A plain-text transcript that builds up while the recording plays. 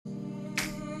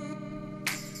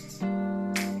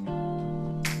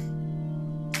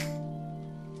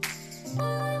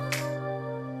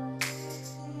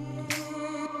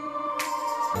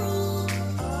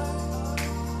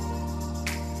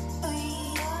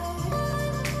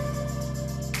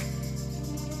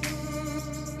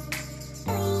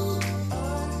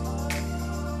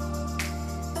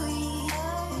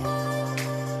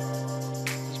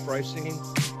singing?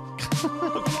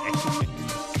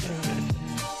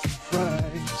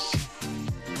 Rise.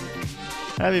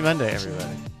 Happy Monday,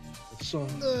 everybody. The song.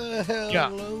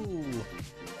 Hello.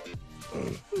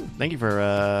 Thank you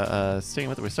for sticking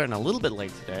with it. We're starting a little bit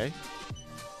late today.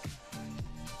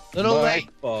 Little My late.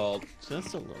 fault.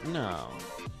 Just a little. No.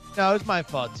 No, it's my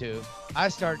fault too. I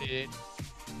started it.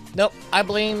 Nope, I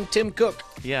blame Tim Cook.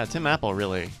 Yeah, Tim Apple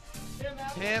really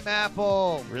Tim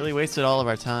Apple. wasted all of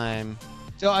our time.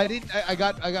 So I didn't. I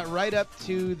got right up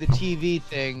to the TV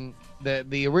thing.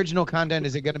 The original content,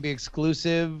 is it going to be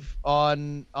exclusive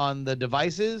on the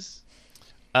devices?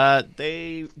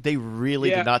 They really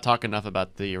Yeah. did not talk enough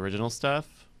about the original stuff.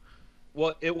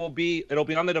 Well, it'll be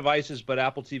on the devices, but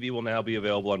Apple TV will now be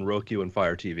available on Roku and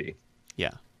Fire TV.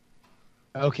 Yeah.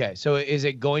 Okay, so is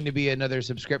it going to be another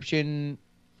subscription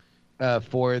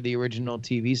for the original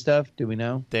TV stuff? Do we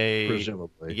know? They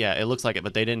Presumably. Yeah, it looks like it,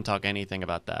 but they didn't talk anything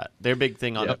about that. Their big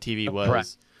thing on Yep. TV was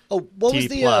Correct. Oh, what was TV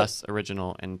the Plus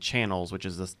original and channels, which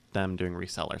is them doing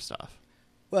reseller stuff.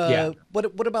 Yeah.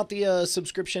 What about the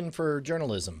subscription for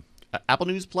journalism? Apple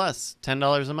News Plus,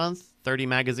 $10 a month, 30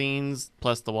 magazines,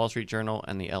 plus the Wall Street Journal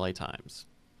and the LA Times.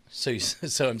 So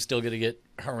I'm still gonna get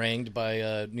harangued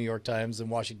by New York Times and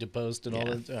Washington Post and all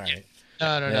Yeah. that. All right.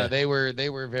 No. Yeah. They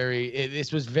were very.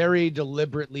 This was very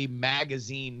deliberately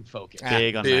magazine focused.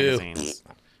 Big on boo. magazines.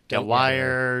 Don't Get worry.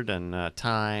 Wired and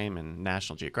Time and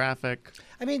National Geographic.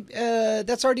 I mean,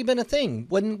 that's already been a thing.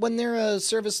 When their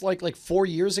service like 4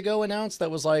 years ago announced that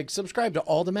was like subscribe to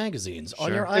all the magazines on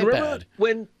Sure. your And iPad. remember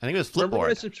when I think it was remember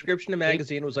when a Flipboard. subscription to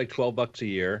magazine was like $12 a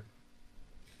year?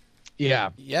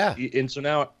 Yeah. Yeah. And so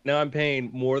now I'm paying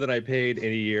more than I paid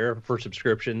in a year for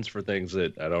subscriptions for things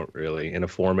that I don't really, in a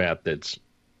format that's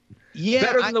Yeah.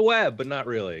 better than the web, but not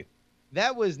really.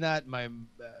 That was not my.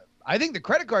 I think the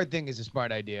credit card thing is a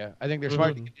smart idea. I think they're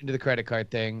smart to get into the credit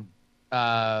card thing.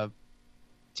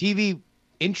 TV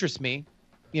interests me.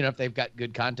 You know, if they've got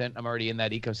good content, I'm already in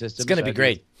that ecosystem. It's gonna so be I'd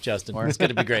great, Justin. It's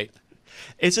gonna be great.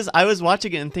 It's just, I was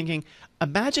watching it and thinking,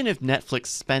 imagine if Netflix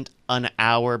spent an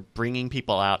hour bringing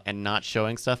people out and not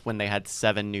showing stuff when they had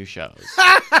 7 new shows.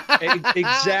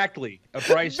 Exactly.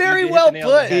 Bryce, you Very hit the well nail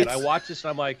on the put. head. I watched this and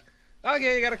I'm like,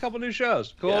 okay, you got a couple new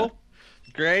shows. Cool.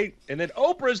 Great. And then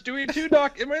Oprah's doing 2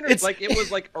 documentaries. It's- Like, it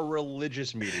was like a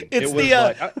religious meeting. It's it was the,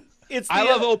 like, It's the, I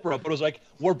love Oprah, but it was like,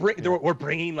 we're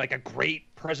bringing like a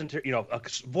great presenter, you know, a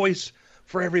voice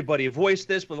for everybody, a voice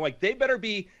this, but like, they better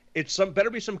be, better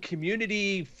be some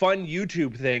community fun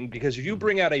YouTube thing, because if you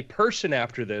bring out a person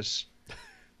after this,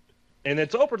 and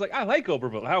it's Oprah's like, I like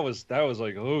Oprah, but that was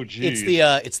like, oh geez.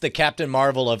 It's the Captain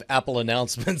Marvel of Apple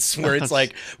announcements, where it's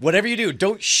like, whatever you do,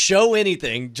 don't show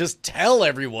anything, just tell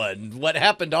everyone what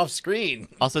happened off screen.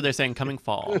 Also, they're saying coming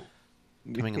fall.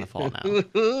 Coming in the fall now.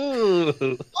 Oh,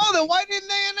 then why didn't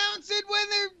they announce it when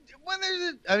there's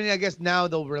I mean, I guess now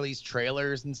they'll release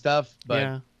trailers and stuff,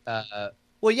 but Yeah.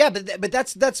 Well, yeah, but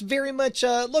that's very much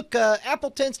look. Apple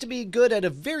tends to be good at a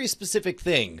very specific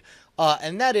thing,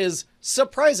 and that is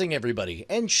surprising everybody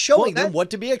and showing them what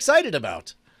to be excited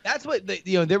about. that's what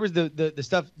there was the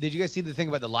stuff. Did you guys see the thing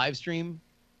about the live stream?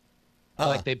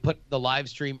 Like they put the live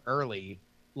stream earlier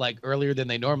than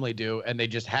they normally do, and they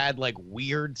just had like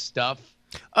weird stuff.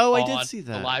 Oh, I on did see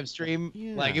that. the live stream.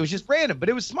 Yeah. Like it was just random, but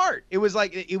it was smart. It was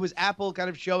like it was Apple kind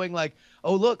of showing like,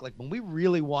 oh look, like when we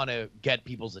really want to get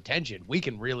people's attention, we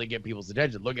can really get people's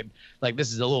attention. Look at like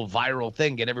this is a little viral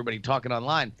thing, get everybody talking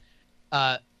online.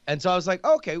 And so I was like,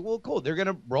 okay, well, cool. They're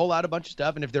gonna roll out a bunch of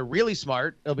stuff, and if they're really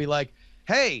smart, they'll be like,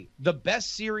 hey, the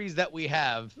best series that we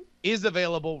have is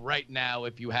available right now.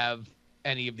 If you have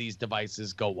any of these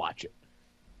devices, go watch it.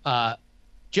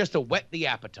 Just to whet the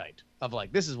appetite of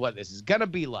like, this is what this is gonna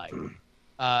be like.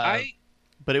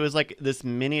 But it was like this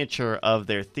miniature of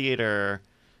their theater,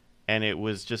 and it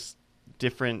was just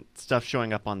different stuff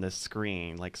showing up on this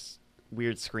screen, like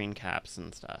weird screen caps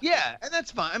and stuff. Yeah, and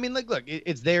that's fine. I mean, like, look,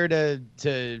 it's there to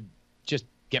just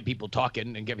get people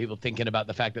talking and get people thinking about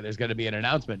the fact that there's going to be an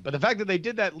announcement. But the fact that they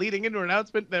did that leading into an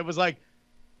announcement that was like,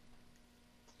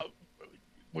 oh,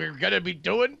 we're going to be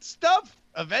doing stuff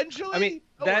eventually. I mean,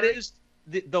 that is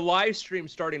the live stream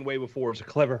starting way before is a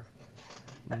clever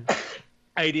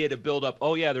idea to build up.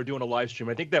 Oh yeah, they're doing a live stream.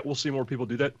 I think that we'll see more people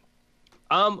do that.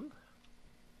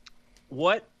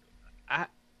 What?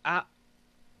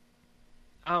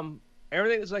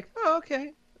 Everything is like, oh,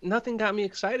 okay. Nothing got me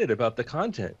excited about the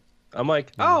content. I'm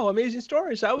like, oh, amazing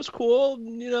stories. That was cool.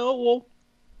 You know, well,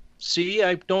 see,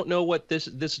 I don't know what this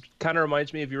kind of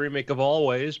reminds me of your remake of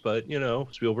Always, but you know,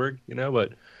 Spielberg, you know,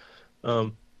 but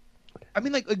I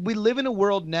mean, like we live in a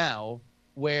world now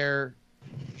where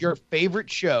your favorite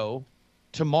show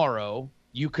tomorrow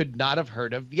you could not have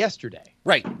heard of yesterday.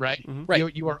 Right. Right. Mhm.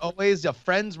 Right. You are always a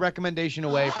friend's recommendation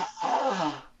away.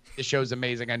 This show's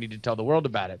amazing. I need to tell the world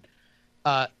about it.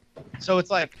 So it's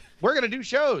like, we're gonna do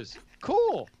shows.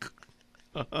 Cool.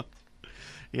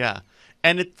 Yeah,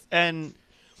 and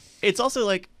it's also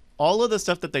like all of the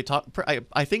stuff that they talked.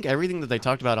 I think everything that they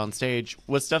talked about on stage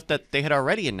was stuff that they had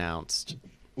already announced.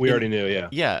 We already knew, yeah.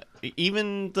 Yeah,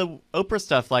 even the Oprah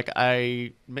stuff. Like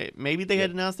maybe they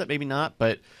had announced that, maybe not,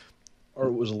 but Or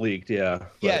it was leaked, yeah.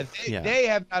 Yeah, But- they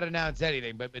have not announced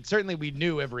anything, but certainly we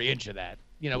knew every inch of that.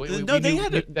 You know, we No, they knew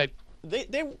had it. that.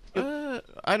 they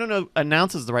I don't know,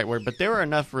 announce is the right word, but there were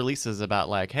enough releases about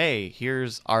like, hey,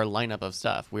 here's our lineup of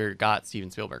stuff. We've got Steven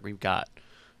Spielberg. We've got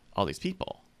all these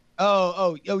people.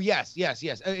 Oh, yes.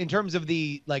 In terms of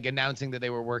the like announcing that they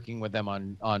were working with them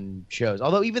on shows,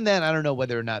 although even then, I don't know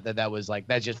whether or not that was like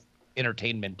that's just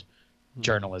entertainment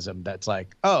journalism. That's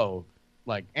like, oh,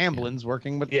 like Amblin's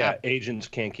working with. Yeah, agents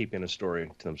can't keep in a story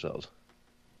to themselves.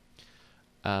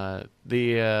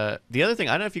 The other thing,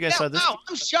 I don't know if you guys saw this. Wow,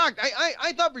 I'm shocked.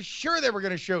 I thought for sure they were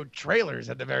going to show trailers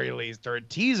at the very least, or a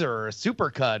teaser, or a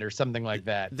supercut, or something like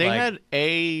that. They like, had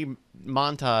a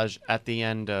montage at the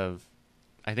end of,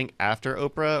 I think after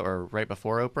Oprah or right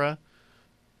before Oprah,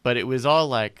 but it was all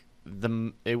like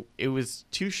it was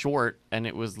too short, and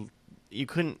it was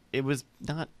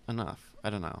not enough. I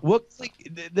don't know. What like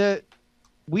there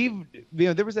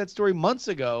was that story months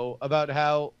ago about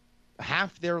how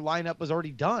half their lineup was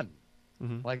already done.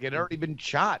 Mhm. Like it had already been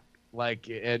shot. Like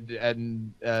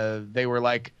and they were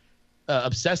like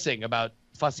obsessing about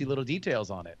fussy little details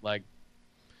on it. Like,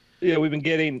 Yeah, we've been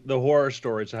getting the horror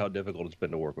stories of how difficult it's been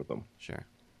to work with them. Sure.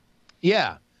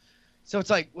 yeah. So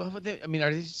it's like, well, are they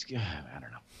just, I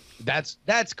don't know.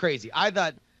 That's crazy. I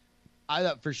thought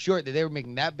for sure that they were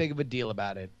making that big of a deal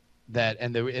about it,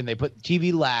 and they put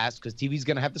TV last because TV's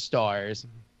gonna have the stars.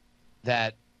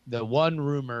 That the one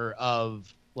rumor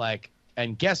of like,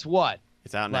 and guess what?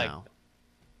 It's out Like, now.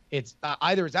 It's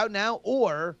either it's out now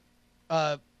or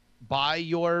buy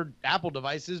your Apple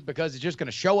devices because it's just going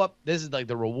to show up. This is like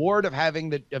the reward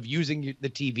of using the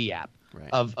TV app, Right.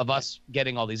 of us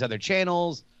getting all these other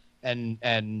channels,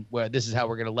 and where this is how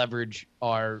we're going to leverage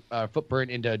our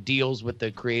footprint into deals with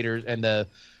the creators and the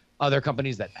other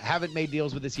companies that haven't made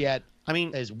deals with us yet. I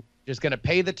mean, Is just going to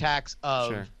pay the tax of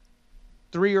sure.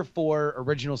 3 or 4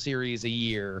 original series a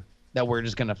year that we're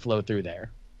just going to flow through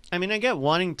there. I mean, I get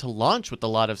wanting to launch with a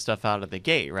lot of stuff out of the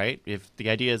gate, right? If the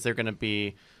idea is they're going to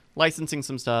be licensing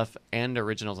some stuff and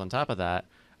originals on top of that,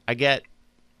 I get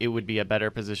it would be a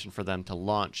better position for them to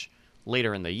launch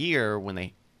later in the year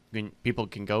when people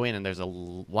can go in and there's a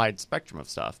wide spectrum of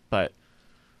stuff. But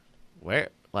where,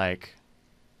 like,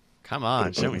 come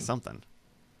on, show me something.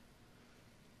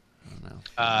 I don't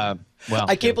know. Well,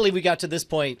 I can't believe we got to this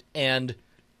point, and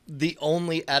the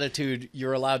only attitude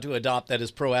you're allowed to adopt that is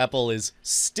pro Apple is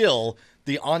still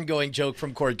the ongoing joke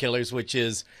from Cord Killers, which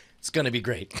is, it's going to be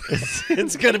great.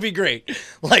 It's going to be great.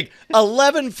 Like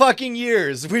 11 fucking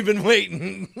years we've been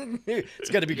waiting. It's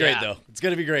going to be great, though. It's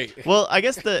going to be great. Well, I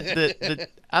guess the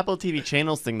Apple TV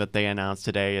channels thing that they announced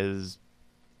today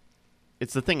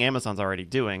it's the thing Amazon's already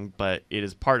doing, but it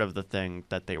is part of the thing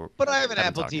that they were. But I have an been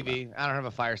Apple talking TV. about. I don't have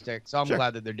a Fire Stick, so I'm Sure.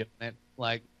 glad that they're doing it.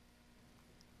 Like,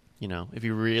 You know, if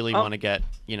you really want to get,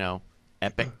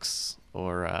 epics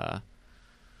or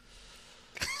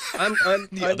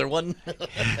The other one.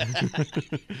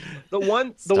 The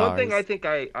one thing Stars. I think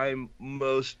I'm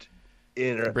most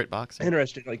BritBox.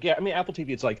 interested, like, yeah, I mean, Apple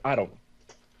TV, it's like,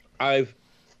 I've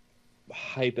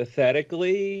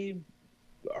hypothetically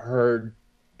heard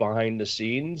behind the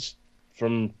scenes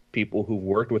from people who've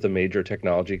worked with a major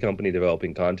technology company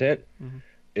developing content,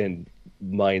 and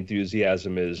my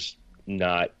enthusiasm is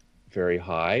not very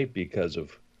high because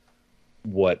of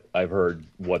what I've heard,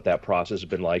 what that process has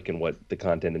been like, and what the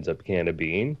content ends up kind of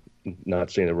being.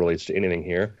 Not saying it relates to anything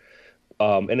here.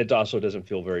 And it also doesn't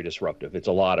feel very disruptive. It's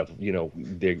a lot of,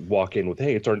 they walk in with,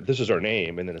 hey, this is our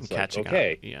name, and then it's like, Catching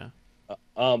okay. up.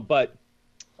 Yeah. But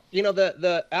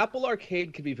the Apple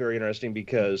Arcade could be very interesting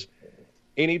because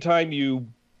anytime you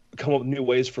come up with new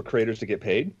ways for creators to get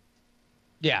paid,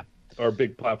 yeah, or a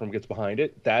big platform gets behind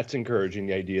it, that's encouraging.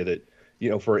 The idea that,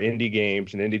 for indie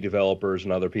games and indie developers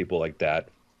and other people like that.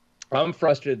 I'm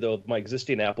frustrated though with my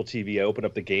existing Apple TV. I open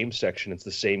up the games section. It's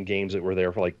the same games that were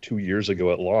there for like 2 years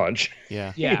ago at launch.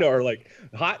 Yeah. Yeah. Or like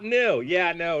hot new.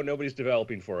 Yeah, no, nobody's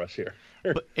developing for us here.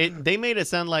 But they made it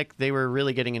sound like they were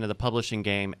really getting into the publishing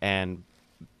game and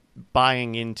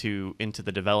buying into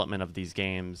the development of these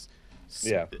games.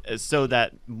 Yeah. So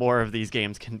that more of these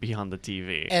games can be on the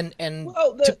TV. And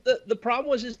Well, the problem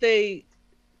was they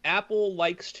Apple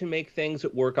likes to make things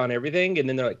that work on everything, and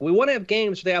then they're like, we want to have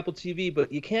games for the Apple TV,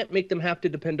 but you can't make them have to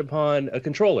depend upon a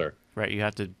controller. Right. You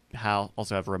have to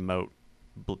also have remote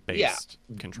based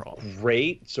control.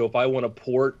 Great. So if I want to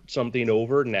port something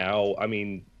over now, I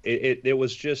mean, it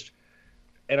was just,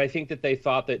 and I think that they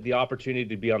thought that the opportunity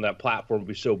to be on that platform would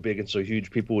be so big and so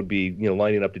huge, people would be,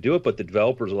 lining up to do it. But the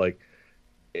developers are like,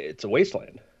 it's a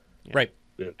wasteland. Yeah. Right.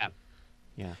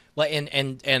 Yeah. Like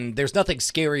and there's nothing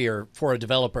scarier for a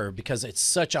developer because it's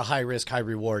such a high risk, high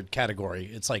reward category.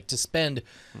 It's like to spend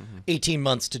 18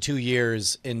 months to 2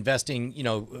 years investing,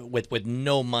 with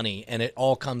no money, and it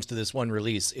all comes to this one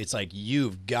release. It's like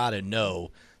you've got to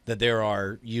know that there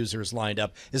are users lined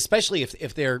up, especially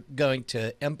if they're going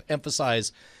to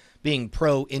emphasize being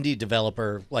pro indie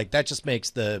developer. Like that just makes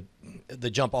the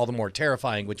jump all the more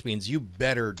terrifying, which means you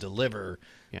better deliver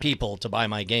people to buy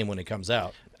my game when it comes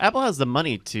out. Apple has the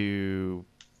money to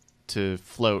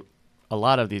float a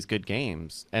lot of these good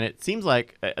games, and it seems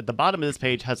like at the bottom of this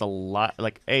page has a lot.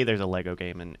 Like, there's a Lego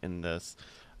game in this,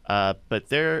 but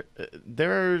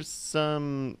there's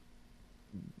some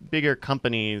bigger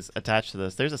companies attached to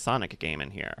this. There's a Sonic game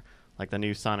in here, like the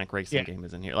new Sonic racing game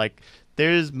is in here. Like,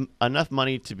 there's enough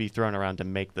money to be thrown around to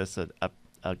make this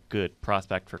a good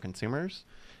prospect for consumers,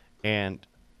 and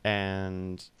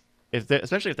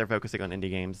especially if they're focusing on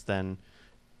indie games, then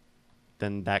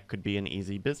that could be an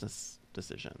easy business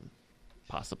decision,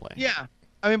 possibly. Yeah.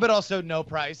 I mean, but also no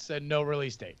price and no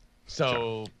release date.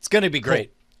 So it's going to be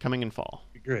great. Coming in fall.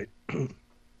 Great.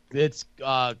 It's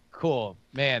cool.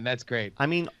 Man, that's great. I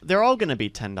mean, they're all going to be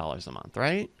 $10 a month,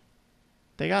 right?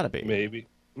 They got to be. Maybe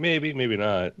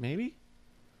not. Maybe?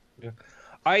 Yeah.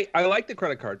 I like the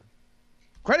credit card.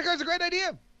 Credit card's a great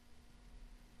idea.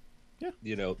 Yeah.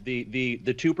 The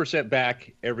 2%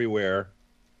 back everywhere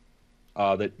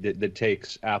that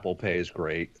takes Apple Pay is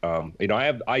great.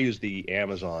 I use the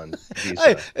Amazon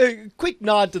Visa. Quick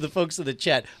nod to the folks in the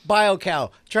chat.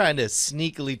 BioCow trying to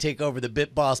sneakily take over the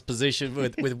Bit Boss position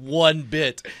with 1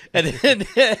 bit, and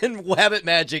Wabbit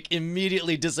Magic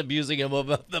immediately disabusing him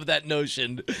of that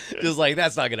notion. Just like,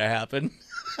 that's not going to happen.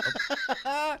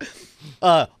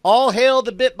 All hail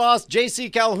the Bit Boss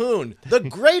JC Calhoun, the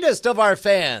greatest of our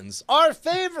fans, our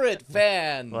favorite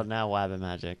fan. Well, now Wabbit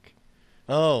Magic.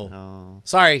 Oh.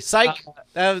 Sorry, psych.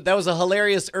 That was a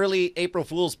hilarious early April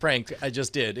Fool's prank I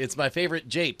just did. It's my favorite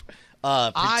Jape.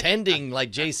 Pretending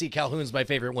like JC Calhoun's my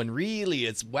favorite when really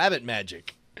it's Wabbit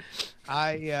Magic.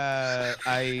 I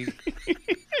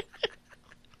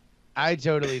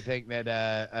totally think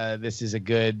that this is a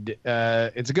good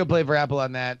play for Apple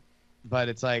on that, but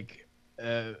it's like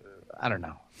I don't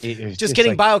know. Just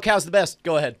kidding. Like, BioCow's the best.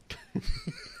 Go ahead.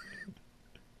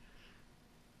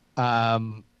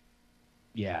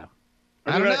 Yeah.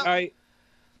 I don't know.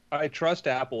 I trust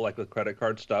Apple, like with credit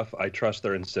card stuff. I trust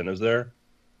their incentives there.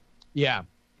 Yeah.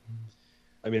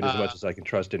 I mean, as much as I can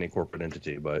trust any corporate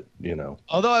entity, but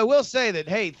Although I will say that,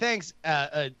 hey, thanks,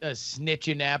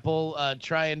 snitching Apple,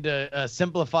 trying to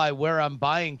simplify where I'm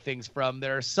buying things from.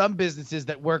 There are some businesses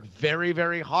that work very,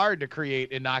 very hard to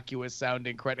create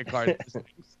innocuous-sounding credit card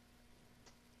systems.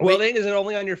 Well, the thing is, it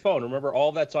only on your phone. Remember,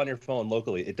 all that's on your phone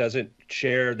locally. It doesn't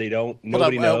share.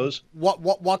 Nobody knows.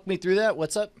 Walk me through that.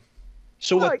 What's up?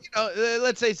 So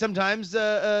let's say sometimes,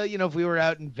 if we were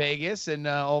out in Vegas and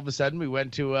all of a sudden we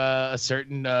went to a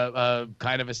certain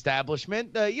kind of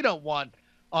establishment, you don't want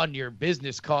on your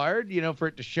business card, for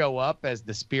it to show up as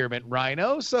the Spearmint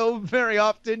Rhino. So very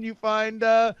often you find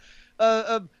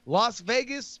Las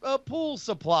Vegas Pool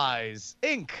Supplies,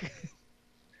 Inc.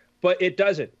 But it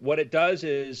doesn't. What it does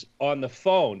is on the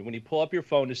phone, when you pull up your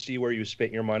phone to see where you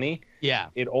spent your money,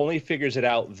 it only figures it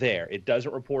out there. It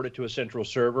doesn't report it to a central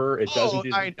server. It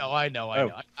doesn't. I know. I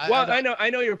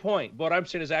know your point. But what I'm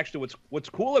saying is actually what's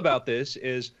cool about this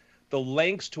is the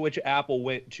lengths to which Apple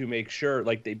went to make sure,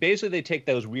 like they take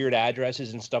those weird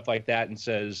addresses and stuff like that and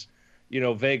says,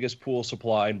 Vegas Pool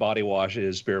Supply and Body Wash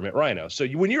is Spearmint Rhino. So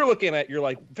when you're looking at, you're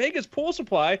like, Vegas Pool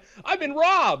Supply, I've been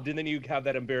robbed. And then you have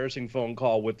that embarrassing phone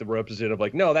call with the representative,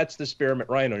 like, no, that's the Spearmint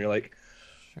Rhino. And you're like,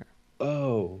 sure.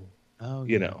 Oh,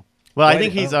 Well, I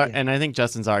think and I think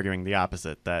Justin's arguing the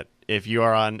opposite, that if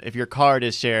your card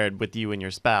is shared with you and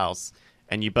your spouse,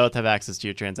 and you both have access to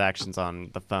your transactions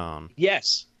on the phone.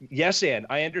 Yes, and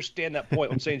I understand that point.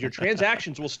 What I'm saying is your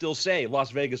transactions will still say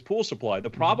Las Vegas Pool Supply. The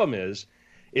problem is,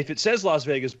 if it says Las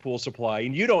Vegas Pool Supply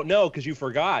and you don't know because you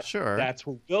forgot, that's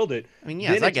who built it. I mean,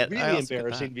 yes, then it's really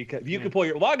embarrassing because you can pull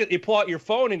out your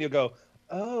phone and you'll go,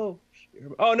 oh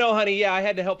no, honey, yeah, I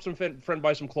had to help some friend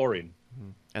buy some chlorine.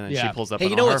 And then she pulls up. Hey,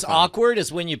 you know what's awkward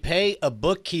is when you pay a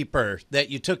bookkeeper that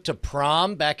you took to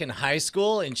prom back in high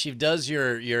school, and she does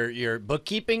your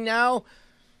bookkeeping now.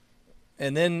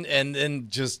 And then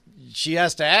just she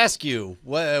has to ask you,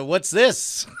 what's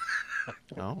this?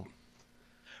 Oh.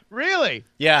 Really?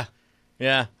 Yeah.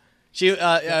 She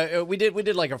we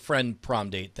did like a friend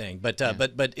prom date thing, but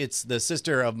it's the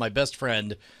sister of my best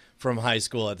friend from high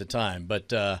school at the time.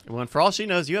 But Well, and for all she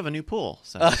knows, you have a new pool.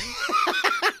 So.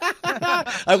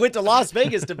 I went to Las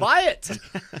Vegas to buy it.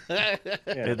 They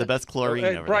have the best chlorine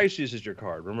over Bryce uses your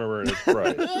card. Remember, it's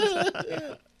Bryce.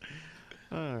 there.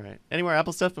 All right. Any more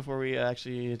Apple stuff before we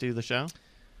actually do the show?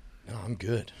 No, I'm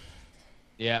good.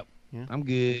 Yeah. Yeah. I'm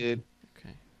good.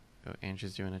 Okay. Oh,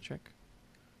 Andrew's doing a trick.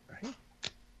 Right.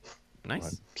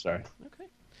 Nice. Sorry. Okay.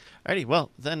 Alrighty. Well,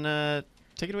 then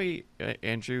take it away,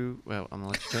 Andrew. Well, I'm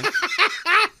gonna let you take.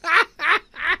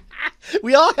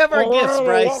 We all have our gifts,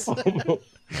 Bryce.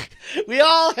 We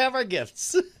all have our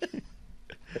gifts.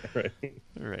 Right.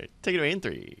 All right. Take it away in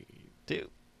 3, 2.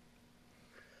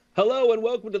 Hello and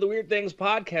welcome to the Weird Things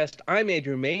podcast. I'm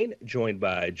Andrew Main, joined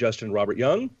by Justin Robert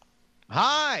Young,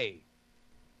 Hi.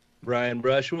 Brian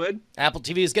Brushwood, Apple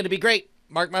TV is going to be great.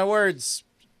 Mark my words.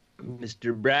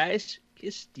 Mr. Bryce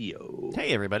Castillo.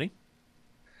 Hey, everybody.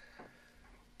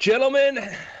 Gentlemen,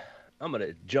 I'm going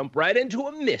to jump right into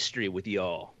a mystery with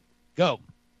y'all. Go.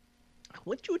 I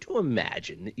want you to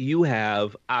imagine that you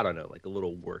have, I don't know, like a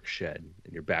little work shed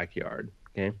in your backyard,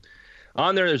 okay?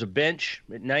 On there's a bench.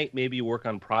 At night, maybe you work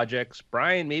on projects.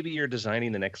 Brian, maybe you're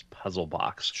designing the next puzzle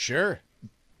box. Sure.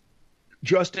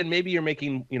 Justin, maybe you're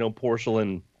making,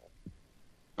 porcelain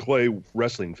clay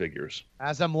wrestling figures.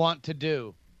 As I'm wont to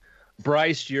do.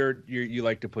 Bryce, you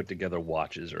like to put together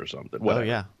watches or something. Oh Whatever.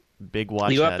 yeah, big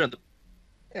watch You head. have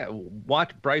to,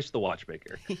 watch Bryce the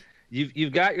watchmaker.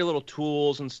 You've got your little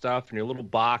tools and stuff in your little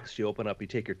box. You open up, you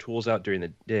take your tools out during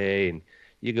the day, and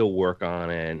you go work on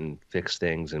it and fix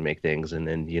things and make things. And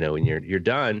then when you're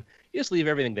done, you just leave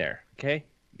everything there. Okay,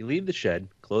 you leave the shed,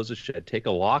 close the shed, take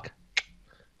a lock,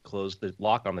 close the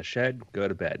lock on the shed, go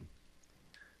to bed.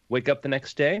 Wake up the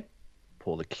next day,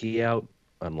 pull the key out,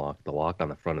 unlock the lock on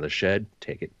the front of the shed,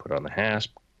 take it, put it on the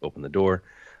hasp, open the door.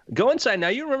 Go inside. Now,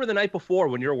 you remember the night before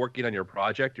when you were working on your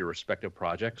project, your respective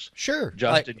projects? Sure.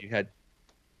 Justin, you had...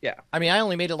 Yeah. I mean, I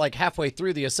only made it like halfway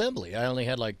through the assembly. I only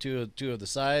had like two of the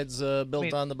sides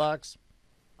built on the box.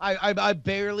 I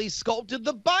barely sculpted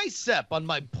the bicep on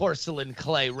my porcelain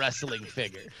clay wrestling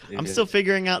figure. I'm still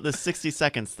figuring out the 60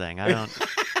 seconds thing. I don't.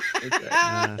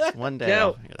 One day. Now,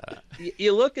 I'll figure that out.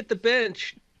 you look at the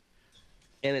bench,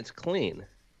 and it's clean.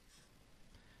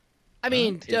 I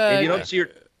mean, And you don't see your...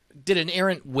 did an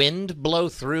errant wind blow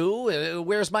through?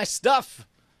 Where's my stuff?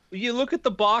 You look at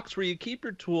the box where you keep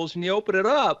your tools, and you open it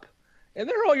up, and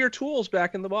there are all your tools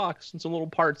back in the box and some little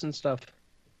parts and stuff.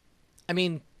 I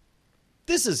mean,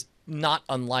 this is not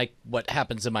unlike what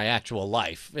happens in my actual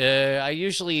life. I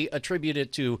usually attribute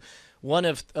it to one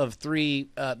of three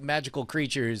magical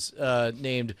creatures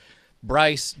named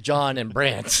Bryce, John, and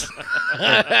Brant.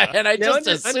 And I Now,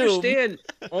 just assume... understand,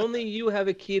 only you have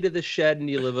a key to the shed and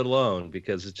you live alone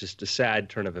because it's just a sad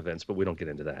turn of events, but we don't get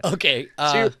into that. Okay.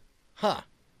 So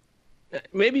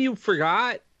maybe you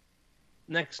forgot.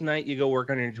 Next night you go work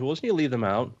on your tools and you leave them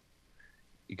out.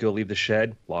 You go leave the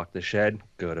shed, lock the shed,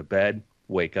 go to bed,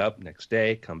 wake up next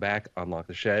day, come back, unlock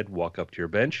the shed, walk up to your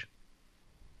bench.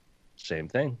 Same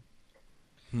thing.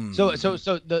 So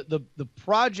the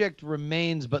project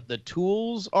remains, but the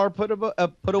tools are put away.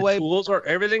 The tools are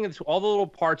everything. It's all the little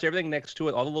parts, everything next to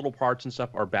it, all the little parts and stuff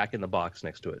are back in the box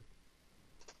next to it.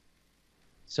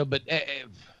 So, but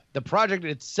the project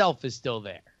itself is still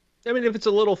there. I mean, if it's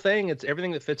a little thing, it's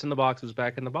everything that fits in the box is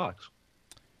back in the box.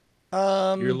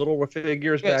 Your little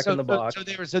figures back in the box.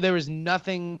 So there was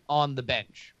nothing on the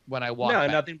bench when I walked. No,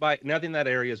 back. nothing. That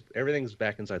area is everything's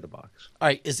back inside the box. All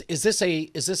right, is this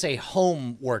a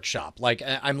home workshop? Like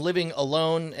I'm living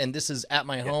alone and this is at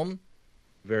my home?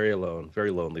 Very alone,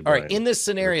 very lonely. All Brian. right, in this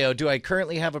scenario, do I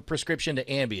currently have a prescription to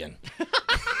Ambien?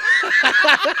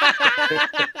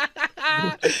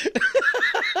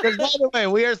 Because by the way,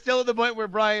 we are still at the point where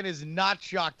Brian is not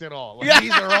shocked at all. Like,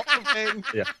 these are all things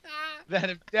that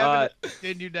have definitely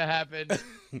continued to happen.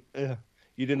 Yeah.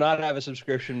 You did not have a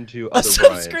subscription to A other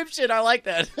Brian. subscription, I like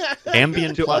that.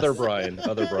 Ambient To Plus other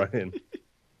Brian.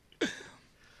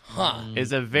 Huh.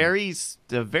 is a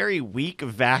very weak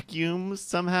vacuum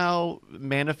somehow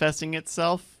manifesting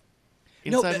itself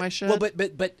inside my shed. Well,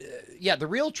 but yeah, the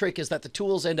real trick is that the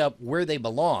tools end up where they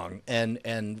belong,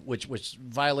 and which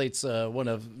violates one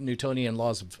of Newtonian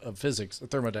laws of physics,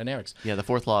 thermodynamics. Yeah, the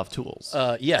fourth law of tools.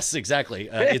 Yes, exactly.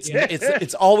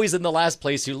 It's always in the last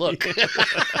place you look.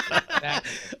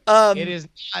 It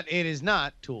is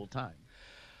not tool time.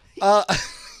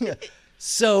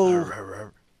 So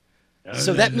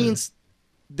that means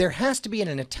there has to be an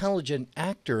intelligent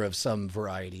actor of some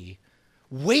variety.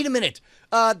 Wait a minute.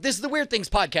 This is the Weird Things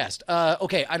podcast.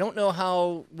 Okay, I don't know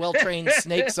how well-trained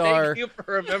snakes are. Thank you for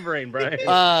remembering, Brian.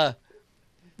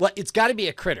 Well, it's got to be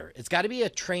a critter. It's got to be a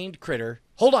trained critter.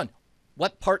 Hold on.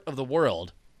 What part of the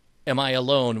world am I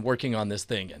alone working on this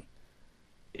thing in?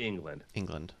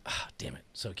 England. Ah, damn it.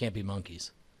 So it can't be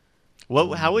monkeys.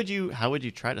 How would you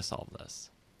try to solve this?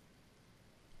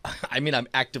 I mean, I'm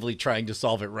actively trying to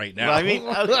solve it right now. Well, I mean,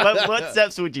 what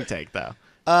steps would you take though?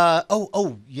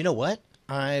 You know what?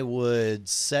 I would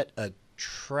set a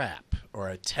trap or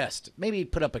a test. Maybe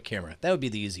put up a camera. That would be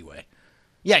the easy way.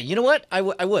 Yeah, you know what? I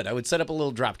would. I would set up a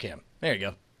little drop cam. There you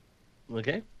go.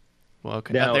 Okay. Well,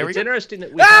 okay. Now, there we it's go. interesting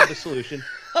that we have the solution.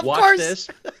 Of Watch course. this.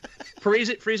 Freeze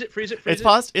it. It's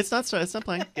paused. It's not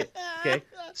playing. Okay.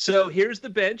 So here's the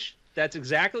bench. That's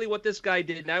exactly what this guy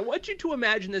did. Now, I want you to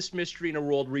imagine this mystery in a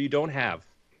world where you don't have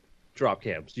drop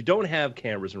cams. You don't have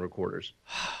cameras and recorders.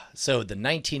 So the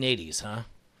 1980s, huh?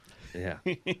 Yeah.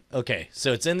 Okay,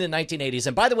 so it's in the 1980s.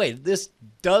 And by the way, this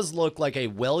does look like a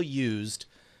well-used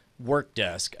work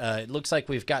desk. It looks like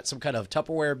we've got some kind of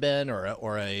Tupperware bin or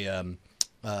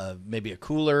maybe a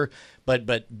cooler, but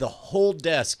the whole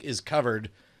desk is covered.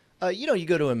 You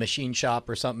go to a machine shop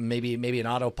or something, maybe an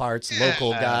auto parts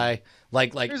local guy,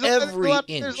 like There's every a lot,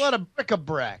 inch. There's a lot of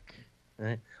bric-a-brac.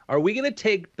 Right. Are we going to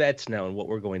take bets now on what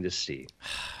we're going to see?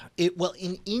 Well,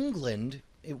 in England,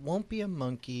 it won't be a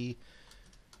monkey.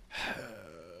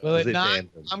 Will Is it it not?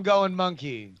 random? I'm going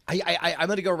monkey. I'm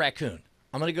gonna go raccoon.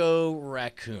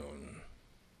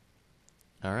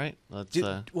 All right. Let's.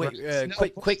 Wait, No,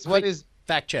 quick what is-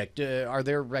 fact check. Are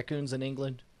there raccoons in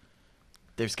England?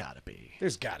 There's got to be.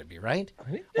 There's got to be, right?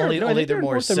 I think Only they're they're a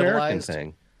more North American civilized.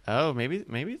 thing. Oh, maybe.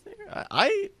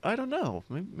 I don't know.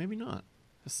 Maybe not.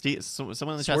 Steve, someone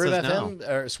in the chat Swerve says no. FM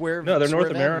or Swerve? No, they're North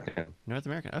Swerve M? American. North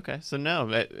America. Okay, so no.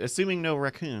 Assuming no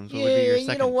raccoons, what Yeah, would be your you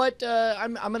second? know what?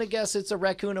 I'm gonna guess it's a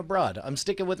raccoon abroad. I'm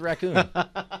sticking with raccoon.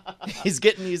 he's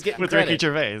getting With credit. Ricky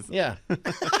Gervais. Yeah.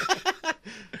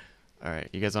 All right,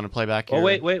 you guys want to play back? Oh,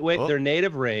 your- wait. Oh, They're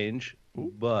native range,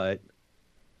 but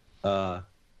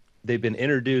they've been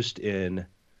introduced in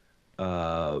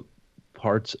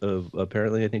parts of,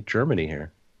 apparently, I think, Germany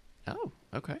here. Oh,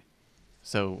 okay.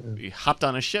 So he hopped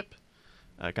on a ship,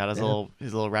 got his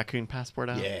little raccoon passport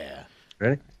out. Yeah.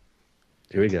 Ready?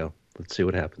 Here we go. Let's see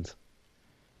what happens.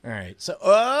 All right. So,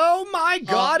 oh my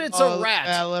God, it's a rat.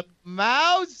 A little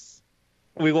mouse.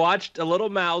 We watched a little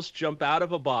mouse jump out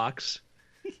of a box,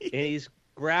 and he's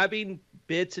grabbing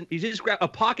bits, and he just grabbed a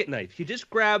pocket knife. He just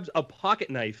grabs a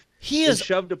pocket knife. He and is.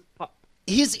 shoved a.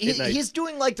 Midnight. He's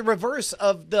doing like the reverse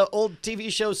of the old TV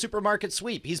show Supermarket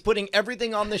Sweep. He's putting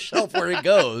everything on the shelf where it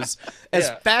goes as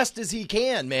Yeah. fast as he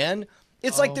can, man.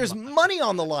 It's like there's money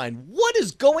on the line. What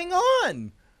is going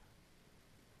on?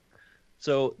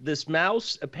 So this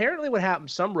mouse, apparently what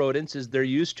happens, some rodents, is they're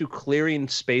used to clearing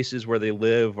spaces where they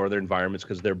live or their environments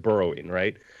because they're burrowing,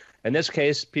 right? In this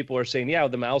case, people are saying, yeah,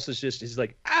 the mouse is just, he's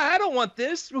like, I don't want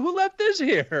this. Who left this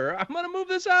here? I'm going to move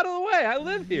this out of the way. I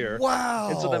live here. Wow.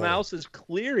 And so the mouse is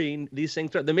clearing these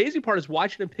things. The amazing part is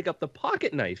watching him pick up the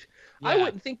pocket knife. I Yeah.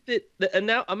 wouldn't think that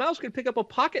a mouse could pick up a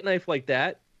pocket knife like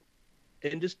that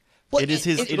and just Well, It is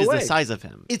his. it- It is the away. size of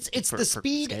him. It's for- the for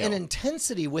speed scale. and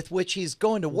intensity with which he's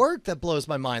going to work that blows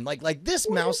my mind. Like this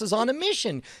mouse is on a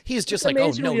mission. He's just It's like, oh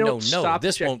amazing no, when you no, don't no, stop to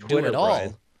this check won't do Twitter, it all.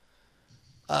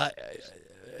 Brian.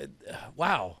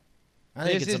 Wow. I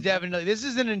think This it's is definitely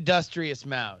an industrious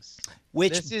mouse.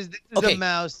 which This is okay. a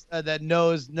mouse that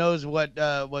knows what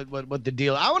the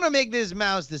deal. I want to make this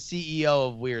mouse the CEO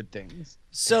of Weird Things.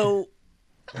 So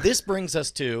this brings us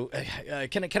to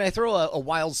can I throw a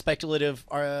wild speculative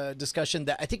discussion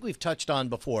that I think we've touched on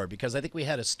before, because I think we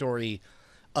had a story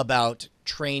about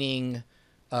training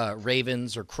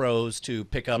ravens or crows to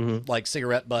pick up like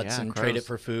cigarette butts Yeah, and trade it crows.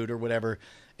 for food or whatever.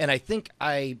 And I think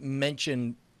I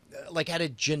mentioned like at a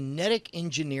genetic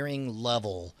engineering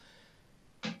level,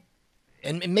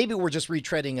 and maybe we're just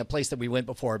retreading a place that we went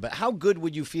before, but how good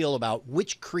would you feel about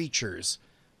which creatures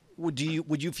would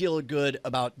you feel good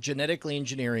about genetically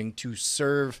engineering to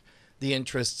serve the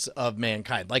interests of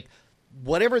mankind? Like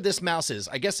whatever this mouse is,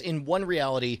 I guess in one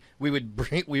reality we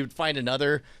would find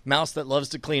another mouse that loves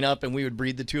to clean up, and we would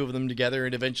breed the two of them together,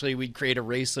 and eventually we'd create a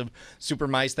race of super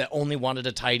mice that only wanted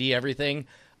to tidy everything.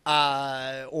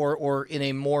 Or in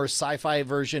a more sci-fi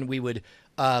version, we would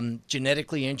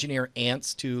genetically engineer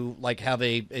ants to like have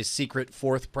a secret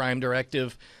fourth prime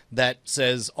directive that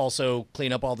says also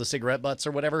clean up all the cigarette butts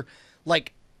or whatever.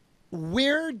 Like,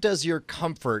 where does your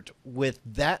comfort with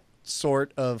that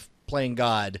sort of playing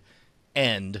God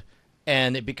end,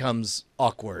 and it becomes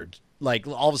awkward? Like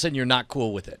all of a sudden you're not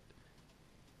cool with it.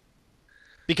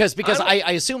 Because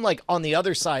I assume like on the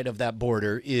other side of that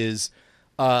border is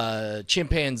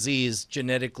chimpanzees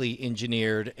genetically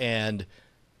engineered and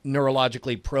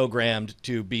neurologically programmed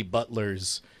to be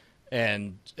butlers,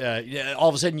 and all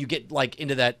of a sudden you get like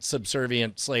into that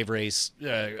subservient slave race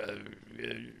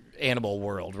animal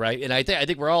world, right? And I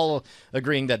think we're all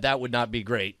agreeing that would not be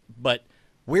great. But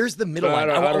where's the middle line?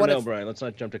 I don't know, Brian. Let's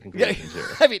not jump to conclusions here.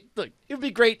 I mean, look, it would be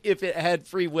great if it had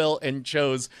free will and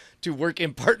chose to work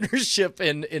in partnership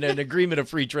and in an agreement of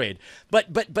free trade.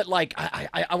 But like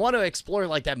I want to explore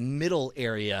like that middle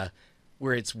area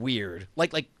where it's weird.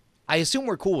 Like I assume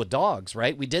we're cool with dogs,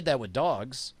 right? We did that with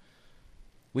dogs.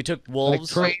 We took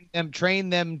wolves. Like train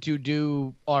them to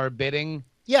do our bidding.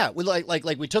 Yeah, we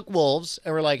like we took wolves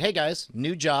and we're like, hey guys,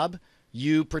 new job.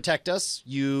 You protect us.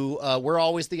 We're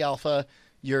always the alpha.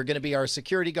 You're going to be our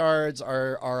security guards,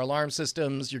 our alarm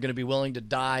systems. You're going to be willing to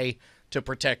die to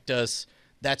protect us.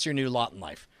 That's your new lot in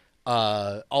life.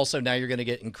 Also, now you're going to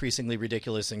get increasingly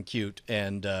ridiculous and cute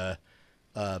and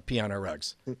pee on our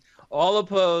rugs. All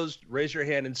opposed, raise your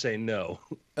hand and say no.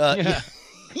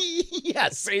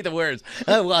 Yes, say the words.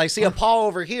 Well, I see a paw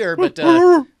over here, but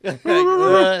that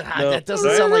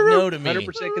doesn't sound like no to me.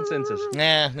 100% consensus.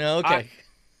 Nah, no, okay.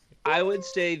 I would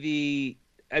say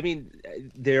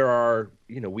there are,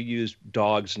 we use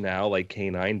dogs now, like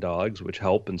canine dogs, which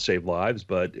help and save lives.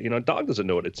 But, a dog doesn't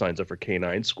know what it signs up for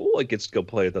canine school. It gets to go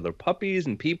play with other puppies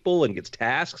and people and gets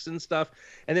tasks and stuff.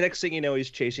 And the next thing you know, he's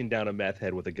chasing down a meth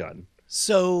head with a gun.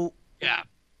 So, yeah.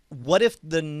 What if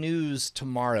the news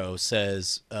tomorrow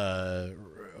says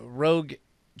rogue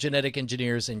genetic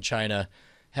engineers in China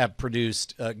have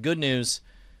produced good news?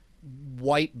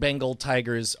 White Bengal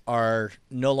tigers are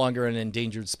no longer an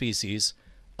endangered species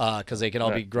because they can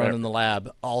all be grown in the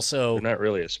lab. Also, they're not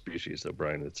really a species, though,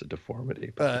 Brian. It's a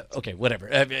deformity. Okay, whatever.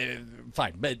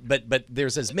 Fine, but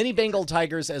there's as many Bengal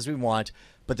tigers as we want,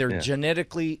 but they're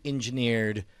genetically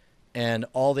engineered, and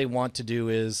all they want to do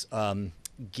is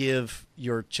give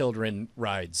your children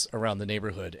rides around the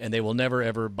neighborhood, and they will never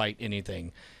ever bite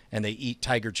anything, and they eat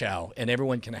tiger chow, and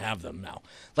everyone can have them now.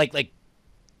 Like,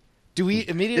 do we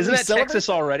immediately Isn't that celebrate? Texas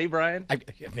already, Brian?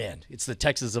 Man, it's the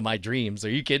Texas of my dreams.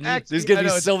 Are you kidding me? Actually, There's gonna be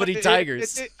I know, so many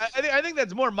tigers. I think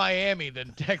that's more Miami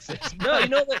than Texas. No,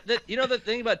 the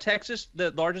thing about Texas, the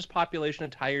largest population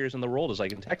of tigers in the world is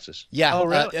like in Texas. Yeah. Oh,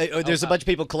 really? There's a bunch of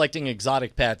people collecting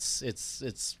exotic pets.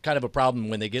 It's kind of a problem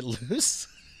when they get loose.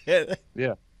 Yeah.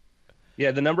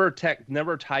 The number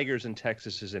of tigers in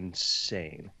Texas is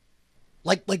insane.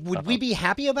 Like would we be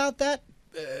happy about that?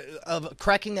 Of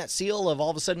cracking that seal of all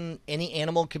of a sudden any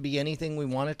animal could be anything we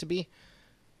want it to be?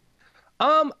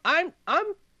 I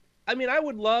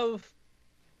would love.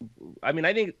 I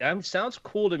think sounds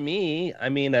cool to me. I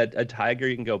mean, a tiger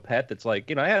you can go pet. That's like,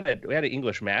 we had an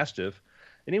English Mastiff,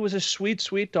 and he was a sweet,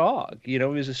 sweet dog. He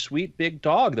was a sweet big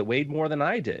dog that weighed more than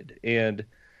I did. And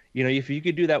if you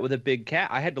could do that with a big cat,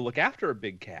 I had to look after a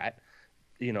big cat,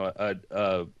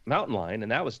 a mountain lion,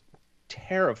 and that was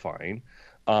terrifying.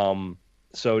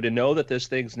 So to know that this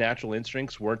thing's natural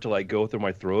instincts weren't to like go through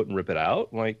my throat and rip it out,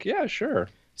 I'm like, yeah, sure.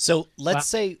 So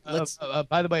let's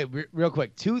by the way, real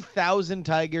quick, 2,000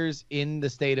 tigers in the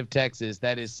state of Texas.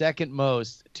 That is second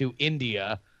most to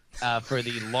India for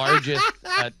the largest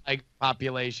tiger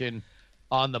population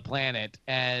on the planet.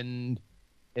 And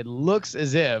it looks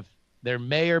as if there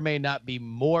may or may not be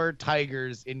more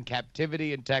tigers in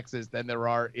captivity in Texas than there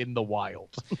are in the wild.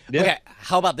 Yeah. Okay,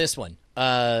 how about this one?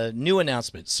 New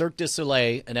announcement. Cirque du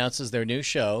Soleil announces their new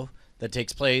show that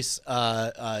takes place.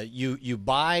 You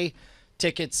buy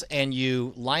tickets and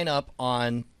you line up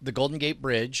on the Golden Gate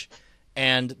Bridge,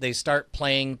 and they start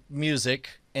playing music,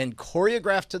 and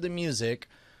choreographed to the music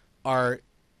are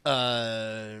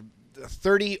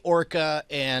 30 orca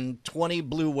and 20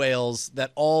 blue whales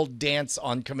that all dance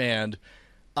on command.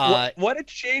 What a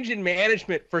change in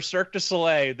management for Cirque du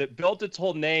Soleil that built its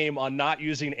whole name on not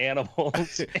using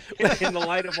animals in the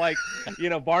light of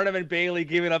Barnum and Bailey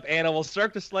giving up animals.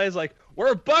 Cirque du Soleil is like,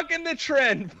 we're bucking the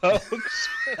trend, folks.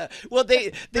 Well,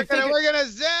 we're gonna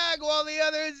zag while the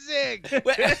others zig.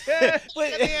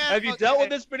 Have you dealt with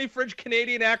this many French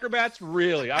Canadian acrobats?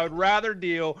 Really, I would rather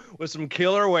deal with some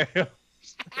killer whales.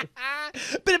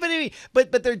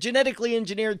 But they're genetically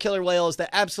engineered killer whales that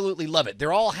absolutely love it.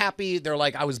 They're all happy. They're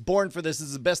like, I was born for this. This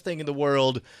is the best thing in the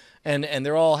world. And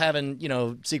they're all having,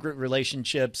 secret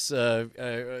relationships in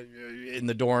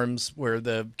the dorms where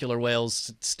the killer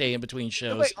whales stay in between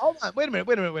shows. Wait, hold on. Wait a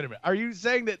minute. Are you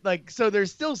saying that so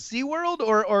there's still SeaWorld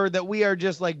or that we are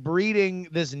just breeding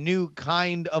this new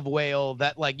kind of whale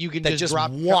that you can just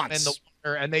drop in the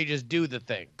water and they just do the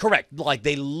thing? Correct. Like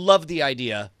they love the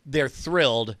idea. They're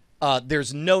thrilled.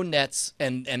 There's no nets,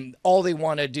 and all they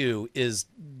want to do is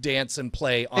dance and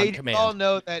play on They command. all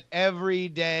know that every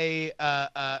day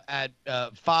at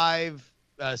 5,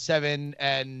 7,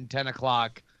 and 10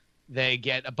 o'clock, they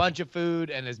get a bunch of food,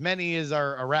 and as many as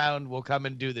are around will come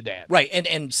and do the dance. Right,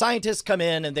 and scientists come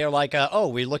in and they're like, oh,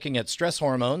 we're looking at stress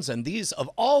hormones, and these, of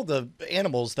all the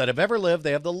animals that have ever lived,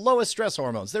 they have the lowest stress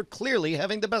hormones. They're clearly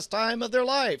having the best time of their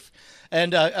life.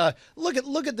 And look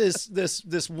at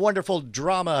this wonderful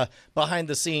drama behind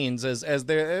the scenes as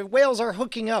their whales are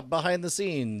hooking up behind the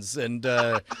scenes, and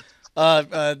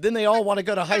then they all want to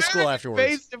go to high school afterwards.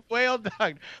 Invasive whale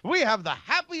dog. We have the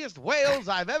happiest whales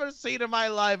I've ever seen in my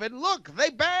life, and look, they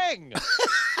bang.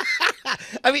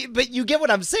 I mean, but you get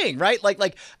what I'm saying, right?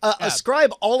 Like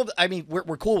ascribe all of. I mean,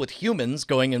 we're cool with humans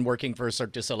going and working for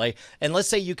Cirque du Soleil, and let's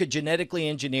say you could genetically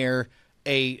engineer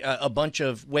a bunch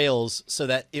of whales so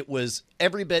that it was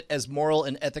every bit as moral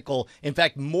and ethical. In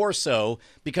fact, more so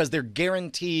because they're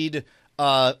guaranteed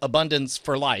abundance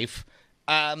for life.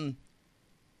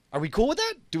 Are we cool with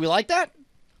that? Do we like that?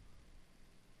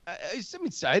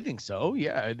 I think so.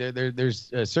 Yeah,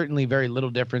 there's certainly very little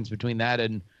difference between that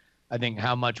and I think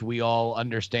how much we all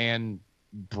understand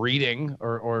breeding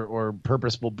or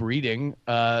purposeful breeding.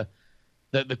 The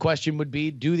question would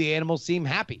be, do the animals seem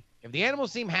happy? If the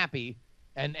animals seem happy,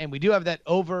 and we do have that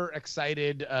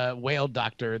overexcited whale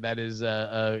doctor that is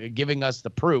giving us the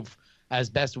proof as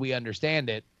best we understand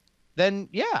it, then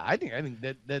yeah, I think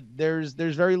that there's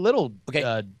very little.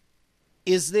 Okay.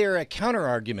 Is there a counter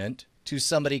argument to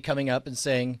somebody coming up and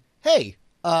saying, hey,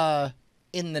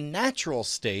 in the natural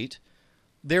state,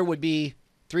 there would be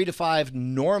 3 to 5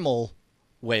 normal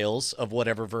whales of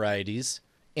whatever varieties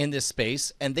in this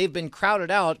space, and they've been crowded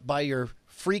out by your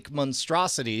freak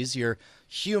monstrosities, your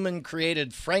human-created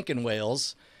Franken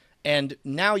whales, and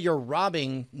now you're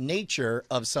robbing nature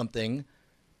of something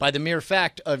by the mere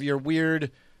fact of your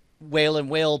weird whale and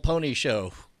whale pony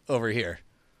show over here.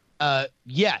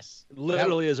 Yes.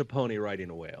 Literally is a pony riding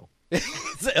a whale.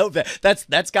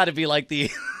 That's got to be like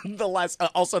the last.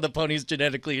 Also, the pony's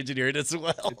genetically engineered as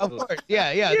well. Of course.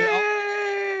 Yeah.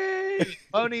 Yay!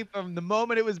 Pony, from the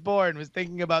moment it was born, was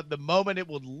thinking about the moment it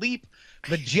would leap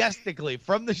majestically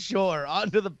from the shore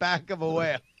onto the back of a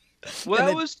whale. Well,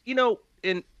 that was,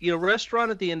 in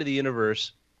Restaurant at the End of the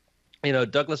Universe,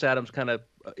 Douglas Adams kind of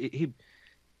he,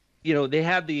 they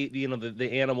had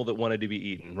the animal that wanted to be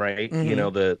eaten, right?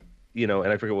 Mm-hmm.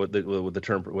 And I forget what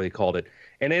they called it.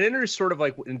 And it enters sort of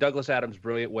like in Douglas Adams'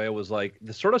 brilliant way was like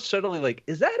the sort of suddenly like,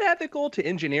 is that ethical to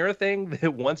engineer a thing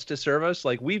that wants to serve us?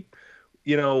 Like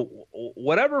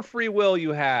whatever free will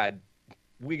you had,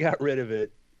 we got rid of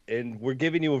it, and we're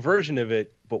giving you a version of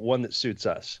it, but one that suits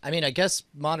us. I mean, I guess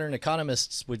modern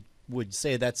economists would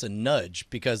say that's a nudge,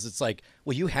 because it's like,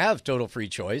 well, you have total free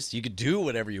choice. You could do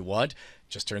whatever you want.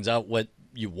 Just turns out what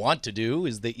you want to do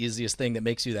is the easiest thing that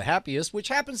makes you the happiest, which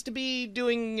happens to be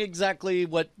doing exactly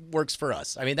what works for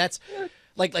us. I mean, that's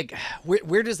like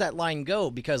where does that line go?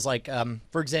 Because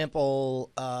for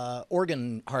example,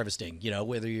 organ harvesting,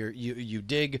 whether you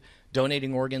dig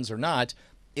donating organs or not,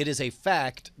 it is a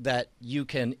fact that you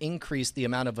can increase the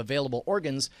amount of available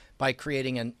organs by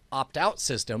creating an opt-out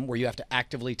system where you have to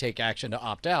actively take action to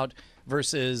opt out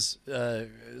versus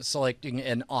selecting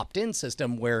an opt-in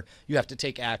system where you have to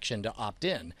take action to opt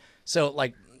in. So,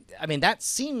 that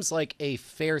seems like a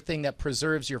fair thing that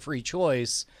preserves your free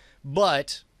choice,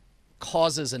 but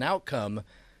causes an outcome.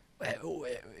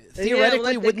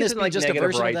 Theoretically, wouldn't this be just a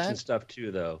version of that? And stuff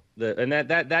too, though.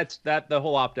 That's the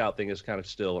whole opt-out thing is kind of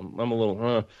still. I'm a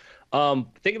little.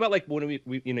 Think about like when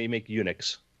we you make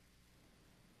Unix.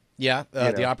 Yeah,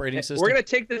 the operating system. We're gonna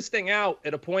take this thing out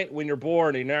at a point when you're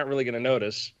bored and you're not really gonna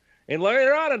notice. And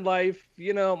later on in life,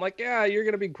 I'm like, yeah, you're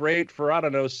gonna be great for, I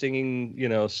don't know, singing,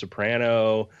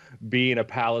 soprano, being a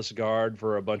palace guard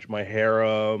for a bunch of my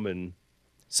harem, and.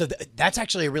 So that's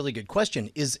actually a really good question.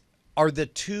 Are the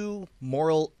two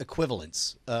moral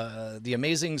equivalents, the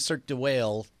Amazing Cirque du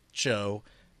Whale show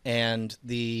and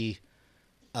the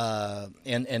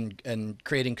and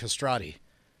creating castrati?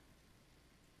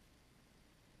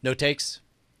 No takes?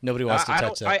 Nobody wants to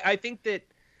touch that. I think that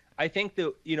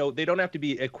they don't have to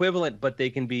be equivalent, but they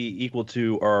can be equal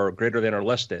to or greater than or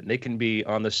less than. They can be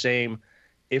on the same.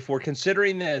 If we're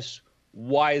considering this,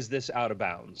 why is this out of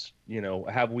bounds?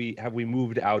 Have we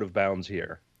moved out of bounds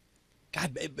here?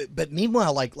 God, but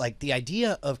meanwhile, like the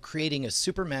idea of creating a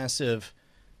supermassive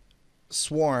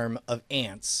swarm of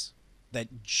ants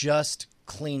that just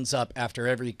cleans up after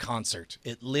every concert.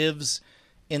 It lives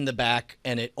in the back,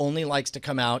 and it only likes to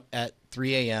come out at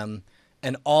 3 a.m.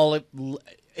 And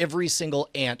every single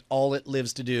ant, all it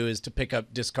lives to do is to pick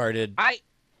up discarded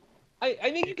I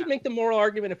think you can make the moral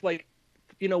argument if, like,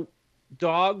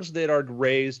 dogs that are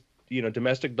raised,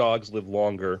 domestic dogs live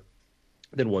longer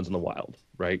than ones in the wild,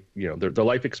 right? Their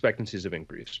life expectancies have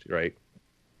increased, right?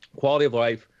 Quality of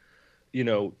life,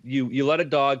 you let a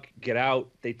dog get out,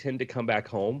 they tend to come back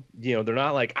home. They're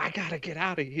not like, I gotta get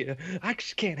out of here, I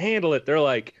just can't handle it. They're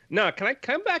like, no, can I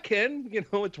come back in?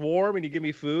 It's warm and you give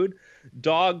me food.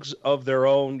 Dogs of their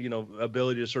own,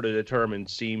 ability to sort of determine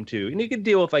seem to, and you can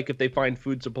deal with, like, if they find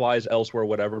food supplies elsewhere,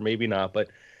 whatever, maybe not, but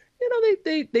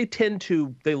they tend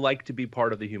to, they like to be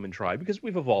part of the human tribe because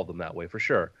we've evolved them that way for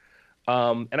sure.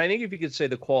 And I think if you could say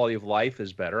the quality of life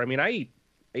is better, I mean, I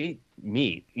eat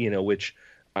meat, which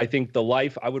I think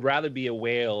I would rather be a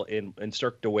whale in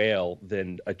Cirque du Whale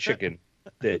than a chicken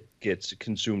that gets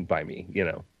consumed by me,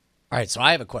 All right, so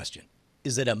I have a question.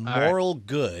 Is it a moral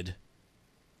good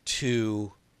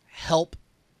to help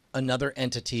another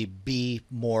entity be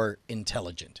more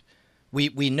intelligent?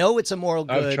 We know it's a moral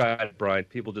good. I've tried, Brian.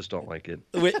 People just don't like it.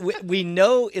 We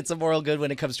know it's a moral good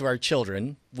when it comes to our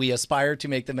children. We aspire to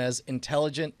make them as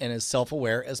intelligent and as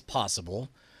self-aware as possible.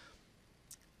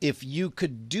 If you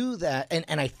could do that,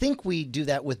 and I think we do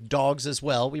that with dogs as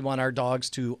well. We want our dogs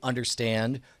to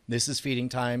understand this is feeding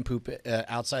time, poop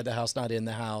outside the house, not in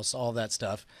the house, all that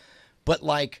stuff. But,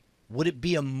 like, would it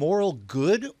be a moral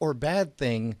good or bad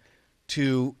thing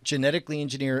to genetically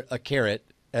engineer a carrot,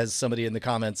 as somebody in the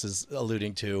comments is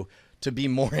alluding to be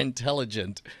more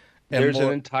intelligent? There's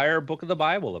an entire book of the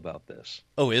Bible about this.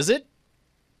 Oh, is it?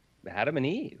 Adam and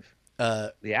Eve.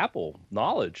 The apple,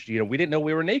 knowledge. We didn't know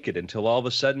we were naked until all of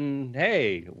a sudden,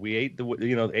 hey, we ate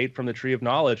ate from the tree of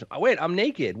knowledge. Oh, wait, I'm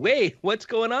naked. Wait, what's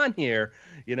going on here?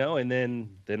 And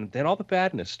then all the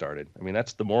badness started. I mean,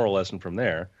 that's the moral lesson from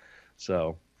there.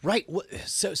 So right.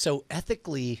 So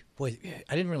ethically, boy,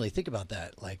 I didn't really think about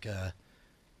that. Like,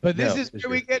 but this is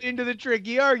where we get into the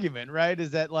tricky argument, right?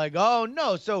 Is that like, oh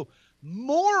no, so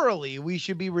morally we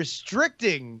should be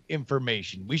restricting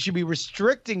information, we should be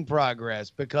restricting progress,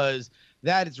 because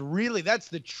that's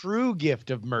the true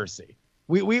gift of mercy.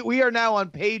 We are now on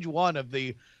page 1 of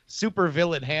the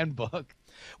supervillain handbook.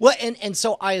 Well, and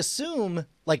so I assume,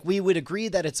 like, we would agree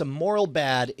that it's a moral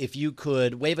bad if you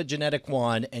could wave a genetic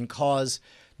wand and cause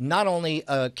not only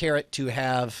a carrot to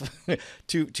have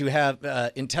to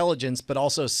have intelligence, but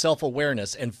also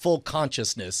self-awareness and full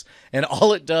consciousness. And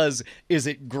all it does is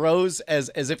it grows as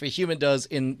if a human does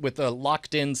with a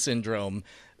locked-in syndrome,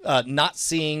 not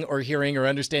seeing or hearing or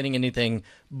understanding anything,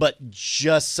 but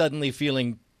just suddenly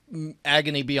feeling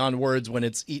agony beyond words when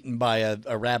it's eaten by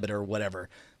a rabbit or whatever.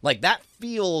 Like, that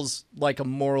feels like a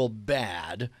moral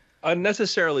bad.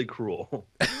 Unnecessarily cruel.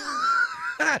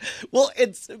 Well,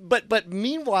 but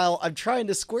meanwhile, I'm trying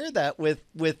to square that with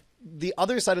the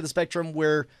other side of the spectrum,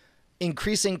 where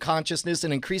increasing consciousness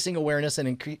and increasing awareness and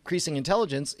increasing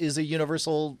intelligence is a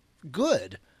universal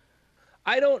good.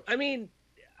 I don't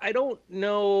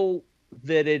know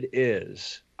that it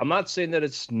is. I'm not saying that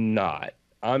it's not.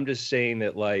 I'm just saying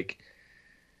that, like,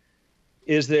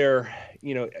 is there,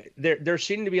 there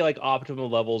seem to be, like,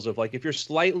 optimal levels of, like, if you're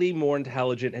slightly more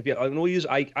intelligent, and we'll use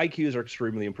IQs are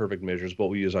extremely imperfect measures, but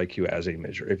we use IQ as a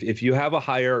measure. If you have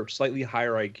slightly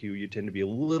higher IQ, you tend to be a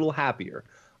little happier.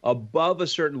 Above a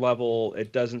certain level,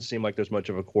 it doesn't seem like there's much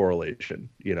of a correlation,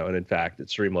 and in fact, at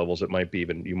extreme levels, it might be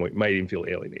you might even feel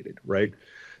alienated, right?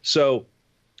 So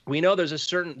we know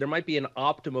there might be an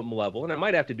optimum level, and it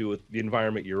might have to do with the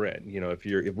environment you're in. If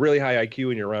you're really high IQ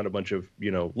and you're around a bunch of,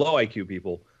 low IQ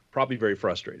people, probably very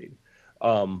frustrating.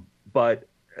 But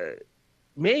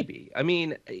maybe, I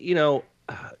mean, you're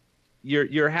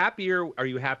happier. Are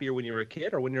you happier when you're a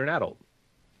kid or when you're an adult?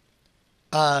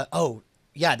 Oh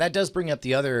yeah, that does bring up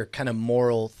the other kind of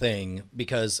moral thing,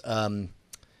 because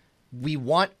we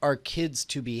want our kids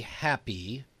to be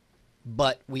happy,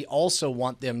 but we also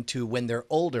want them to, when they're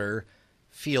older,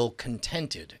 feel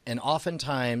contented. And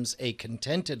oftentimes a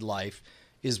contented life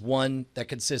is one that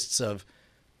consists of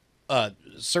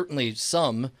certainly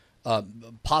some,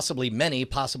 possibly many,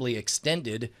 possibly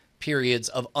extended periods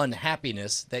of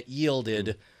unhappiness that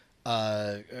yielded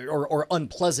or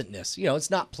unpleasantness.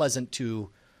 It's not pleasant to,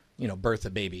 birth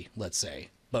a baby, let's say,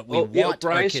 but we want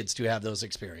our kids to have those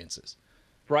experiences.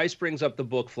 Bryce brings up the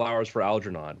book Flowers for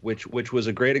Algernon, which was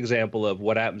a great example of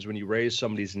what happens when you raise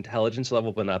somebody's intelligence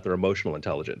level, but not their emotional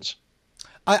intelligence.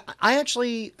 I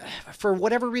actually, for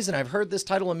whatever reason, I've heard this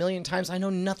title a million times. I know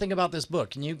nothing about this book.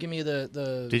 Can you give me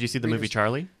the Did you see the movie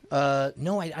Charlie?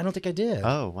 No, I don't think I did.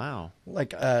 Oh, wow.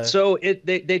 So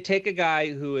they take a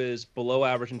guy who is below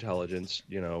average intelligence,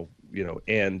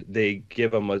 and they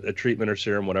give him a treatment or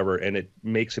serum, whatever, and it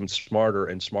makes him smarter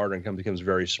and smarter and becomes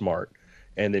very smart.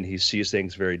 And then he sees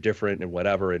things very different and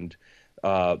whatever. And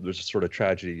there's a sort of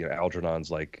tragedy. You know,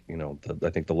 Algernon's like, you know, I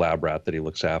think the lab rat that he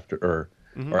looks after, or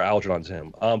Algernon's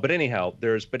him. But anyhow,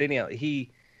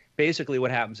 he basically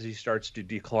what happens is he starts to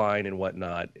decline and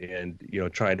whatnot, and you know,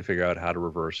 trying to figure out how to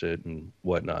reverse it and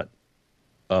whatnot.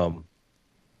 And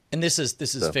this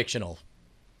is fictional.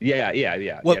 Yeah.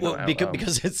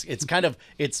 Because it's kind of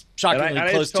shockingly and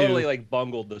close I totally to like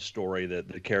bungled the story, that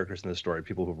the characters in the story.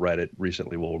 People who've read it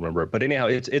recently will remember it. But anyhow,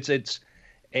 it's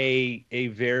a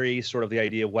very sort of the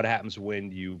idea of what happens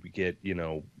when you get, you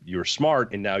know, you're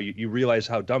smart and now you realize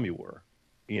how dumb you were,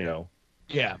 you know.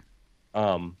 Yeah.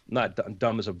 Not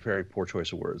dumb is a very poor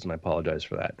choice of words, and I apologize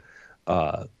for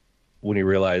that. When you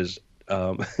realize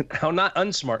how not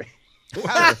unsmart.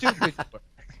 How stupid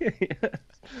you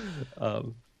were.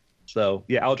 So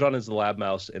yeah, Algernon is the lab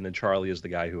mouse, and then Charlie is the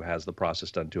guy who has the process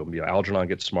done to him. You know, Algernon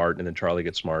gets smart, and then Charlie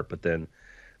gets smart, but then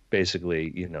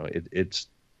basically, you know, it's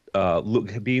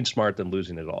being smart than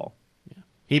losing it all. Yeah.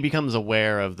 He becomes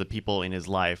aware of the people in his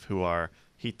life who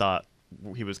he thought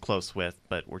he was close with,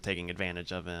 but were taking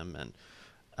advantage of him, and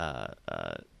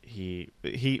he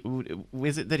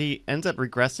is it that he ends up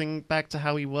regressing back to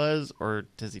how he was, or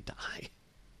does he die?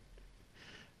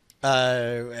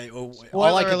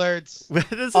 Spoiler alerts.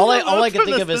 All I can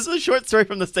think of is this is a short story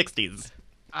from the 60s.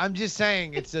 I'm just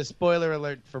saying it's a spoiler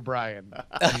alert for Brian.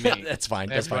 And me. That's fine.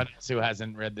 That's Everyone fine. else who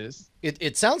hasn't read this.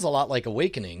 It sounds a lot like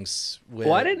Awakenings.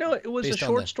 Well, I didn't know it was a based on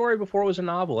short the- story before it was a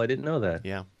novel. I didn't know that.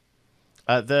 Yeah.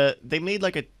 They made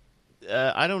like a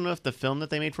I don't know if the film that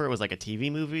they made for it was like a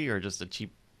TV movie or just a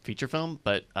cheap feature film,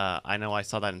 but I know I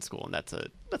saw that in school, and that's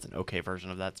an okay version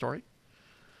of that story.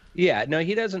 Yeah, no,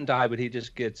 he doesn't die, but he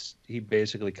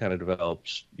basically kind of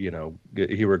develops, you know,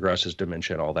 he regresses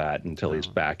dementia and all that until he's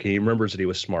back. He remembers that he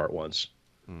was smart once.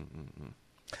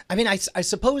 I mean, I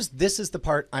suppose this is the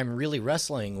part I'm really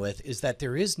wrestling with, is that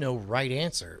there is no right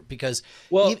answer, because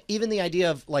even the idea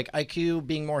of like IQ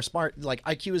being more smart, like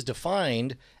IQ is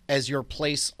defined as your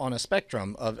place on a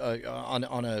spectrum of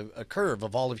on a curve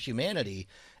of all of humanity.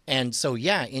 And so,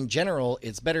 yeah, in general,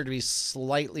 it's better to be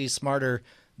slightly smarter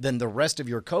than the rest of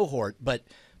your cohort. But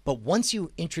once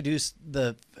you introduce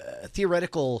the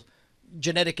theoretical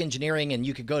genetic engineering, and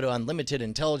you could go to unlimited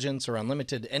intelligence or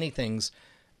unlimited anythings,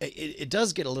 it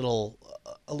does get a little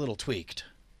tweaked.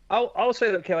 I'll say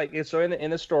that, okay, like, so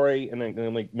in the story, and I'm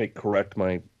going to correct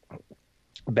my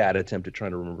bad attempt at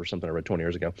trying to remember something I read 20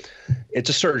 years ago.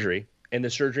 It's a surgery, and the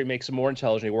surgery makes him more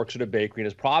intelligent. He works at a bakery,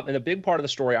 and a big part of the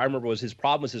story I remember was his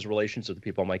problem was his relations with the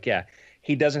people. I'm like, yeah,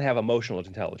 he doesn't have emotional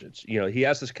intelligence. You know, he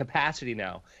has this capacity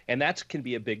now, and that can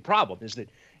be a big problem, is that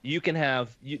you can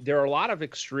have there are a lot of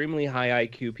extremely high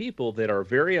IQ people that are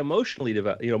very emotionally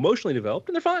developed,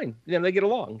 and they're fine. You know, they get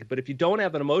along. But if you don't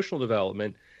have an emotional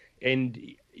development, and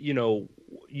you know,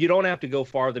 you don't have to go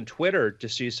farther than Twitter to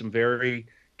see some very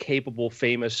capable,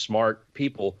 famous, smart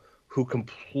people who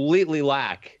completely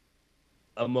lack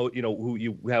who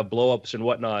you have blow-ups and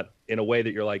whatnot in a way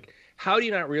that you're like, how do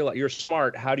you not realize you're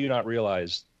smart? How do you not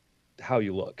realize how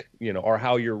you look, you know, or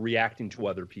how you're reacting to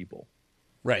other people?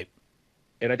 Right.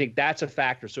 And I think that's a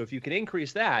factor. So if you can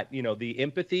increase that, you know, the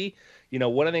empathy, you know,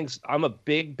 one of the things I'm a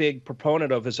big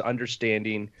proponent of is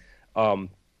understanding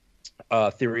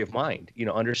theory of mind, you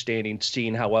know,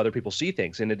 seeing how other people see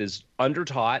things. And it is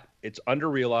undertaught, it's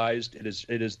underrealized.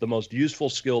 It is the most useful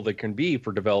skill that can be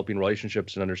for developing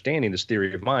relationships and understanding this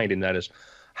theory of mind. And that is,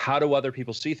 how do other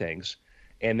people see things?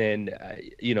 And then,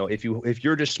 you know, if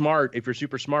you're just smart, if you're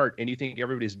super smart and you think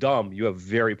everybody's dumb, you have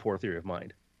very poor theory of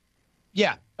mind.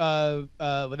 Yeah.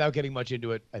 Without getting much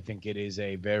into it, I think it is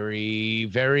a very,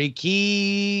 very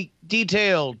key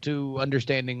detail to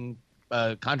understanding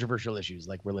controversial issues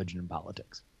like religion and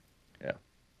politics. Yeah.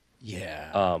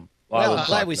 Yeah. Well, I'm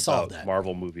glad we solved that.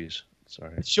 Marvel movies.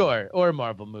 Sorry. Sure, or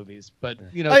Marvel movies, but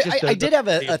you know, I did have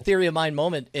a theory of mind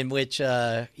moment in which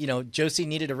you know, Josie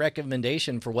needed a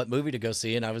recommendation for what movie to go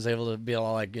see, and I was able to be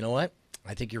all like, you know what,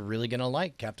 I think you're really gonna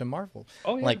like Captain Marvel.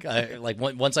 Oh yeah.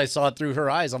 Once I saw it through her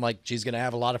eyes, I'm like, she's gonna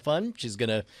have a lot of fun. She's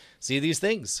gonna see these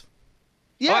things.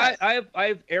 Yeah, I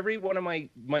have every one of my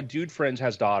dude friends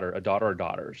has a daughter or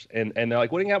daughters, and they're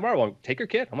like, what do you got, Marvel? I'm like, take your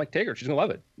kid. I'm like, take her. She's gonna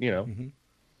love it. You know. Mm-hmm.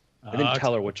 I didn't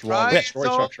tell her what's wrong with the story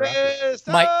structure.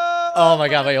 Oh my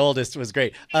god, my oldest was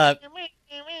great.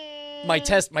 My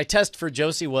test for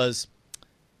Josie was,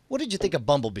 what did you think of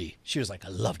Bumblebee? She was like, I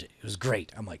loved it. It was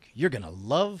great. I'm like, you're gonna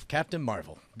love Captain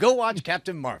Marvel. Go watch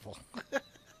Captain Marvel.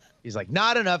 He's like,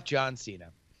 not enough John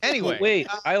Cena. Anyway, Wait,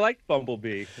 I like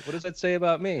Bumblebee. What does that say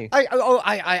about me?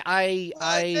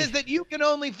 it says that you can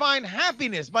only find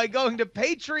happiness by going to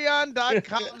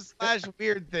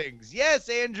patreon.com/weirdthings. Yes,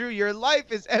 Andrew, your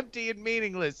life is empty and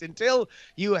meaningless until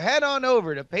you head on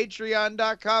over to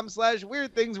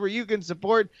patreon.com/weirdthings, where you can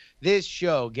support this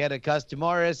show. Get a custom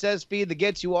RSS feed that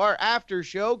gets you our after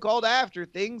show called After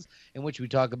Things, in which we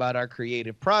talk about our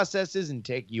creative processes and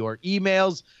take your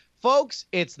emails. Folks,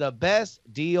 it's the best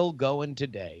deal going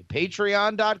today.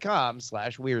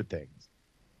 Patreon.com/weirdthings.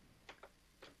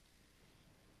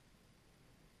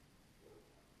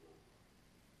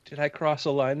 Did I cross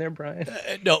a line there, Brian?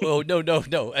 No.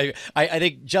 I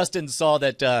think Justin saw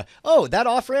that, that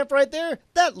off-ramp right there,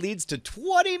 that leads to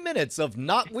 20 minutes of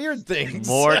not weird things.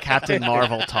 More Captain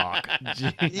Marvel talk.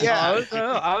 Yeah, I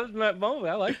was not Bumblebee.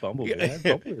 I like Bumblebee.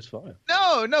 Bumblebee was fine.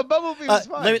 No, Bumblebee was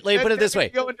fine. Let me put it this way.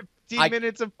 Go into 15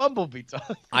 minutes of Bumblebee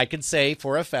talk. I can say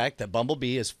for a fact that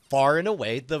Bumblebee is far and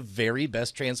away the very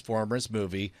best Transformers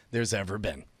movie there's ever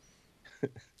been.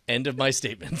 End of my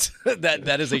statement.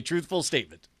 That is a truthful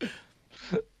statement.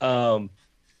 I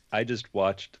just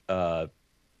watched Age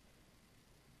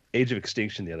of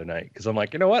Extinction the other night because I'm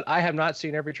like, you know what? I have not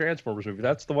seen every Transformers movie.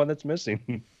 That's the one that's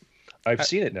missing. I've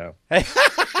seen it now.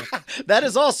 That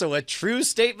is also a true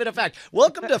statement of fact.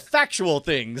 Welcome to Factual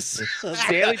Things.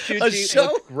 Stanley Tucci was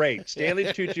great. Stanley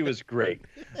Tucci was great.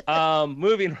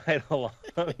 Moving right along.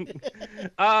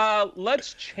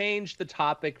 Let's change the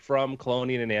topic from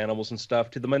cloning and animals and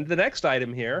stuff to the next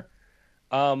item here,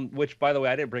 which, by the way,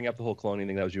 I didn't bring up the whole cloning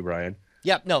thing. That was you, Brian.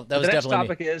 Yep, no, that was definitely definitely me. The next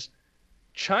topic is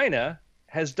China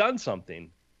has done something.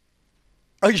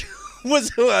 Are you...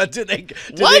 did they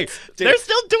They're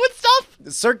still doing stuff?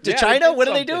 Cirque du China? What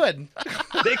are they doing?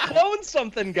 They cloned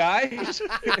something, guys.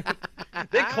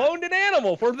 They cloned an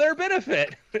animal for their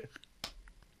benefit.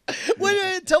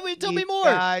 Tell me more.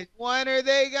 Guys, when are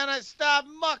they gonna stop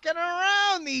mucking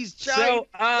around, these Chinese? So,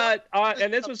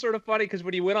 and this was sort of funny because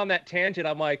when you went on that tangent,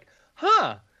 I'm like,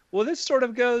 well, this sort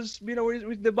of goes,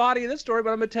 with the body of this story,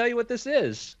 but I'm gonna tell you what this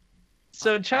is.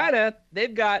 So China,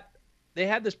 they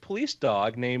had this police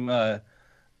dog named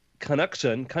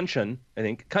Kunshan, I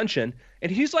think, Kunshan,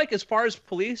 and he's like, as far as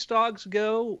police dogs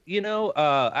go,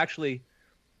 actually,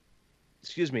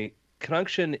 excuse me,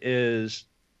 Kunshan is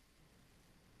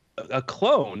a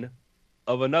clone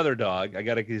of another dog. I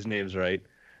gotta get his names right.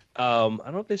 I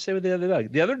don't know if they say what the other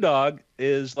dog. The other dog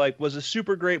was a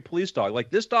super great police dog.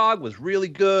 Like, this dog was really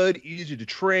good, easy to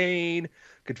train,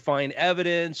 could find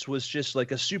evidence, was just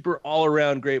like a super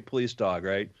all-around great police dog,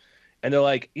 right? And they're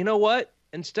like, you know what?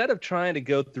 Instead of trying to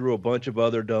go through a bunch of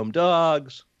other dumb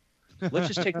dogs, let's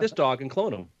just take this dog and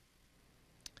clone him.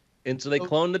 And so they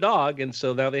cloned the dog, and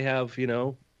so now they have,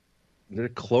 they're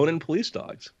cloning police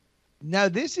dogs. Now,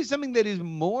 this is something that is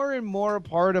more and more a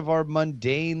part of our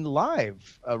mundane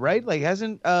life, right? Like,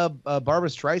 hasn't Barbra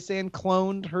Streisand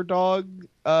cloned her dog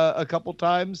a couple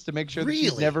times to make sure that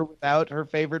she's never without her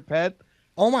favorite pet?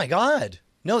 Oh, my God.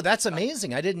 No, that's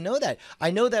amazing. I didn't know that.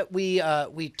 I know that we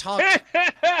talked.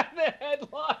 The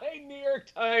headline, New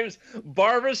York Times,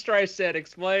 Barbra Streisand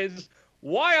explains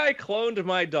why I cloned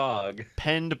my dog.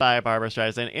 Penned by Barbra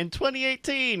Streisand in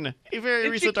 2018. A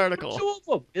very recent article. Two of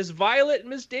them. Miss Violet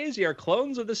and Miss Daisy are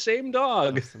clones of the same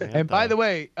dog. And by the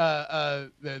way,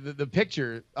 the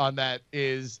picture on that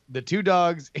is the two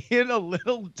dogs in a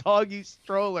little doggy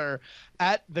stroller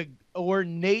at the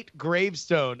ornate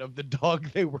gravestone of the dog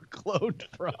they were cloned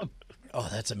from. Oh,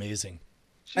 that's amazing.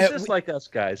 She's just like us,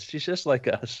 guys. She's just like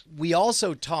us. We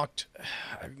also talked.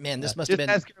 Man, this must have been.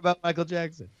 Just ask her about Michael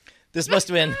Jackson. This must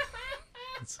have been.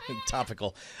 It's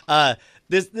topical.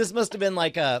 This must have been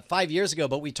like 5 years ago,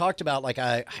 but we talked about, like,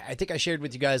 I think I shared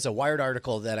with you guys a Wired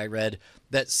article that I read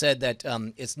that said that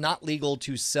it's not legal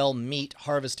to sell meat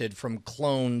harvested from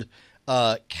cloned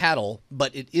cattle,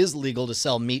 but it is legal to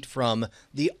sell meat from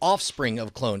the offspring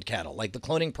of cloned cattle. Like, the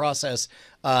cloning process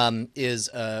is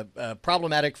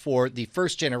problematic for the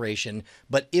first generation,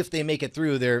 but if they make it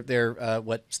through, they're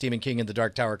what Stephen King in The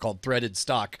Dark Tower called threaded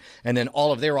stock, and then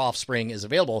all of their offspring is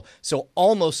available. So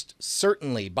almost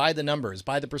certainly, by the numbers,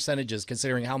 by the percentages,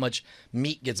 considering how much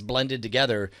meat gets blended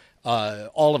together,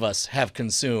 all of us have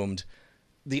consumed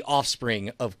the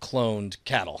offspring of cloned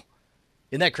cattle.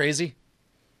 Isn't that crazy?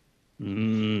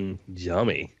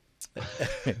 Yummy.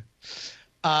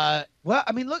 Well, I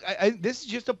mean, look, this is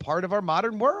just a part of our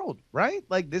modern world, right?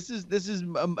 Like, this is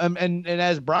and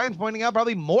as Brian's pointing out,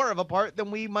 probably more of a part than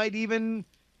we might even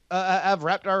have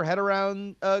wrapped our head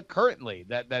around currently.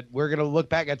 That we're gonna look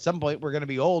back at some point, we're gonna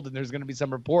be old, and there's gonna be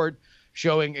some report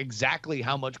showing exactly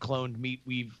how much cloned meat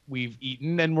we've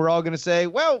eaten, and we're all gonna say,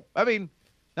 well, I mean,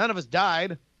 none of us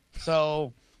died,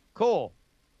 so cool.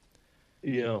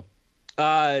 You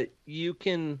know, you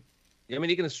can, I mean,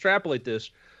 you can extrapolate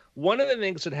this. One of the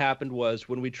things that happened was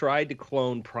when we tried to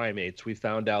clone primates, we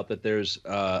found out that there's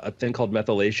a thing called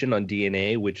methylation on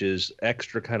DNA, which is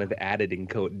extra kind of added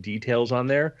encode details on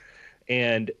there.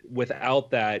 And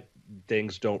without that,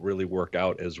 things don't really work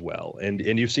out as well. And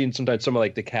you've seen sometimes some of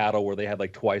like the cattle where they had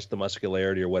like twice the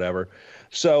muscularity or whatever.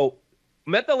 So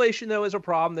methylation though is a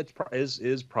problem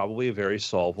is probably a very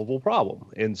solvable problem.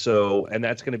 And so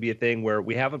that's going to be a thing where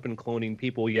we haven't been cloning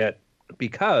people yet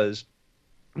because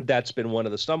that's been one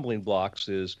of the stumbling blocks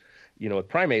is, with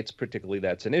primates particularly,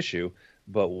 that's an issue.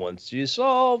 But once you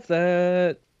solve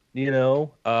that,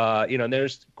 and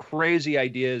there's crazy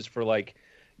ideas for like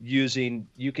you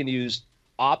can use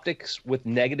optics with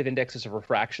negative indexes of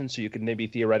refraction, so you can maybe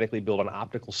theoretically build an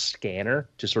optical scanner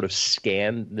to sort of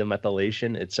scan the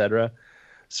methylation, et cetera.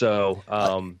 So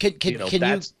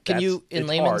can you in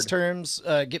layman's hard. terms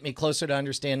get me closer to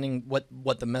understanding what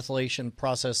the methylation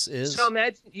process is? So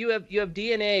imagine you have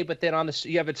DNA, but then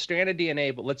you have a strand of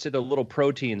DNA, but let's say the little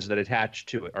proteins that are attached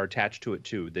to it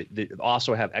too that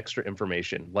also have extra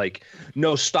information, like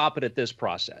no, stop it at this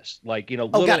process, like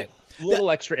got it.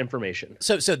 Little extra information.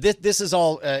 So this is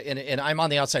all, and I'm on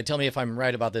the outside. Tell me if I'm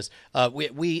right about this.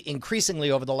 We increasingly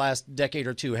over the last decade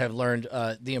or two have learned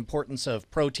the importance of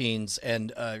proteins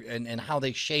and how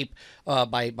they shape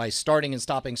by starting and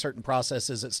stopping certain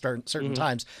processes at certain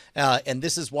times. And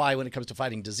this is why when it comes to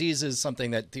fighting diseases,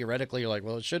 something that theoretically you're like,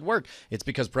 well, it should work. It's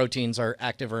because proteins are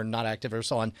active or not active or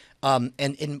so on.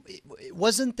 And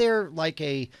wasn't there like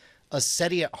a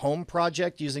SETI at home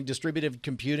project using distributed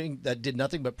computing that did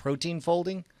nothing but protein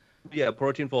folding? Yeah,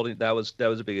 protein folding, that was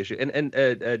a big issue. And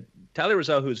Tyler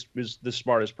Rizzo, who's the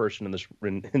smartest person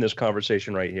in this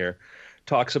conversation right here,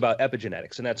 talks about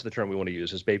epigenetics, and that's the term we want to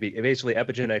use. Is basically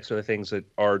epigenetics are the things that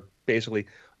are basically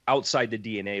outside the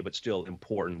DNA, but still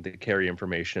important that carry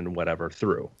information and whatever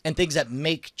through. And things that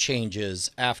make changes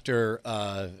after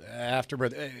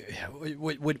birth.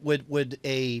 Would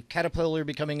a caterpillar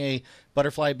becoming a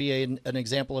butterfly be an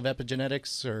example of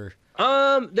epigenetics, or?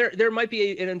 There might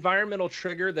be an environmental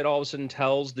trigger that all of a sudden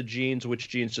tells the genes which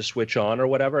genes to switch on or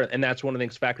whatever, and that's one of the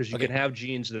factors. You can have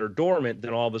genes that are dormant,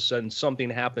 then all of a sudden something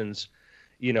happens,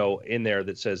 in there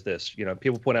that says this.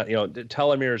 People point out,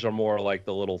 telomeres are more like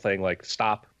the little thing like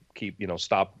stop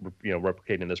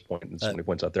replicating this point, and somebody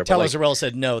points out there. Tyler Zarrell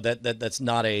said no, that's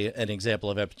not an example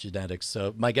of epigenetics.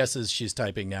 So my guess is she's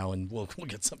typing now, and we'll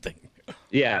get something.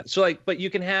 Yeah. So but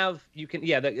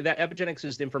that epigenetics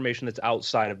is the information that's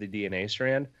outside of the DNA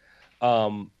strand.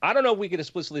 I don't know if we could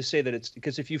explicitly say that it's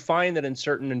because if you find that in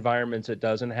certain environments it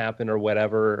doesn't happen or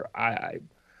whatever, I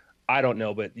don't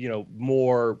know, but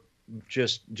more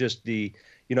just the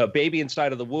baby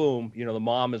inside of the womb, the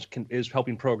mom is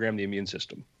helping program the immune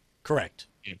system. Correct.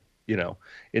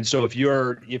 And so if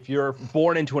you're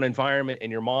born into an environment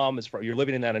and you're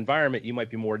living in that environment, you might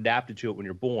be more adapted to it when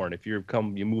you're born. If you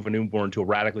move a newborn to a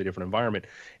radically different environment,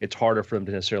 it's harder for them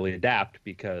to necessarily adapt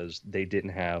because they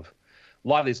didn't have a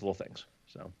lot of these little things.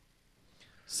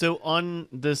 So on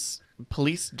this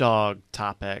police dog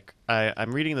topic,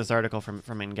 I'm reading this article from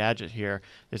Engadget here.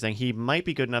 They're saying he might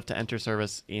be good enough to enter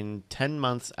service in 10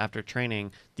 months after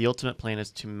training. The ultimate plan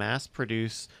is to mass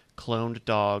produce cloned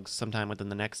dogs sometime within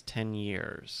the next 10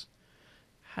 years.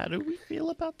 How do we feel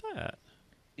about that?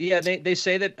 Yeah, they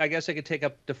say that I guess it could take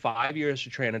up to 5 years to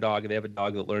train a dog, and they have a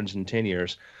dog that learns in 10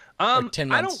 years. 10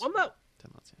 months. I'm not.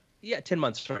 10 months, Yeah, 10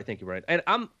 months. Sorry, thank you, Brian. And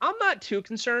I'm not too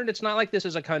concerned. It's not like this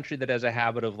is a country that has a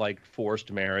habit of like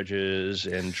forced marriages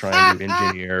and trying to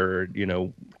engineer,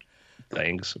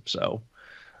 things. So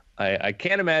I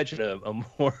can't imagine a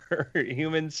more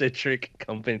human-centric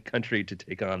country to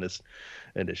take on this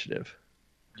initiative.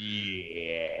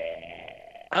 Yeah.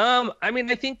 I mean,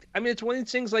 it's one of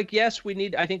these things like, yes,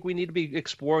 I think we need to be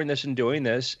exploring this and doing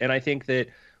this. And I think that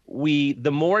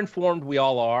the more informed we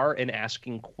all are in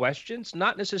asking questions,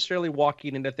 not necessarily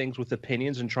walking into things with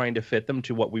opinions and trying to fit them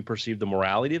to what we perceive the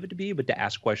morality of it to be, but to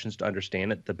ask questions to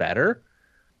understand it, the better.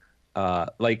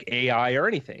 Like AI or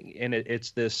anything. And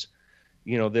it's this,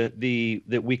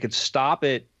 that we could stop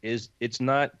it it's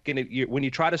not going to, when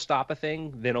you try to stop a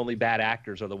thing, then only bad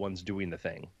actors are the ones doing the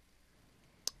thing.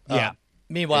 Yeah.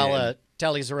 Meanwhile,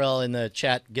 Tally Zarrell in the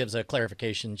chat gives a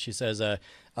clarification. She says, the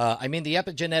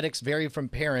epigenetics vary from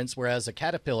parents, whereas a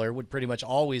caterpillar would pretty much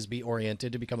always be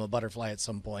oriented to become a butterfly at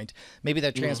some point. Maybe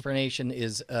that transformation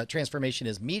is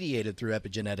mediated through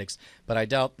epigenetics, but I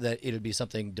doubt that it would be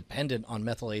something dependent on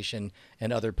methylation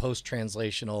and other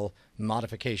post-translational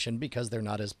modification because they're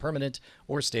not as permanent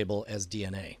or stable as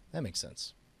DNA. That makes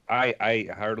sense. I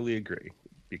heartily agree.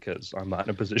 because I'm not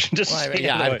in a position to Well, stand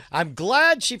yeah, away. I'm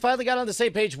glad she finally got on the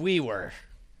same page we were.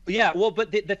 Yeah, well,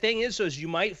 but the thing is you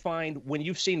might find when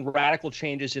you've seen radical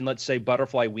changes in, let's say,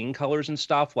 butterfly wing colors and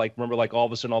stuff, like remember, like all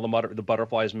of a sudden all the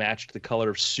butterflies matched the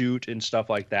color of suit and stuff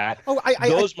like that. Oh,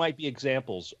 those might be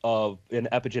examples of an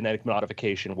epigenetic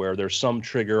modification where there's some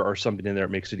trigger or something in there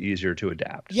that makes it easier to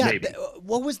adapt. Yeah, maybe.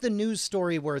 What was the news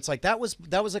story where it's like that was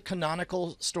a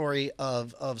canonical story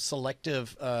of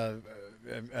selective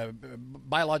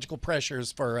biological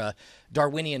pressures for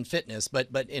Darwinian fitness,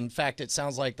 but in fact it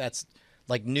sounds like that's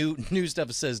like new stuff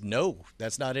that says no,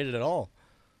 that's not it at all.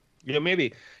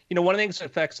 Maybe one of the things that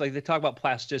affects, like they talk about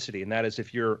plasticity, and that is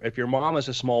if your mom is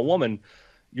a small woman,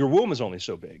 your womb is only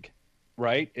so big.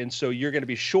 Right. And so you're going to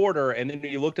be shorter. And then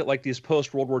you looked at like these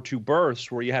post World War II births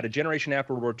where you had a generation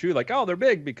after World War II, like, oh, they're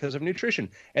big because of nutrition.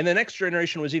 And the next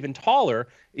generation was even taller,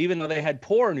 even though they had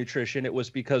poor nutrition. It was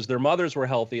because their mothers were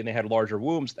healthy and they had larger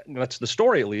wombs. That's the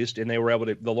story, at least. And they were able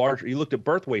to, you looked at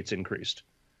birth weights increased.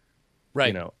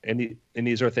 Right. And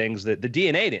these are things that the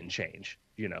DNA didn't change,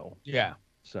 Yeah.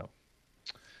 So.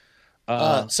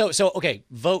 So okay,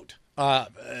 vote.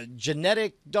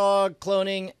 Genetic dog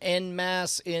cloning en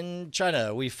masse in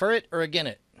China. Are we for it or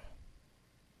against it?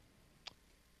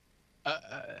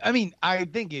 I mean, I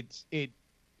think the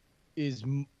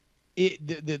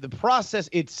process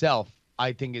itself,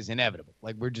 I think, is inevitable.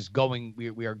 Like we're just going,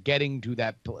 we are getting to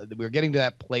that, we're getting to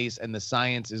that place, and the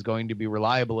science is going to be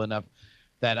reliable enough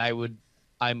that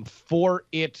I'm for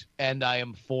it, and I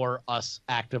am for us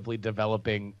actively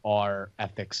developing our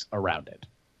ethics around it.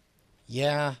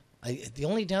 Yeah. The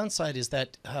only downside is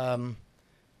that I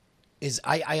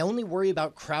only worry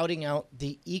about crowding out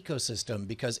the ecosystem,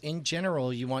 because in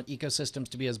general you want ecosystems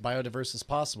to be as biodiverse as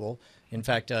possible. In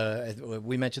fact,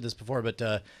 we mentioned this before,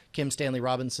 but Kim Stanley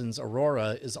Robinson's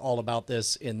Aurora is all about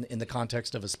this in the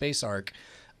context of a space arc,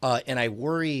 and I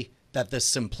worry that the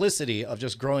simplicity of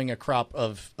just growing a crop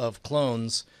of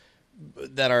clones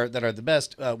that are the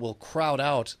best will crowd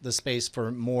out the space for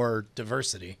more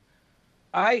diversity.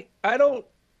 I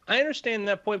understand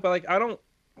that point, but like I don't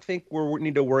think we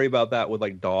need to worry about that with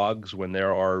like dogs when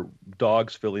there are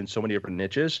dogs filling so many different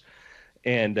niches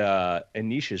and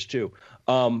niches too.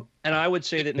 And I would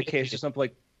say that in the case of something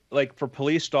like for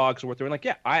police dogs or what they're like,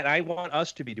 yeah, I want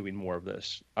us to be doing more of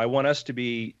this. I want us to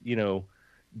be,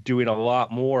 doing a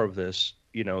lot more of this,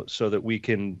 so that we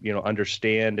can,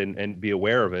 understand and be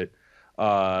aware of it.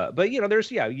 But there's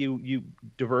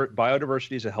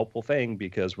biodiversity is a helpful thing,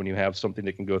 because when you have something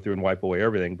that can go through and wipe away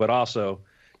everything, but also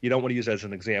you don't want to use it as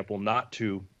an example not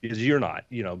to, because you're not,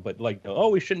 but like, oh,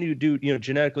 we shouldn't do,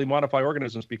 genetically modify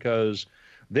organisms because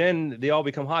then they all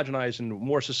become homogenized and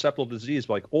more susceptible to disease,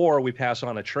 or we pass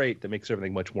on a trait that makes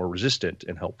everything much more resistant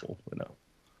and helpful,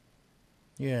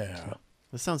 Yeah. So,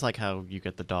 this sounds like how you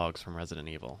get the dogs from Resident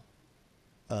Evil.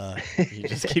 You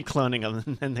just keep cloning them,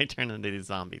 and then they turn into these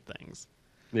zombie things.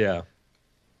 Yeah.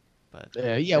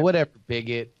 But Yeah, whatever,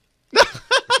 bigot.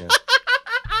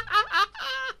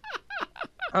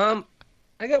 I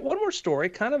got one more story,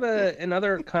 kind of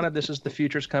another kind of, this is the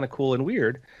future's kind of cool and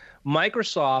weird.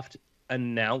 Microsoft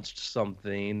announced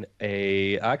something,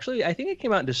 actually, I think it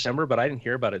came out in December, but I didn't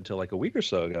hear about it until like a week or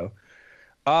so ago.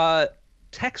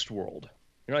 Text World.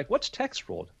 You're like, what's Text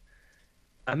World?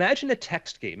 Imagine a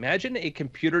text game. Imagine a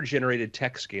computer-generated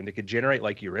text game that could generate,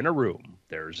 like, you're in a room.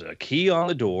 There's a key on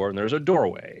the door, and there's a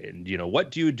doorway. And,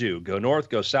 what do you do? Go north,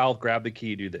 go south, grab the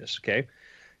key, do this, okay?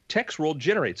 Text World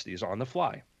generates these on the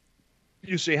fly.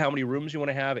 You say how many rooms you want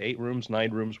to have, 8 rooms,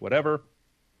 9 rooms, whatever,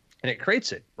 and it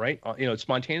creates it, right? It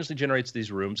spontaneously generates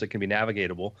these rooms that can be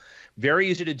navigatable. Very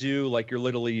easy to do. Like,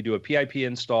 you do a PIP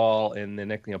install, and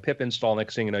then, pip install.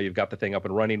 Next thing you know, you've got the thing up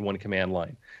and running, one command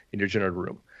line in your generated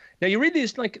room. Now, you read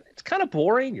these, like, it's kind of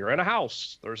boring. You're in a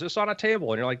house. There's this on a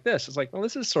table, and you're like this. It's like, well,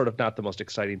 this is sort of not the most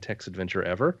exciting text adventure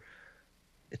ever.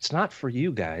 It's not for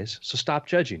you guys, so stop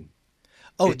judging.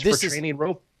 Oh, it's this for training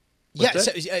rope. Yeah,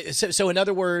 so in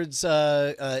other words,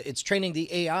 it's training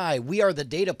the AI. We are the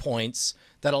data points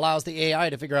that allows the AI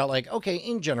to figure out, like, okay,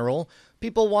 in general,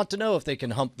 people want to know if they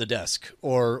can hump the desk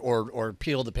or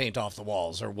peel the paint off the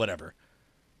walls or whatever.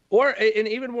 Or in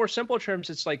even more simple terms,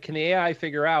 it's like, can the AI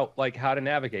figure out like how to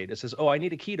navigate? It says, oh, I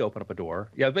need a key to open up a door.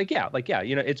 Yeah, but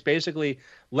it's basically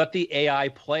let the AI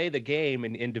play the game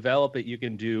and develop it. You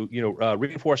can do,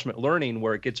 reinforcement learning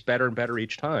where it gets better and better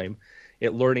each time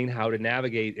at learning how to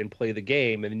navigate and play the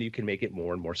game, and then you can make it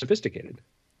more and more sophisticated.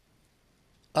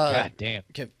 God damn.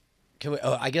 Can we,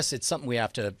 I guess it's something we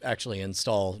have to actually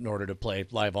install in order to play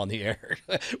live on the air.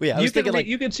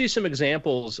 You can see some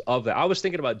examples of that. I was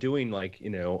thinking about doing like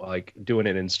doing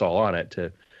an install on it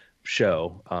to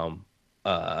show.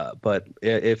 But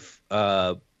if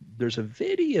there's a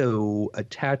video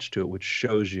attached to it which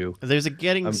shows you. There's a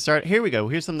getting started. Here we go.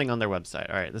 Here's something on their website.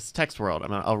 All right, this is Text World.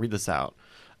 I'll read this out.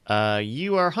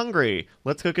 You are hungry.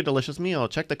 Let's cook a delicious meal.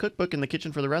 Check the cookbook in the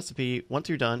kitchen for the recipe. Once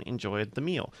you're done, enjoy the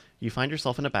meal. You find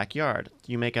yourself in a backyard.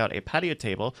 You make out a patio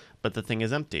table, but the thing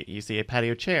is empty. You see a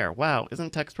patio chair. Wow,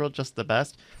 isn't Text World just the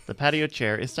best? The patio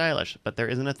chair is stylish, but there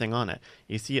isn't a thing on it.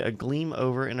 You see a gleam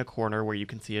over in a corner where you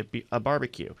can see a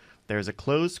barbecue. There's a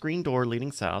closed screen door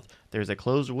leading south. There's a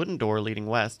closed wooden door leading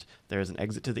west. There's an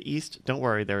exit to the east. Don't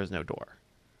worry, there is no door.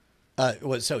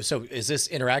 So is this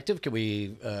interactive? Can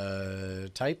we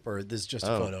type, or this is just a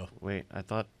photo? Wait, I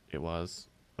thought it was.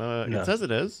 No. It says it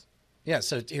is. Yeah.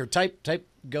 So here, type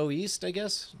go east, I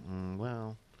guess.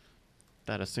 Well,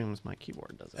 that assumes my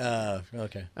keyboard does it.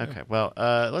 Okay. Okay. Well,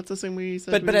 let's assume we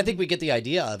said. But I think we get the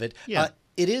idea of it. Yeah.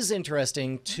 It is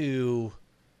interesting to.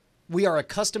 We are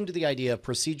accustomed to the idea of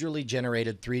procedurally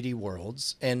generated 3D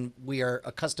worlds, and we are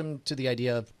accustomed to the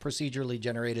idea of procedurally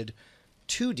generated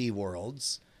 2D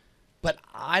worlds. But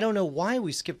I don't know why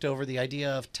we skipped over the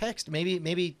idea of text.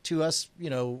 Maybe to us,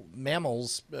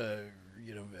 mammals,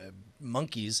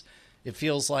 monkeys, it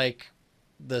feels like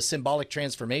the symbolic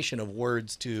transformation of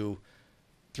words to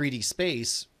 3D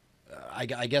space. I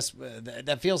guess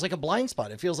that feels like a blind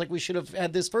spot. It feels like we should have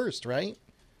had this first, right?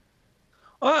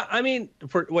 I mean,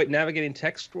 for navigating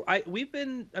text,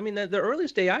 the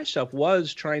earliest AI stuff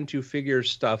was trying to figure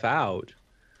stuff out.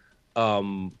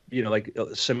 Like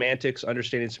semantics,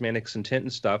 understanding semantics, intent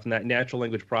and stuff, and that natural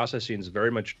language processing is very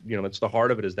much, it's the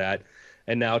heart of it is that,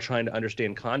 and now trying to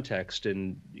understand context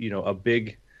and, a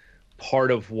big part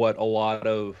of what a lot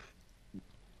of,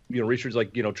 research,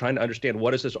 like, trying to understand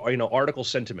what is this, article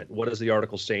sentiment, what is the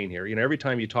article saying here? Every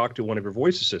time you talk to one of your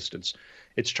voice assistants,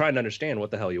 it's trying to understand what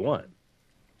the hell you want.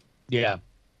 Yeah.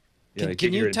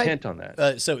 Can you your type, intent on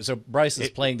that? So Bryce is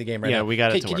playing the game right now. Yeah, we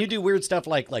got it. Can you do weird stuff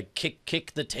like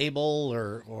kick the table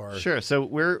or? Sure. So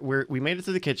we made it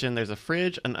to the kitchen. There's a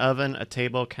fridge, an oven, a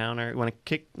table, counter. You want to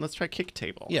kick? Let's try kick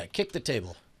table. Yeah, kick the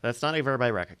table. That's not a verb I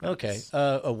recognize. Okay.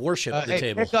 A worship the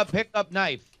table. Pick up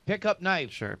knife. Pick up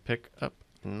knife. Sure. Pick up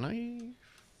knife.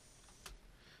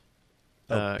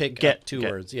 Get two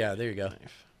words. Yeah, there you go.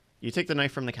 Knife. You take the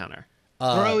knife from the counter.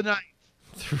 Throw knife.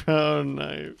 Throw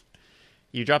knife.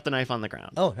 You drop the knife on the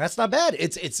ground. Oh, that's not bad.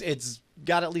 It's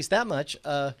got at least that much.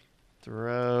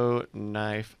 Throw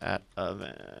knife at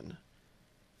oven.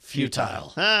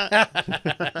 Futile. Now,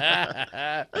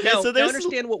 so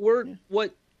understand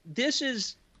what this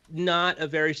is not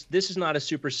a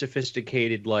super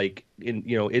sophisticated, like,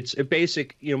 it's a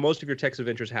basic, most of your text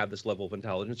adventures have this level of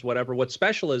intelligence, whatever. What's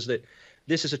special is that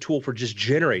this is a tool for just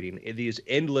generating these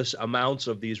endless amounts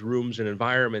of these rooms and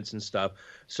environments and stuff.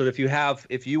 So if you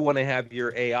want to have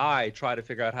your AI try to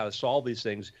figure out how to solve these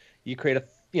things, you create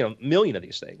a million of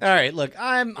these things. All right, look,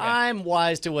 I'm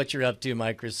wise to what you're up to,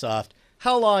 Microsoft.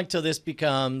 How long till this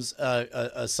becomes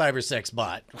a cyber sex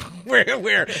bot,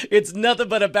 where it's nothing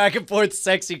but a back and forth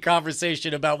sexy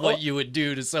conversation about what you would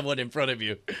do to someone in front of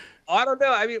you? I don't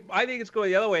know. I mean, I think it's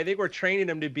going the other way. I think we're training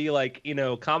him to be like,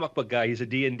 comic book guy. He's a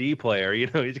D&D player. He's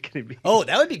going to be. Oh,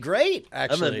 that would be great.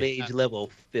 Actually, I'm a mage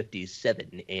level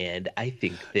 57, and I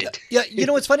think that. Yeah,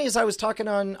 what's funny is I was talking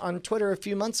on Twitter a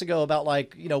few months ago about,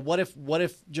 like, what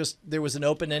if just there was an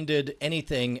open-ended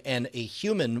anything and a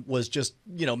human was just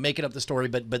making up the story,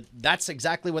 but that's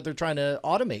exactly what they're trying to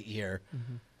automate here.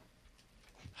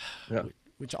 Mm-hmm. Yeah.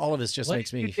 Which all of this just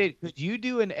makes me. Could you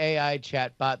do an AI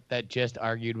chatbot that just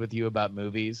argued with you about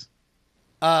movies?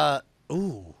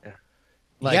 Ooh.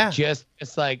 Like, yeah. just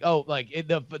it's like,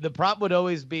 the prompt would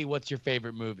always be, "What's your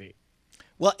favorite movie?"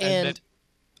 Well, and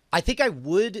I think I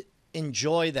would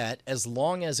enjoy that as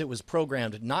long as it was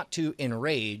programmed not to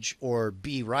enrage or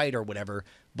be right or whatever,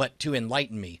 but to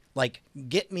enlighten me. Like,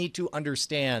 get me to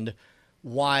understand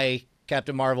why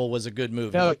Captain Marvel was a good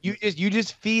movie. No, you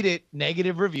just feed it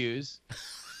negative reviews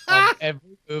on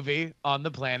every movie on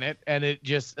the planet, and it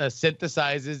just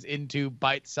synthesizes into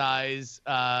bite-size,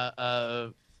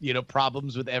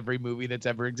 problems with every movie that's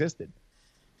ever existed.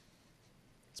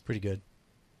 It's pretty good.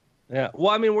 Yeah.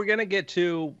 Well, I mean, we're gonna get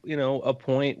to a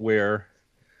point where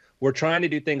we're trying to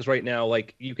do things right now.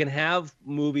 Like, you can have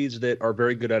movies that are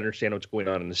very good at understand what's going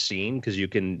on in the scene because you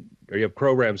have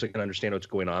programs that can understand what's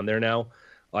going on there now.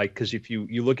 Like, because if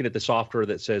you're looking at the software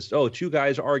that says, "Oh, two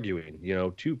guys arguing,"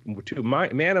 two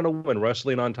man and a woman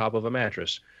wrestling on top of a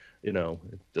mattress, it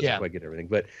doesn't quite get everything,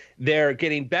 but they're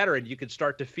getting better, and you could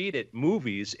start to feed it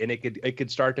movies, and it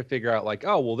could start to figure out, like,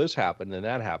 oh, well, this happened and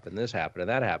that happened, this happened and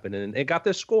that happened, and it got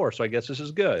this score, so I guess this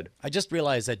is good. I just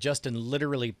realized that Justin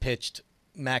literally pitched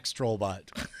Max Trollbot.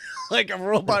 Like a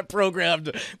robot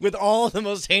programmed with all the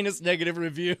most heinous negative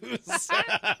reviews.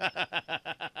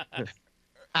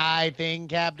 I think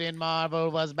Captain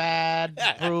Marvel was bad.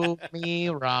 Prove me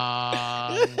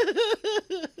wrong.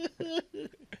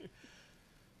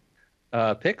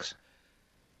 Picks?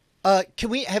 Can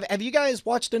we have you guys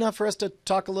watched enough for us to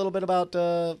talk a little bit about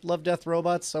Love, Death,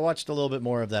 Robots? I watched a little bit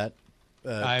more of that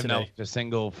I have today. not a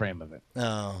single frame of it.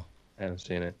 Oh. I haven't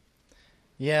seen it.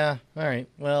 Yeah, all right.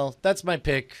 Well, that's my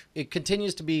pick. It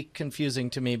continues to be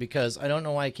confusing to me because I don't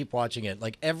know why I keep watching it.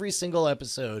 Like every single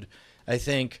episode, I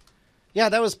think, yeah,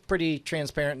 that was pretty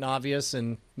transparent and obvious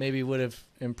and maybe would have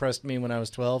impressed me when I was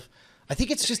 12. I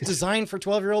think it's just designed for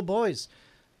 12-year-old boys.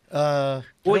 Well,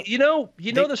 you know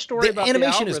the story about the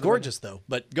animation the is algorithm. gorgeous though,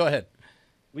 but go ahead.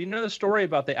 Well, you know the story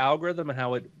about the algorithm and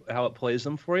how it plays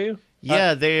them for you?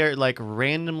 Yeah, they're like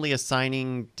randomly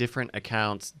assigning different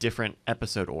accounts different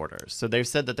episode orders. So they've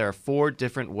said that there are 4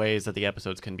 different ways that the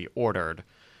episodes can be ordered.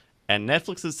 And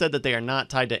Netflix has said that they are not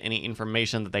tied to any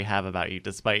information that they have about you,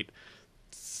 despite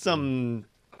some...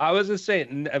 I was just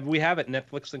saying, we have it.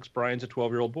 Netflix thinks Brian's a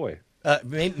 12-year-old boy.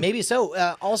 Maybe so.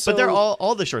 Also, But they're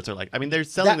all the shorts are like... I mean, they're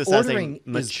selling That this as a ordering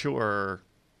mature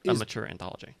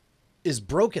anthology. is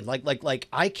broken. Like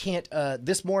I can't.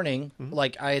 This morning,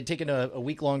 like I had taken a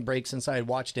week-long break since I had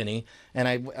watched any, and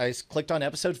I clicked on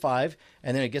episode 5,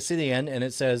 and then it gets to the end, and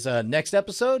it says next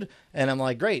episode, and I'm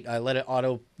like, great. I let it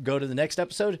auto go to the next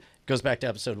episode, goes back to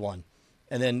episode 1,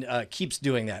 and then keeps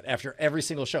doing that after every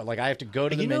single show. Like I have to go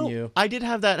to the menu. I did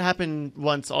have that happen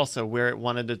once also, where it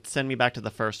wanted to send me back to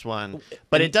the first one,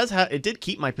 but it did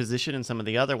keep my position in some of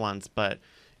the other ones, but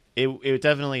it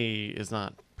definitely is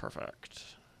not perfect.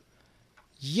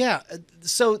 Yeah.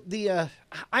 So the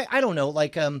I don't know.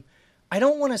 Like I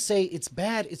don't want to say it's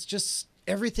bad. It's just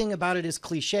everything about it is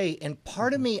cliche, and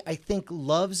part of me I think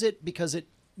loves it because it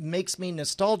makes me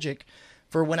nostalgic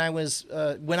for when I was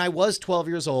 12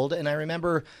 years old, and I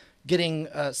remember getting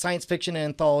science fiction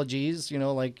anthologies,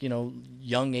 like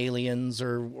Young Aliens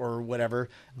or whatever,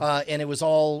 and it was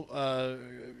all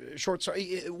short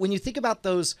story. When you think about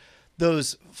those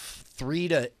 3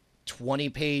 to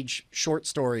 20-page short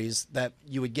stories that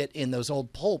you would get in those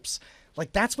old pulps,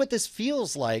 like that's what this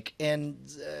feels like. And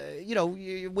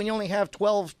when you only have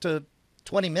 12 to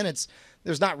 20 minutes,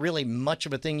 there's not really much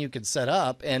of a thing you could set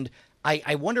up. And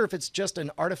I wonder if it's just an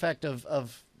artifact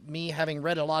of me having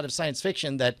read a lot of science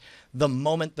fiction, that the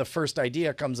moment the first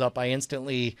idea comes up, I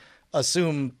instantly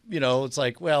assume, it's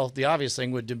like, well, the obvious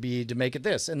thing would be to make it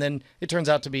this, and then it turns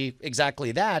out to be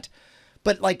exactly that.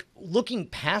 But like looking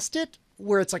past it,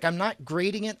 where it's like I'm not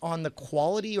grading it on the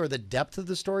quality or the depth of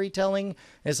the storytelling.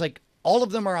 It's like all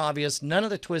of them are obvious. None of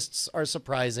the twists are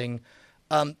surprising.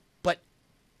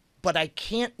 But I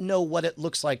can't know what it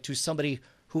looks like to somebody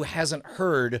who hasn't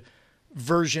heard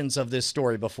versions of this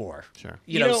story before. Sure.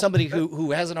 Somebody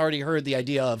who hasn't already heard the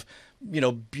idea of,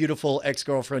 beautiful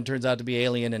ex-girlfriend turns out to be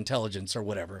alien intelligence or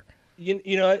whatever.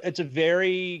 It's a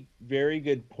very, very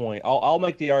good point. I'll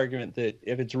make the argument that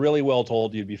if it's really well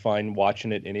told, you'd be fine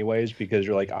watching it anyways, because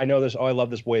you're like, I know this. Oh, I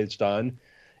love this way it's done.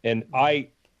 And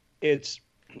it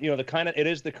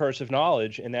is the curse of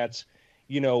knowledge. And that's,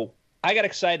 I got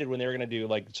excited when they were going to do,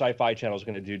 like, Sci-Fi Channel was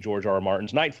going to do George R. R.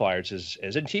 Martin's Night Flyers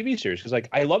as a TV series. Because, like,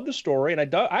 I love the story, and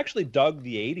I actually dug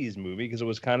the 80s movie because it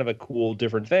was kind of a cool,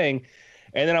 different thing.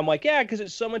 And then I'm like, yeah, because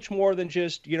it's so much more than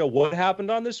just, what happened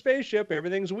on this spaceship.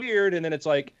 Everything's weird. And then it's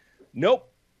like,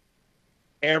 nope.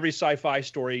 Every sci-fi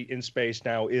story in space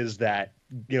now is that,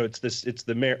 it's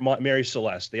the Mary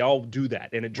Celeste. They all do that.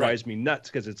 And it drives me nuts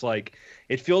because it's like,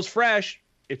 it feels fresh.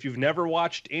 If you've never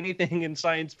watched anything in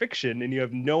science fiction and you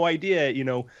have no idea,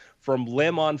 from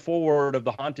Lim on forward of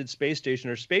the haunted space station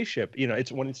or spaceship,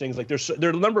 it's one of these things. Like there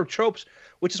are a number of tropes,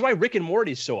 which is why Rick and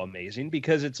Morty is so amazing,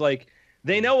 because it's like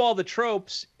they know all the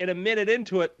tropes, and a minute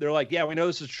into it, they're like, yeah, we know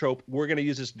this is a trope. We're going to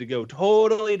use this to go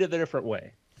totally to the different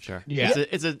way. Sure. Yeah.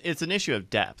 It's an issue of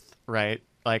depth, right?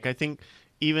 Like I think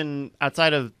even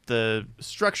outside of the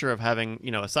structure of having,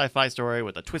 a sci-fi story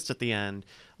with a twist at the end,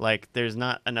 like there's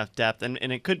not enough depth. And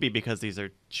it could be because these are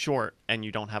short and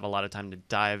you don't have a lot of time to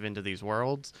dive into these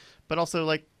worlds, but also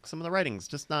like some of the writing's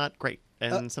just not great.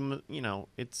 And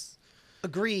it's...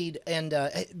 Agreed. And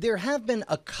there have been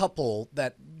a couple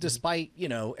that, despite,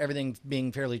 everything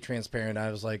being fairly transparent, I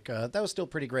was like, that was still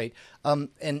pretty great.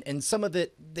 And some of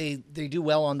it, they do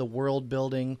well on the world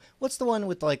building. What's the one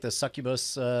with like the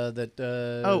succubus that...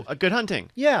 Good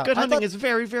Hunting. Yeah. Good Hunting is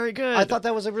very, very good. I thought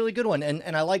that was a really good one.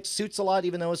 And I liked Suits a lot,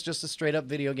 even though it's just a straight up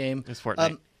video game. It's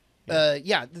Fortnite.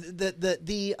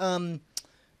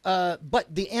 but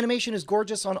the animation is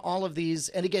gorgeous on all of these.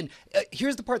 And again,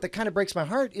 here's the part that kind of breaks my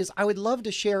heart is I would love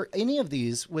to share any of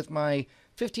these with my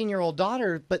 15-year-old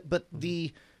daughter, but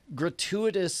the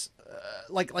gratuitous,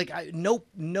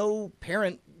 no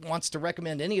parent wants to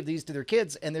recommend any of these to their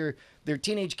kids, and their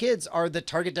teenage kids are the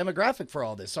target demographic for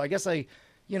all this. So I guess I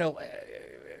don't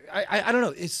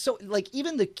know. It's so like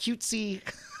even the cutesy.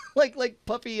 Like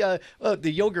Puffy,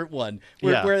 the yogurt one,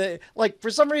 where they, like, for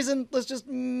some reason, let's just,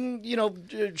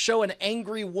 show an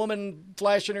angry woman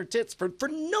flashing her tits for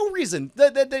no reason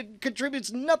that contributes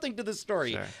nothing to the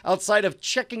story outside of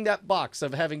checking that box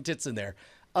of having tits in there.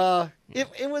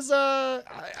 It was, why?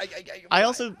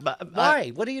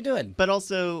 What are you doing? But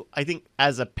also, I think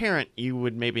as a parent, you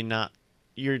would maybe not,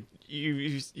 you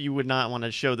would not want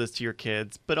to show this to your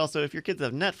kids. But also, if your kids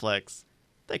have Netflix,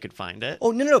 they could find it.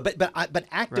 Oh, no, but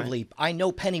actively, right. I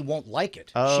know Penny won't like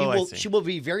it. Oh, she will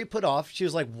be very put off. She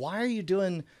was like, why are you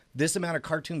doing this amount of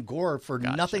cartoon gore for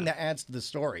nothing that adds to the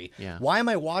story? Yeah. Why am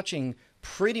I watching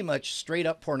pretty much straight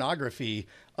up pornography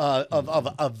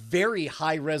of a very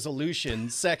high resolution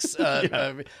sex?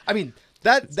 I mean,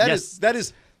 that is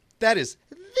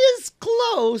this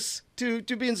close to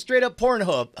being straight up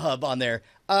Pornhub on there.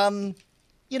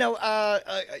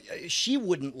 She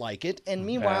wouldn't like it. And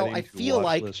meanwhile, I feel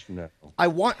like I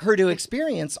want her to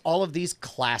experience all of these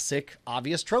classic,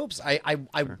 obvious tropes.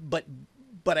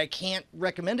 But I can't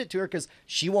recommend it to her because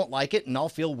she won't like it, and I'll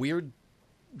feel weird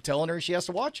telling her she has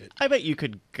to watch it. I bet you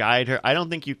could guide her. I don't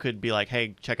think you could be like,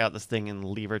 hey, check out this thing and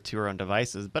leave her to her own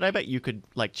devices. But I bet you could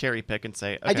like cherry pick and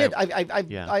say, okay, I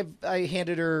did. I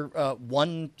handed her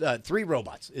 3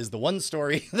 Robots is the one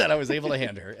story that I was able to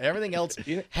hand her. Everything else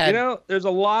had. There's a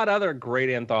lot other great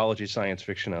anthology science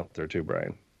fiction out there too,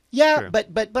 Brian. Yeah, Sure.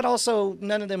 but also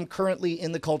none of them currently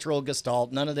in the cultural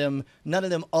gestalt. None of them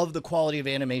of the quality of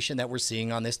animation that we're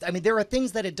seeing on this. I mean, there are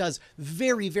things that it does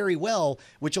very, very well,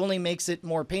 which only makes it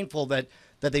more painful that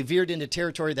they veered into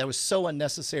territory that was so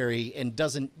unnecessary and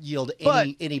doesn't yield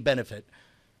any benefit.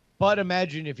 But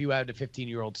imagine if you had a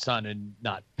 15-year-old son and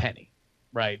not Penny,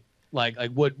 right? Like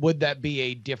would that be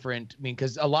a different? I mean,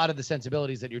 because a lot of the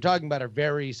sensibilities that you're talking about are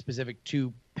very specific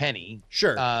to Penny.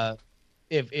 Sure.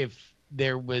 If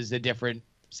there was a different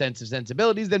sense of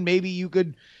sensibilities, then maybe you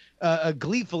could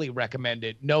gleefully recommend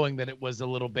it, knowing that it was a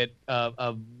little bit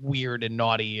of weird and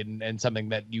naughty and something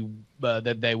that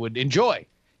that they would enjoy.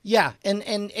 Yeah,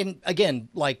 and again,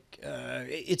 like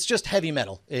it's just heavy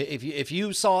metal. If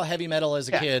you saw heavy metal as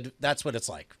a kid, that's what it's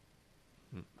like.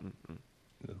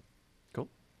 Cool.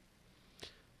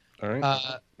 All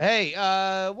right. Hey,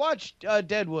 watch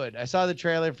Deadwood. I saw the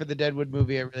trailer for the Deadwood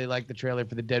movie. I really like the trailer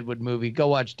for the Deadwood movie. Go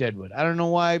watch Deadwood. I don't know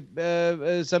why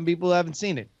some people haven't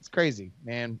seen it. It's crazy,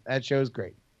 man. That show's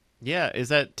great. Yeah, is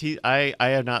that I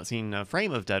have not seen a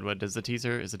frame of Deadwood. Is the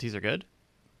teaser good?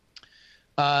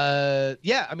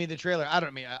 Yeah. I mean, the trailer.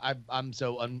 I'm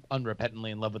so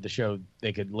unrepentantly in love with the show.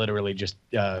 They could literally just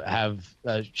have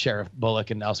Sheriff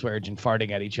Bullock and Elsewhere-Agent farting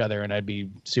at each other, and I'd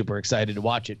be super excited to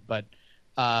watch it. But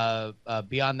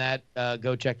beyond that,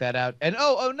 go check that out. And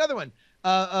another one.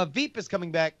 Veep is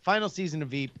coming back. Final season of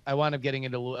Veep. I wound up getting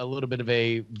into a little bit of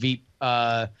a Veep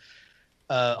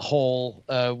hole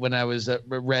when I was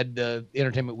read the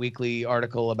Entertainment Weekly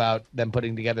article about them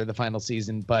putting together the final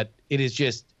season. But it is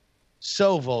just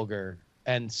so vulgar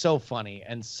and so funny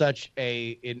and such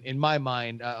a in my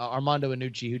mind, Armando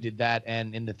Iannucci, who did that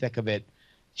and In the Thick of It,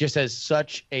 just has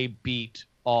such a beat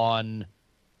on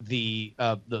the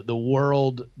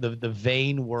world, the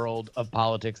vain world of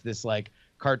politics, this like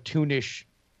cartoonish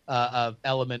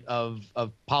element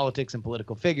of politics and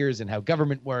political figures and how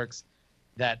government works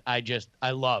that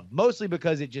I love, mostly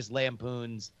because it just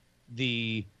lampoons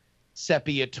the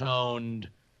sepia-toned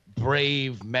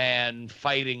brave man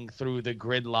fighting through the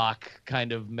gridlock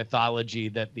kind of mythology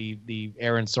that the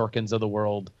Aaron Sorkins of the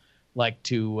world like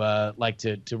to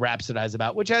rhapsodize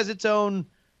about, which has its own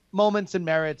moments and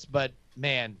merits, but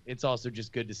man, it's also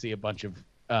just good to see a bunch of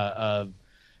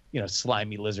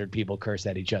slimy lizard people curse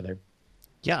at each other.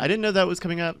 Yeah, I didn't know that was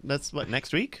coming up. That's what,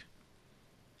 next week?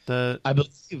 I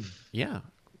believe. Yeah.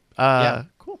 Yeah.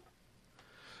 Cool.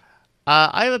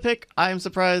 I have a pick. I'm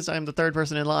surprised I'm the third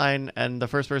person in line and the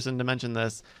first person to mention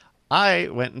this. I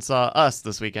went and saw Us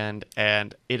this weekend,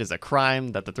 and it is a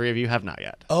crime that the three of you have not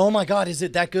yet. Oh my God, is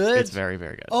it that good? It's very,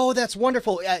 very good. Oh, that's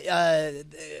wonderful.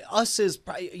 Us is,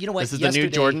 you know what? This is the new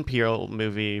Jordan Peele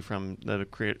movie from the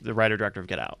writer-director of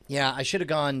Get Out. Yeah, I should have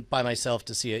gone by myself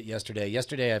to see it yesterday.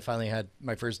 Yesterday, I finally had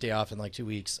my first day off in like 2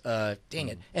 weeks. Dang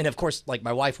it. And of course, like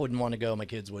my wife wouldn't want to go, my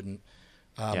kids wouldn't.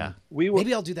 Yeah.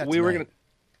 Maybe I'll do that We tonight.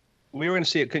 were gonna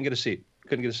see it. Couldn't get a seat.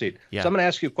 Yeah. So I'm gonna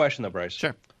ask you a question though, Bryce.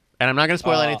 Sure. And I'm not going to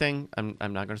spoil anything. I'm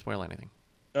not going to spoil anything.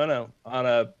 No. On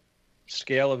a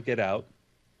scale of Get Out.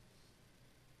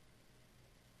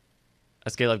 A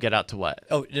scale of Get Out to what?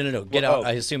 Oh, no. Get Out,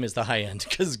 I assume, is the high end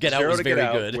because Get Out 0 was to very Get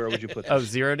Out, good. Where would you put that? Oh,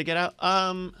 0 to Get Out?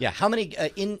 Yeah, how many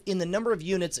in the number of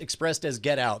units expressed as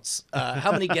Get Outs?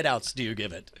 How many Get Outs do you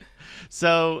give it?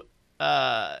 So,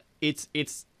 it's a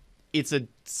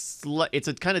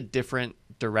kind of different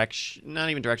direction. Not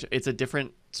even direction. It's a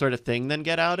different sort of thing than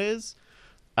Get Out is.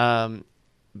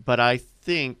 But I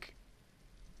think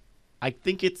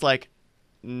it's like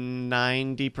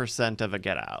 90% of a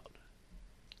Get Out.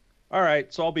 All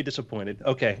right, so I'll be disappointed.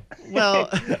 Okay. Well,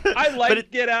 I like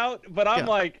Get Out, but I'm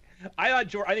yeah. like, I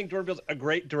think Jordan Peele's a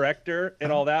great director and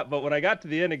all that. But when I got to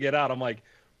the end of Get Out, I'm like,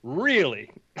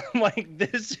 really? I'm like,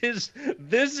 this is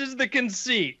the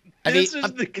conceit. This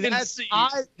is the conceit.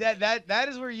 That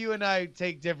is where you and I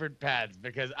take different paths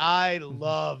because I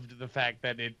loved the fact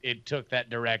that it took that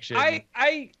direction. I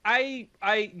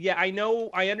know,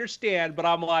 I understand, but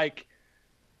I'm like,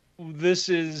 I'm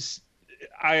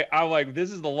like,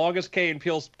 this is the longest Key and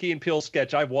Peele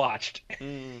sketch I've watched.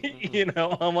 You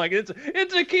know, I'm like, it's a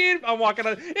Key and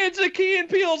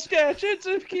Peele sketch.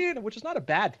 Which is not a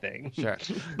bad thing. Sure,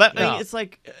 but I mean, it's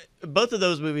like both of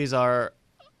those movies are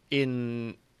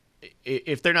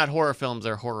if they're not horror films,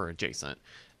 they're horror adjacent,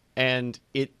 and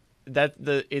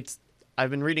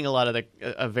I've been reading a lot of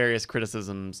various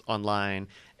criticisms online,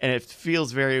 and it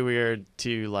feels very weird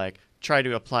to like try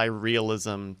to apply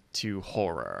realism to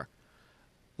horror.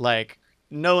 Like,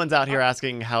 no one's out here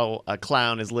asking how a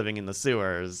clown is living in the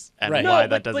sewers and why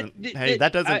that doesn't.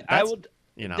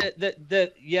 You know.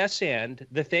 Yes, and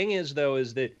the thing is though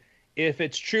is that if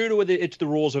it's true to it's the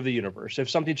rules of the universe. If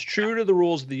something's true to the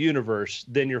rules of the universe,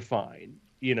 then you're fine.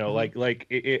 You know, like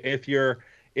if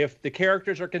the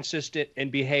characters are consistent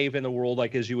and behave in the world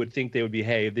like as you would think they would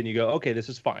behave, then you go, okay, this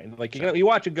is fine. Like you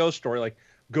watch a ghost story, like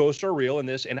ghosts are real in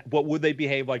this, and what would they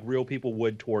behave like real people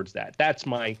would towards that? That's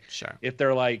my if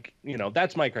they're like, you know,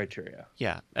 that's my criteria.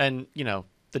 Yeah, and you know,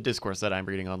 the discourse that I'm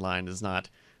reading online is not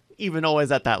even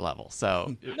always at that level.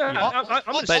 So, I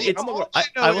will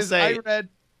say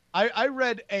I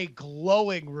read a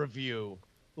glowing review,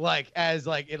 that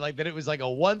it was like a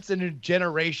once in a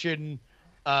generation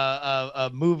a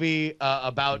movie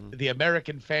about the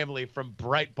American family from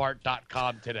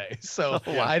Breitbart.com today. So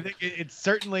I think it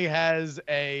certainly has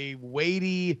a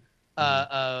weighty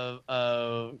kind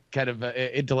of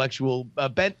intellectual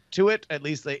bent to it, at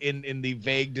least in the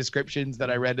vague descriptions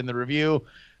that I read in the review.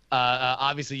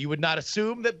 Obviously, you would not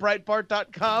assume that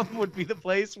Breitbart.com would be the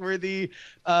place where the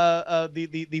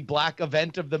black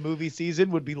event of the movie season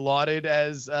would be lauded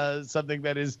as something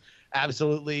that is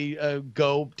absolutely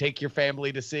go take your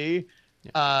family to see.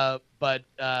 Yeah. But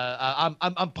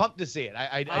I'm pumped to see it.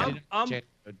 I didn't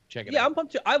check it out. I'm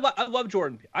pumped too. I love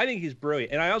Jordan. I think he's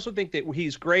brilliant, and I also think that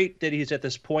he's great. That he's at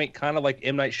this point, kind of like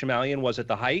M. Night Shyamalan was at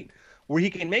the height, where he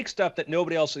can make stuff that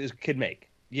nobody else can make.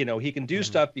 You know, he can do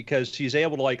stuff because he's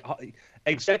able to, like,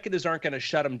 executives aren't going to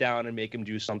shut him down and make him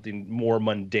do something more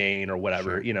mundane or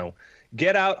whatever. Sure. You know,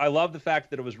 Get Out, I love the fact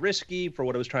that it was risky for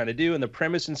what it was trying to do and the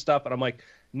premise and stuff. And I'm like,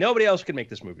 nobody else can make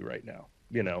this movie right now,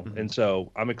 you know? And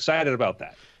so I'm excited about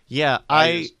that. Yeah,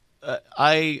 I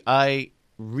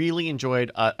really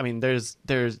enjoyed, I mean, there's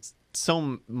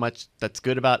so much that's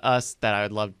good about Us that I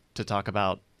would love to talk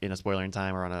about in a spoiler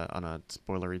time or on a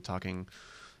spoilery talking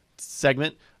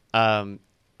segment.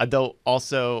 Though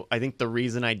also, I think the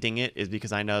reason I ding it is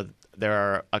because I know there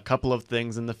are a couple of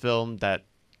things in the film that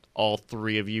all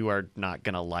three of you are not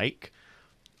gonna like.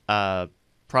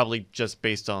 Probably just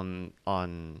based on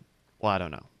well, I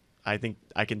don't know. I think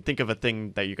I can think of a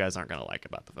thing that you guys aren't gonna like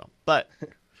about the film, but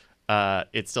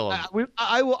it's still.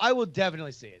 I will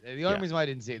definitely see it. The only reason why I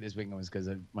didn't see it this weekend was because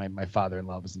my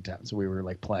father-in-law was in town, so we were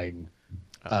like playing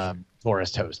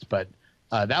Forest Host, but.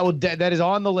 That is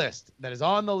on the list. That is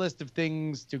on the list of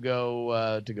things to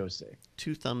go see.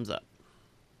 2 thumbs up.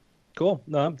 Cool.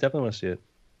 No, I definitely want to see it.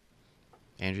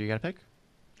 Andrew, you got a pick?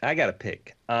 I got a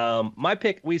pick. My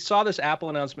pick. We saw this Apple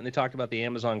announcement. They talked about the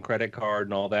Amazon credit card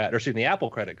and all that, or excuse me, the Apple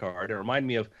credit card. It reminded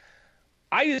me of.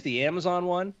 I use the Amazon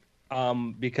one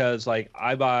because like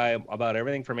I buy about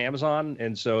everything from Amazon,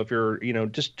 and so if you're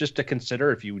just to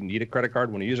consider if you need a credit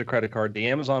card, when you use a credit card, the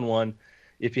Amazon one.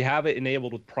 If you have it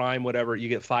enabled with Prime, whatever, you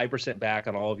get 5% back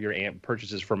on all of your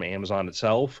purchases from Amazon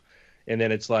itself. And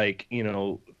then it's like,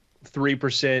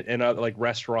 3% in other, like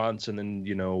restaurants and then,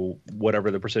 whatever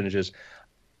the percentage is.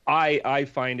 I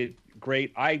find it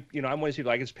great. I'm one of these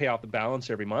people, I just pay off the balance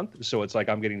every month. So it's like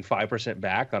I'm getting 5%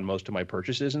 back on most of my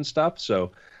purchases and stuff.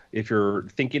 So if you're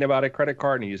thinking about a credit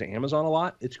card and you use Amazon a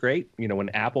lot, it's great. When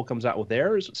Apple comes out with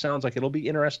theirs, it sounds like it'll be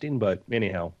interesting. But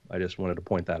anyhow, I just wanted to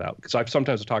point that out because I've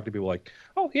sometimes talked to people like,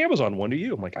 oh, the Amazon one to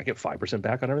you. I'm like, I get 5%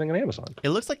 back on everything on Amazon.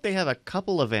 It looks like they have a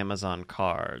couple of Amazon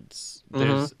cards.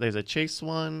 There's a Chase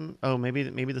one. Oh, maybe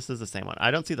this is the same one.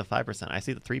 I don't see the 5%. I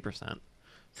see the 3%.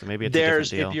 So maybe it's a different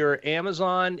deal. If you're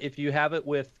Amazon, if you have it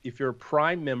if you're a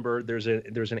Prime member, there's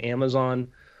an Amazon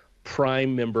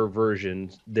Prime member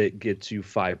version that gets you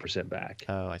 5% back.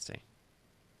 Oh, I see.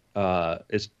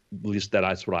 It's at least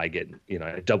that's what I get.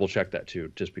 I double checked that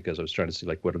too, just because I was trying to see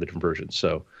like what are the different versions.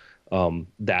 So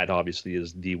that obviously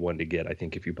is the one to get, I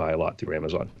think, if you buy a lot through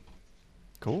Amazon.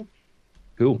 Cool.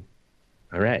 All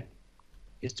right.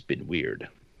 It's been weird.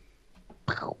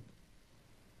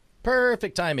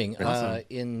 Perfect timing. Awesome.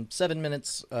 In 7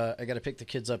 minutes, I got to pick the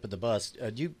kids up at the bus.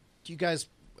 Do you guys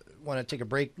want to take a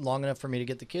break long enough for me to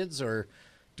get the kids, or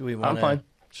do we want to? I'm fine.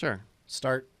 Sure.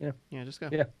 Start? Yeah, just go.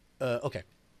 Yeah. Okay.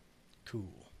 Cool.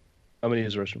 I'm going to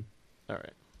use the restroom. All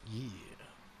right. Yeah.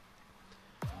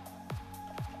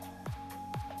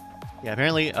 Yeah,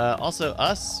 apparently also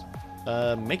us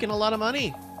making a lot of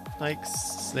money. Like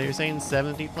they're saying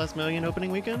 70+ million opening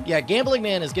weekend. Yeah, Gambling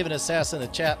Man has given us sass in the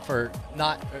chat for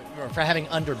for having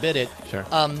underbid it. Sure.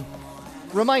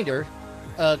 Reminder,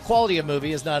 quality of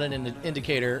movie is not an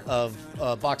indicator of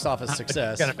box office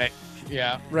success.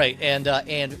 Yeah. Right, and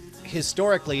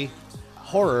historically,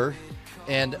 horror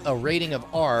and a rating of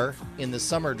R in the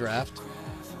summer draft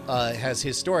has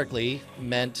historically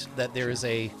meant that there is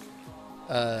a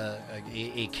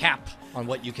cap on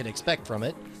what you can expect from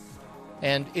it.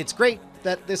 And it's great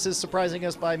that this is surprising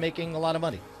us by making a lot of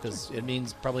money, because it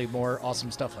means probably more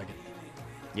awesome stuff like it.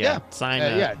 Yeah. Sign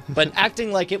up. Yeah. But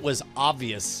acting like it was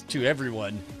obvious to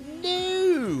everyone,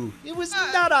 no, it was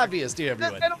not obvious to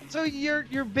everyone. And also,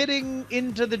 you're bidding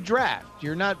into the draft.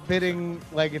 You're not bidding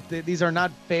like these are not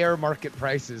fair market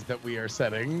prices that we are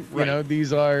setting. Right.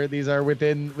 These are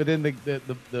within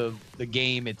the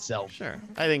game itself. Sure.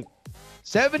 I think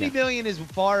 70 million is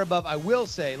far above. I will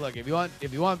say, look, if you want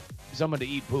someone to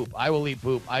eat poop, I will eat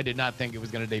poop. I did not think it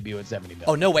was going to debut at 70 million.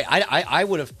 Oh, no way. I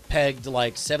would have pegged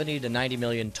like 70 to 90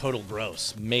 million total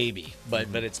gross, maybe, but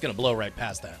it's going to blow right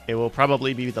past that. it will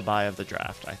probably be the buy of the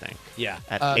draft, I think. Yeah.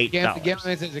 At $8.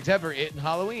 Gambling says, except for It and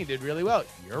Halloween did really well.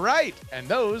 You're right. And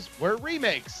those were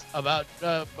remakes about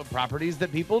properties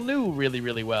that people knew really,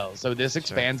 really well. So this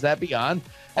expands that beyond.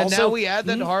 And Also- now we add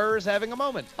that horror is having a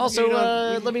moment. Also,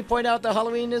 let me point out that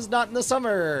Halloween is not in the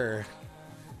summer.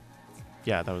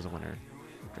 Yeah, that was a winner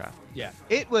draft. Yeah,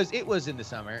 it was in the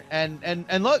summer, and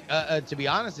look, to be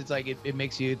honest, it's like it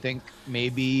makes you think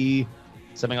maybe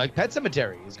something like Pet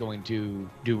Sematary is going to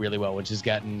do really well, which has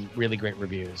gotten really great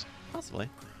reviews. Possibly.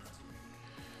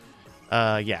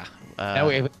 Yeah. Now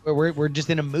we're just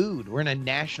in a mood. We're in a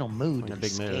national mood. We're in a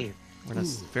big mood. We're in a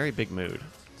very big mood.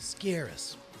 Scare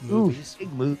us. Ooh, Movies.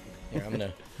 big mood. Here, I'm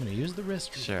gonna use the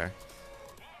restroom. Sure.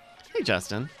 Hey,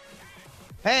 Justin.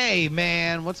 Hey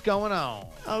man, what's going on?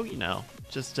 Oh,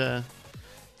 just doing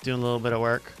a little bit of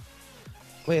work.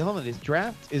 Wait, hold on. Is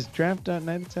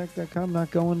draft.nightattack.com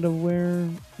not going to where?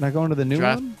 Not going to the new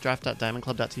one?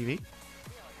 Draft.diamondclub.tv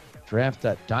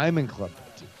Draft.diamondclub.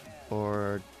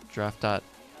 or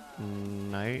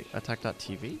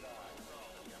draft.nightattack.tv.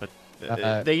 But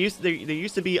there used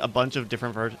to be a bunch of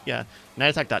different versions. Yeah,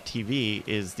 nightattack.tv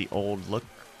is the old look.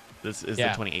 This is the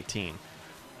 2018.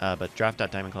 But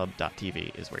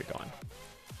draft.diamondclub.tv is where you're going.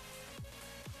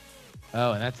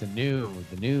 Oh, and that's the new.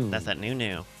 That's that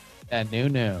new. That new.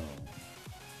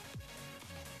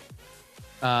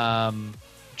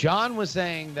 John was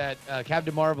saying that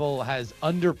Captain Marvel has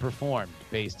underperformed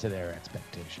based to their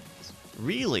expectations.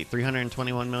 Really,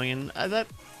 321 million. That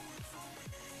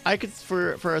I could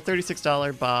for a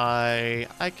 $36 buy.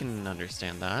 I can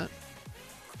understand that.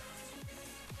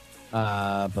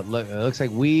 But look, it looks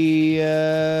like we've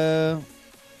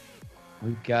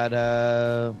got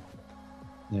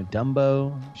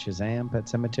Dumbo, Shazam, Pet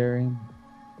Sematary.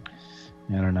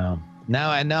 I don't know.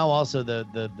 Now also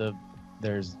the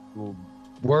there's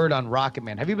word on Rocket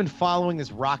Man. Have you been following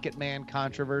this Rocket Man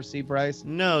controversy, Bryce?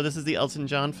 No, this is the Elton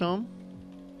John film.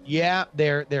 Yeah,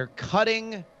 they're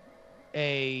cutting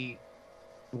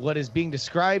what is being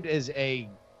described as a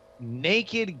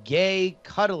naked gay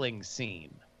cuddling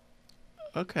scene.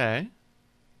 Okay.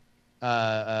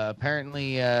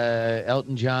 Apparently,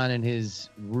 Elton John and his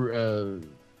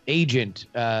agent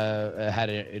had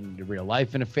in real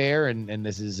life an affair, and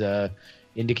this is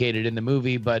indicated in the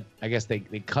movie, but I guess they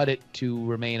cut it to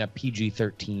remain a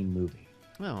PG-13 movie.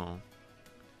 Oh.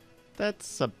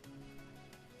 that's a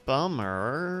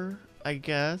bummer, I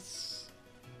guess.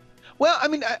 Well, I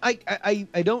mean,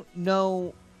 I don't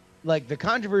know. Like, the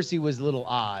controversy was a little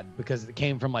odd because it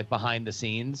came from like behind the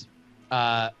scenes,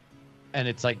 and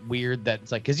it's like weird that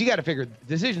it's like, because you got to figure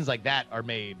decisions like that are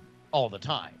made all the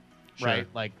time, Sure. right?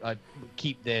 Like,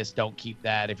 keep this, don't keep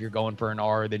that. If you're going for an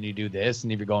R, then you do this,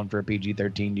 and if you're going for a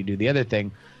PG-13, you do the other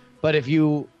thing. But if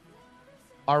you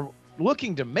are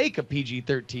looking to make a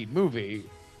PG-13 movie,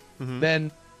 Mhm.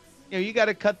 then you got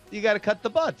to cut the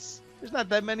butts. There's not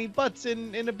that many butts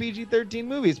in a PG-13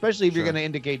 movie, especially if you're Sure. going to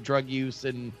indicate drug use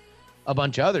and a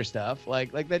bunch of other stuff.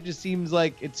 Like that just seems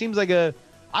like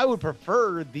I would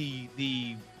prefer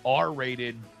the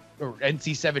R-rated or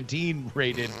NC-17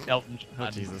 rated Elton Oh,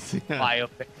 John Jesus.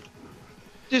 biopic.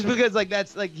 Just because like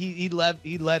that's like he led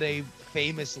a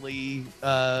famously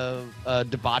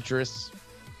debaucherous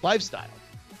lifestyle.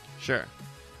 Sure.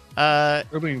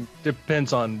 Really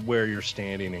depends on where you're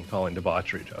standing and calling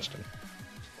debauchery, Justin.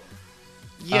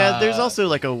 Yeah, there's also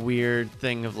like a weird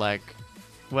thing of like,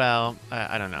 well,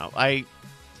 I don't know. I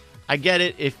get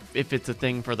it if it's a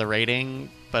thing for the rating,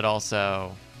 but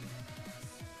also,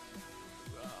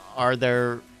 are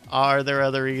there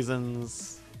other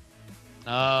reasons?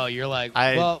 Oh, you're like,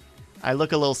 I well,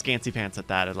 look a little scanty pants at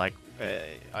that. And like,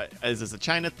 is this a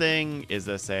China thing? Is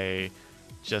this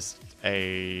just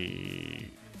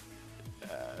an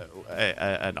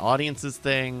audience's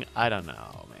thing? I don't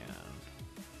know, man.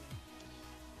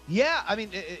 yeah, I mean,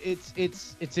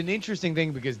 it's an interesting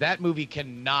thing because that movie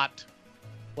cannot,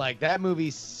 like, that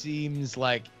movie seems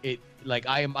like it, like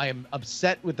I am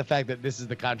upset with the fact that this is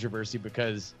the controversy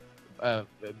because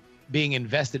being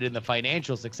invested in the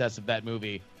financial success of that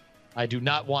movie, I do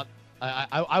not want.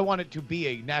 I want it to be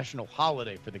a national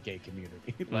holiday for the gay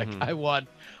community. Like Mhm.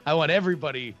 I want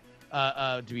everybody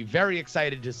to be very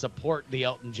excited to support the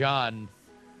Elton John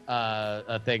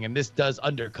thing, and this does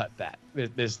undercut that.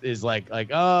 This is like,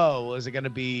 oh, is it going to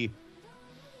be,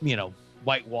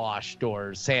 whitewashed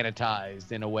or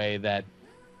sanitized in a way that,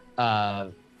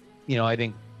 I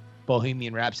think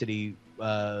Bohemian Rhapsody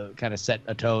kind of set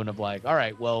a tone of like, all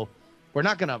right, well, we're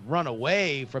not going to run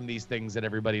away from these things that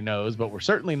everybody knows, but we're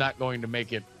certainly not going to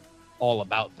make it all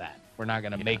about that. We're not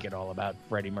going to make it all about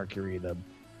Freddie Mercury, the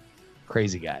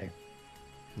crazy guy.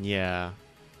 Yeah.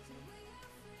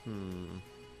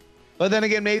 But then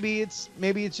again, maybe it's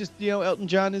just Elton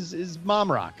John is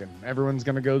mom rock, and everyone's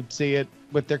gonna go see it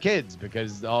with their kids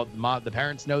because the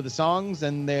parents know the songs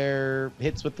and they're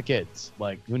hits with the kids.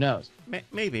 Like, who knows?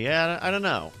 Maybe. I don't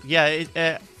know.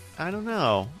 Yeah. I don't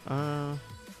know. I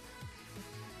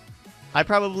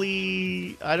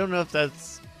don't know if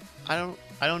that's. I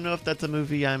don't know if that's a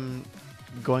movie I'm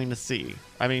going to see.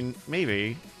 I mean,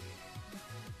 maybe.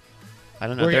 I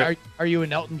don't know. Are you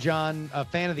an Elton John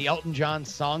fan of the Elton John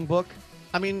songbook?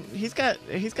 I mean, he's got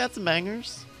some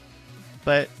bangers,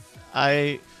 but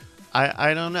I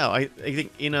don't know. I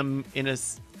think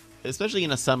especially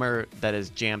in a summer that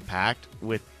is jam packed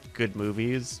with good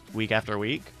movies week after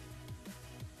week.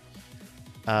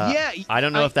 I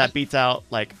don't know if that beats out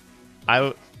like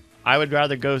I would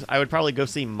probably go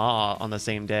see Ma on the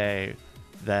same day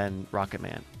than Rocket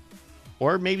Man,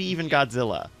 or maybe even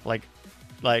Godzilla. Like.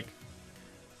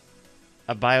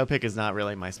 A biopic is not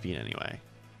really my speed anyway.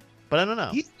 But I don't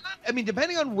know. He's not, I mean,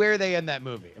 depending on where they end that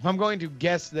movie, if I'm going to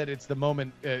guess that it's the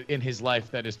moment in his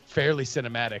life that is fairly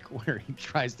cinematic where he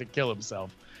tries to kill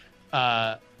himself,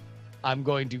 I'm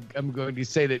going to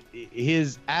say that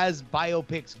as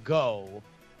biopics go,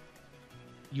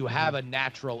 you have a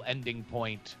natural ending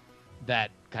point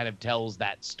that kind of tells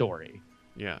that story.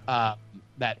 Yeah.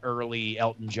 That early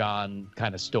Elton John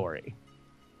kind of story.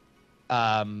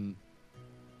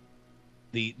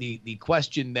 The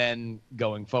question then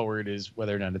going forward is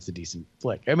whether or not it's a decent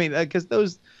flick. I mean,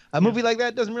 because a movie like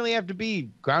that doesn't really have to be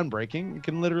groundbreaking. It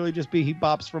can literally just be he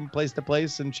bops from place to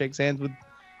place and shakes hands with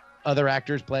other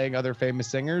actors playing other famous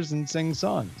singers and sings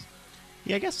songs.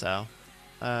 Yeah, I guess so.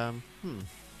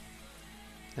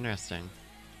 Interesting.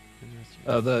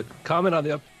 The comment on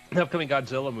the upcoming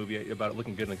Godzilla movie about it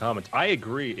looking good in the comments. I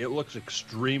agree. It looks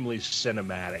extremely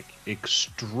cinematic.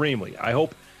 Extremely. I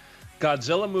hope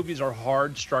Godzilla movies are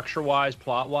hard structure-wise,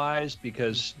 plot-wise,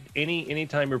 because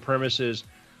anytime your premise is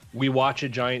we watch a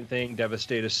giant thing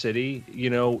devastate a city,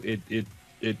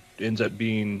 it ends up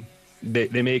being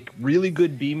they make really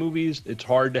good B movies. It's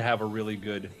hard to have a really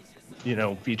good,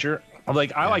 feature. I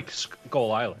like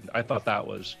Skull Island. I thought that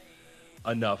was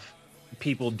enough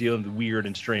people dealing with weird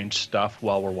and strange stuff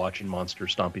while we're watching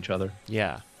monsters stomp each other.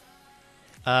 Yeah.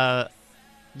 That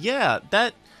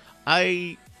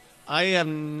I have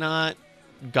not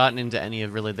gotten into any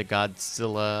of really the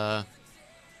Godzilla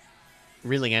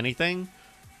really anything.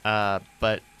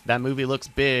 But that movie looks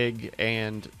big,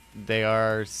 and they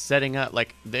are setting up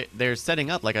like they're setting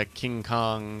up like a King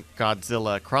Kong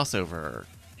Godzilla crossover.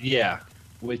 Yeah,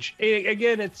 which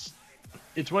again, it's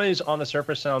one of these on the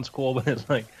surface sounds cool, but it's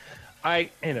like I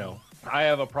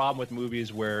have a problem with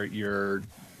movies where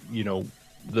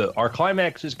our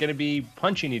climax is going to be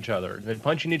punching each other and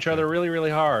punching each other really,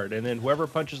 really hard, and then whoever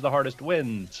punches the hardest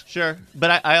wins. Sure,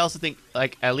 but I also think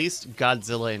like at least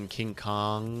Godzilla and King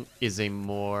Kong is a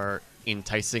more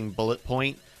enticing bullet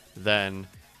point than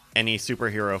any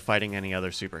superhero fighting any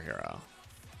other superhero.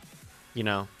 You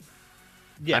know?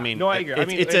 Yeah, I mean, no, I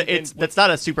agree. That's not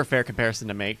a super fair comparison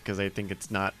to make because I think it's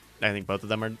not. I think both of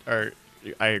them are.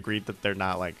 I agree that they're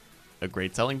not like a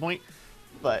great selling point,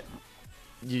 but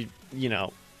you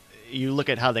look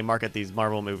at how they market these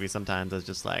Marvel movies sometimes as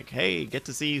just like, hey, get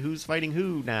to see who's fighting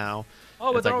who now.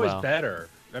 Oh, but they're like, always better.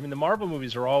 I mean, the Marvel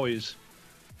movies are always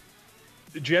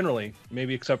generally,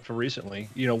 maybe except for recently,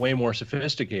 way more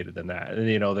sophisticated than that. And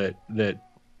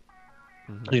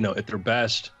at their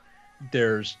best,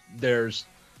 there's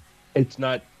it's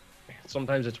not.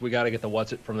 Sometimes it's we got to get the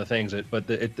what's it from the things. But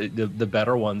the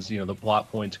better ones, the plot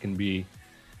points can be,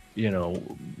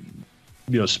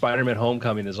 Spider-Man: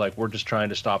 Homecoming is like we're just trying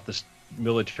to stop this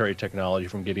military technology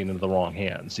from getting into the wrong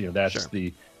hands. That's Sure.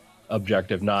 the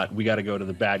objective. Not we got to go to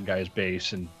the bad guy's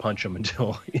base and punch him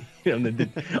until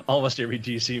almost every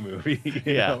DC movie.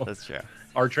 That's true.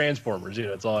 Our Transformers.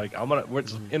 It's all like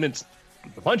and it's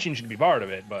the punching should be part of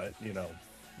it, but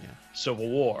Civil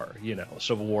War.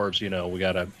 Civil War's. We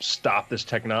got to stop this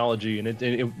technology, and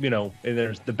and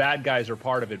there's the bad guys are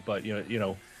part of it, but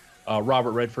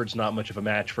Robert Redford's not much of a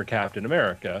match for Captain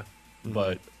America,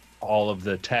 but all of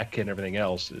the tech and everything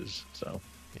else is. So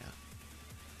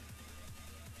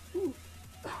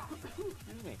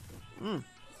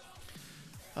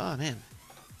Oh man.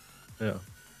 yeah.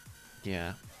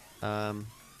 Yeah. Yeah.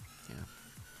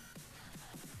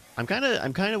 I'm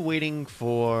kind of waiting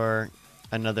for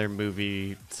another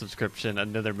movie subscription,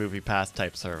 another movie pass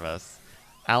type service.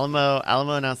 Alamo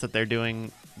announced that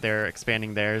they're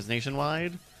expanding theirs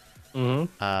nationwide.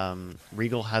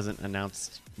 Regal hasn't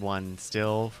announced one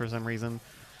still for some reason.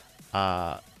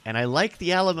 And I like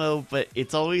the Alamo, but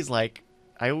it's always like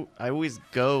I always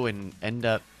go and end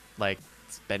up like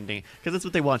spending because that's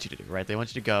what they want you to do, right? They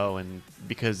want you to go, and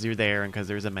because you're there and because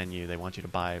there's a menu, they want you to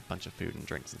buy a bunch of food and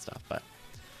drinks and stuff. But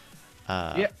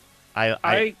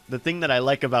I the thing that I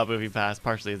like about MoviePass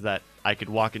partially is that I could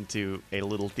walk into a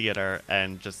little theater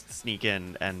and just sneak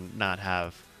in and not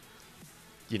have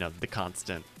the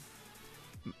constant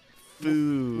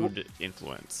food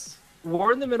influence.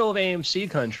 We're in the middle of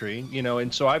AMC country,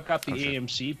 and so I've got the sure.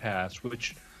 AMC pass,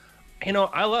 which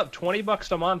I love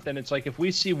 $20 a month, and it's like if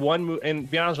we see one movie, and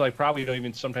to be honest, like probably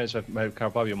even sometimes I've had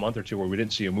probably a month or two where we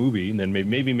didn't see a movie, and then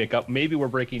maybe make up, maybe we're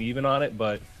breaking even on it,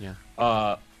 but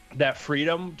that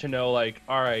freedom to know, like,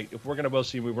 all right, if we're gonna both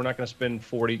see a movie, we're not gonna spend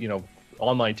 40,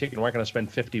 online ticket, we're not gonna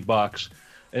spend $50,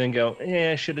 and then go,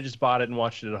 I should have just bought it and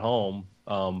watched it at home.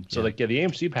 The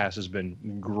AMC pass has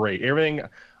been great. Everything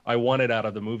I wanted out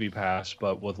of the movie pass,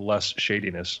 but with less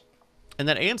shadiness. And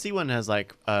that AMC one has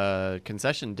like a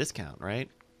concession discount, right?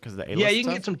 Because the A-list you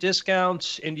can get some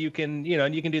discounts, and you can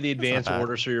do the advance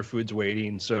order so your food's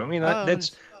waiting. So I mean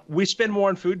that's we spend more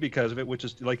on food because of it, which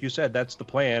is like you said, that's the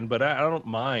plan. But I don't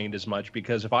mind as much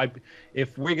because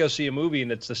if we go see a movie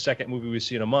and it's the second movie we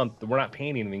see in a month, we're not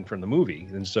paying anything from the movie,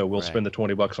 and so we'll spend the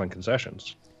 $20 on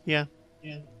concessions. Yeah.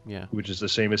 Which is the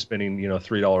same as spending $3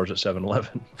 at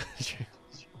 7-Eleven.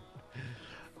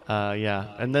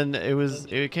 And then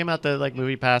it came out that like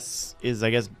MoviePass is,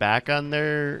 I guess, back on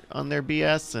their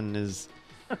BS and is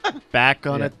back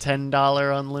on a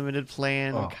 $10 unlimited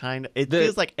plan. Kind of. It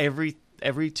feels like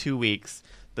every 2 weeks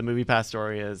the MoviePass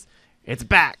story is it's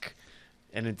back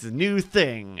and it's a new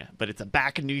thing, but it's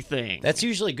a new thing. That's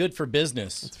usually good for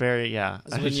business. It's very So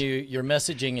when your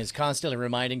messaging is constantly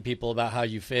reminding people about how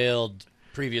you failed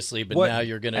previously, but now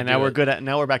you're gonna. And now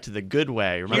we're back to the good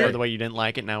way. Remember the way you didn't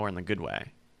like it? Now we're in the good way.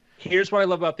 Here's what I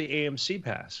love about the AMC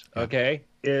pass. Okay,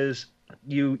 is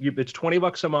it's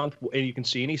 $20 a month and you can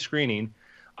see any screening.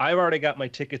 I've already got my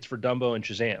tickets for Dumbo and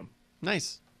Shazam.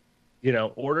 Nice.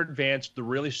 Order advanced, the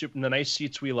really the nice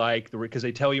seats we like, because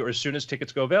they tell you as soon as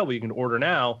tickets go available, you can order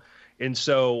now. And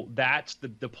so that's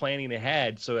the planning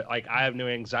ahead. So like I have no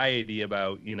anxiety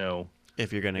about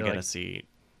if you're gonna get a seat.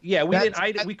 Yeah,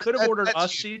 we could have ordered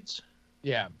us seats.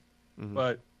 Yeah,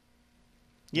 but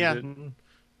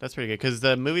that's pretty good because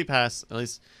the Movie Pass, at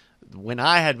least when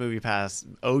I had Movie Pass,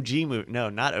 not OG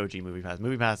Movie Pass,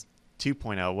 Movie Pass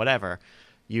 2.0, whatever,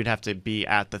 you'd have to be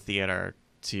at the theater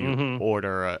to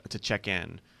order to check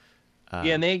in.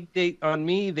 Yeah, and they on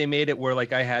me they made it where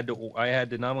like I had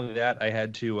to not only that I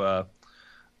had to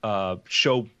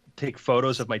take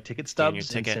photos of my ticket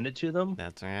stubs and send it to them.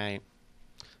 That's right.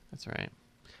 That's right.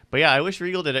 But yeah, I wish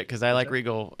Regal did it because I like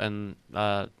Regal, and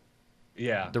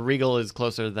yeah, the Regal is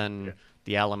closer than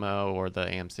the Alamo or the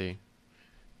AMC.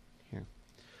 Here.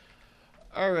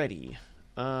 Alrighty.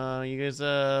 You guys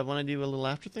want to do a little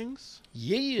after things?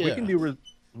 Yeah. we can do.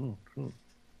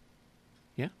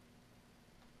 Yeah.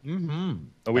 Mm-hmm.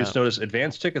 Oh, we just noticed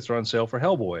advanced tickets are on sale for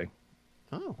Hellboy.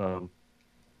 Oh.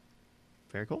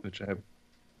 Very cool. Which I have.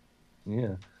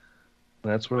 Yeah,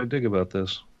 that's what I dig about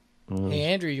this. Hey,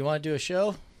 Andrew, you want to do a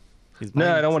show?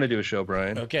 No, I don't want to do a show,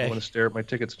 Brian. Okay. I want to stare at my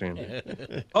ticket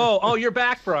stand. Oh, you're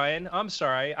back, Brian. I'm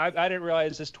sorry. I didn't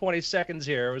realize this 20 seconds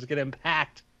here was going to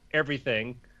impact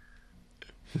everything.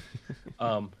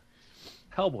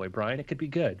 Hellboy, Brian, it could be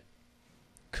good.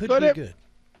 Could be good.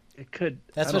 It could.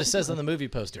 That's what it says on the movie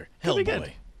poster. Could be Hellboy.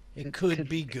 good. It could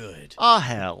be good. Oh,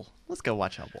 hell. Let's go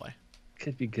watch Hellboy.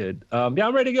 Could be good. Yeah,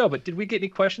 I'm ready to go. But did we get any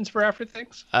questions for After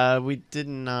Things? We did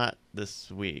not this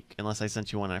week, unless I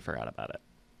sent you one and I forgot about it.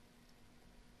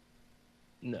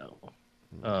 No.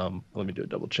 Let me do a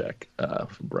double check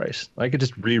from Bryce. I could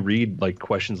just reread like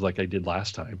questions like I did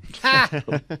last time. That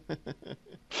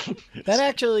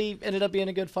actually ended up being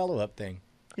a good follow-up thing.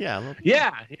 Yeah. A little...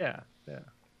 Yeah.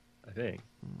 I think.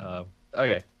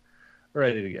 Okay, we're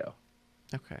ready to go.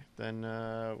 Okay. Then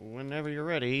whenever you're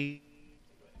ready.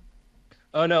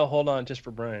 Oh no, hold on, just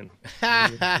for Brian.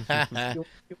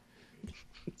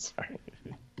 Sorry.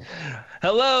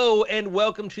 Hello and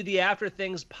welcome to the After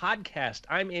Things podcast.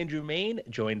 I'm Andrew Main,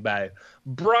 joined by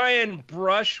Brian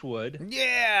Brushwood.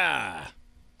 Yeah.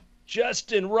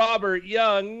 Justin Robert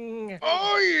Young.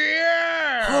 Oh,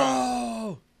 yeah.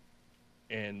 Oh.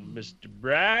 And Mr.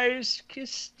 Bryce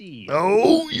Castillo.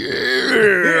 Oh,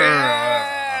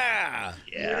 yeah.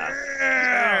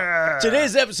 Yeah.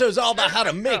 Today's episode is all about how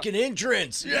to make an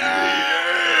entrance.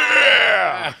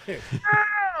 Yeah.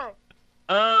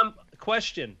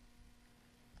 Question.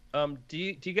 Do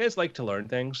you guys like to learn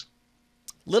things?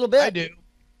 Little bit. I do.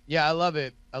 Yeah, I love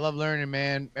it. I love learning,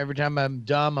 man. Every time I'm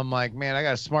dumb, I'm like, man, I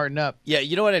gotta smarten up. Yeah,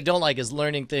 you know what I don't like is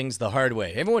learning things the hard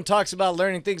way. Everyone talks about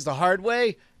learning things the hard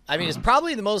way. I mean, it's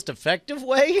probably the most effective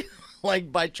way,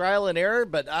 like by trial and error,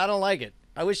 but I don't like it.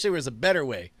 I wish there was a better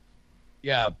way.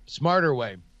 Yeah, smarter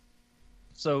way.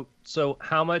 So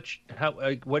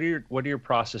what are your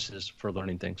processes for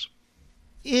learning things?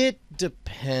 It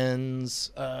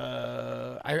depends.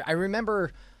 I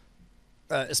remember,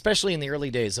 especially in the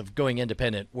early days of going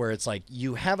independent, where it's like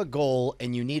you have a goal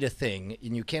and you need a thing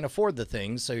and you can't afford the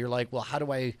thing. So you're like, well, how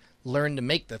do I learn to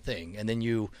make the thing? And then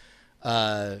you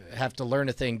have to learn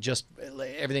a thing. Just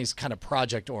everything's kind of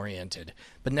project oriented.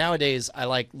 But nowadays, I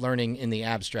like learning in the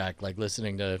abstract, like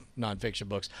listening to nonfiction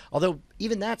books. Although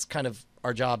even that's kind of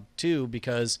our job too,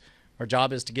 because our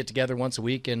job is to get together once a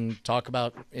week and talk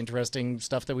about interesting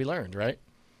stuff that we learned, right?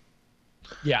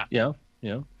 Yeah. Yeah.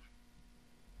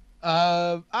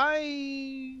 I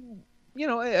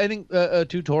think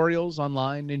tutorials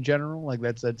online in general, like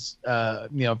that's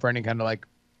for any kind of like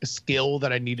skill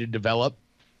that I need to develop,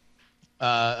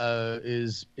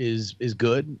 is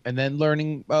good. And then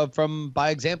learning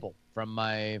by example from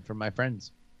my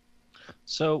friends.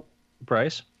 So,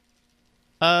 Bryce.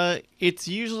 It's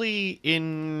usually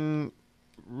in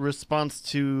response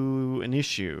to an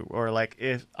issue, or like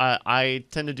if I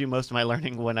tend to do most of my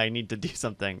learning when I need to do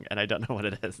something and I don't know what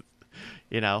it is.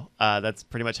 That's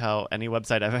pretty much how any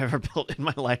website I've ever built in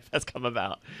my life has come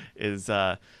about, is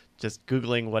just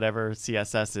Googling whatever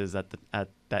CSS is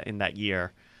in that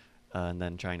year, and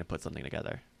then trying to put something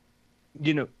together.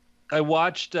 I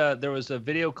watched there was a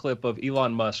video clip of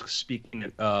Elon Musk speaking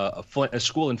at a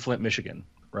school in Flint, Michigan.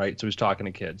 Right, so he was talking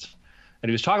to kids, and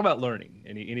he was talking about learning,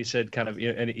 and he said kind of,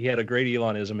 and he had a great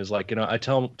Elonism, is like, I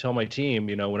tell my team,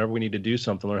 whenever we need to do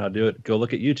something, learn how to do it, go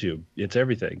look at YouTube. It's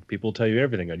everything. People tell you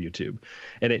everything on YouTube,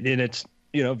 and it's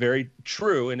very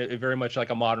true, and it very much like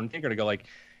a modern thinker to go like,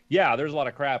 yeah, there's a lot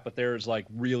of crap, but there's like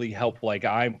really help. Like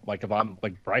if I'm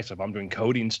like Bryce, if I'm doing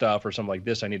coding stuff or something like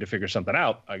this, I need to figure something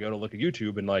out. I go to look at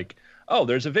YouTube and like, oh,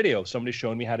 there's a video. Somebody's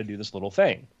showing me how to do this little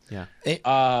thing. Yeah.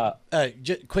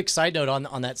 Quick side note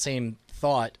on that same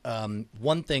thought.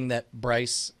 One thing that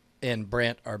Bryce and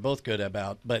Brant are both good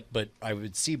about, but I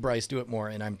would see Bryce do it more,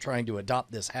 and I'm trying to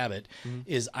adopt this habit,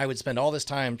 is I would spend all this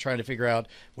time trying to figure out,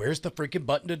 where's the freaking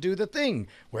button to do the thing?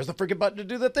 Where's the freaking button to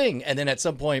do the thing? And then at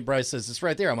some point, Bryce says, it's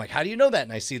right there. I'm like, how do you know that?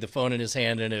 And I see the phone in his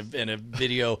hand and a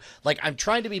video. Like, I'm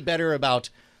trying to be better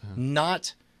about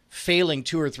not failing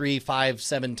 2 or 3, 5,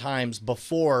 7 times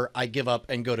before I give up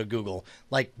and go to Google.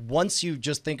 Like once you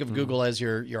just think of Google as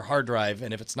your hard drive,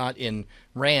 and if it's not in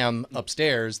RAM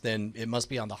upstairs, then it must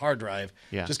be on the hard drive.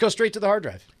 Yeah. Just go straight to the hard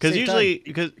drive. Because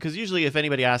Save usually if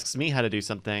anybody asks me how to do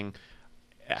something,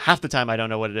 half the time I don't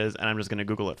know what it is, and I'm just going to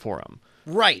Google it for them.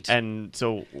 Right. And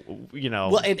so,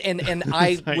 Well, and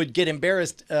I like, would get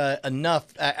embarrassed enough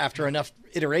after enough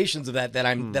iterations of that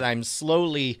I'm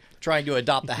slowly trying to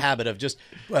adopt the habit of just,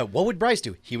 what would Bryce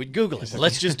do? He would Google it.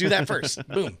 Let's just do that first.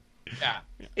 Boom. Yeah,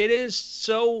 it is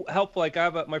so helpful. Like I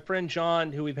have my friend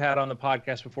John, who we've had on the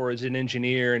podcast before, is an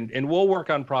engineer, and we'll work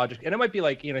on projects. And it might be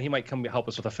like, he might come help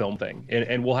us with a film thing,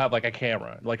 and we'll have like a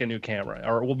camera, like a new camera,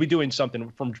 or we'll be doing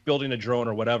something from building a drone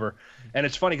or whatever. And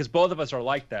it's funny because both of us are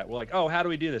like that. We're like, oh, how do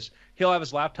we do this? He'll have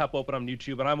his laptop open on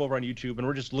YouTube, and I'm over on YouTube, and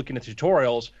we're just looking at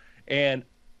tutorials. And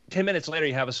 10 minutes later,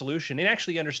 you have a solution and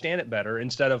actually understand it better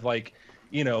instead of like,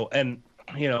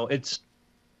 it's.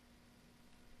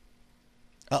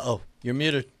 Uh-oh, you're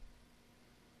muted.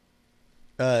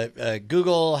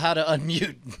 Google how to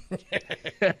unmute.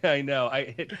 I know.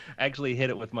 Actually hit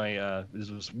it with my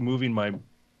was moving my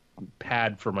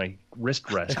pad for my wrist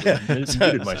rest.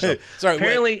 Muted myself. Sorry,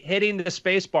 apparently hitting the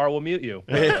space bar will mute you.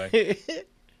 By the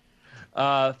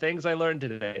way. Things I learned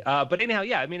today. But anyhow,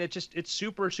 yeah, I mean, it's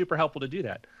super, super helpful to do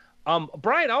that.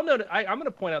 Brian, I'm going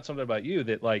to point out something about you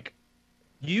that like,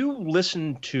 you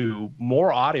listen to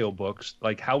more audiobooks,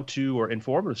 like how-to or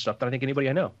informative stuff, than I think anybody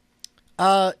I know.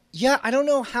 Yeah, I don't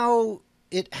know how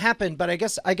it happened, but I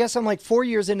guess I'm like 4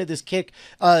 years into this kick.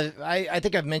 I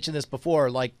think I've mentioned this before.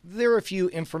 Like there are a few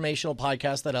informational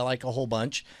podcasts that I like a whole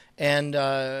bunch, and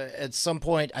at some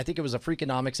point, I think it was a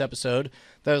Freakonomics episode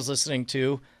that I was listening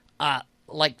to.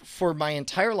 Like for my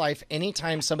entire life,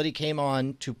 anytime somebody came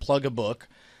on to plug a book,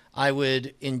 I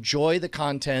would enjoy the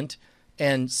content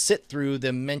and sit through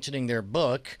them mentioning their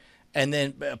book, and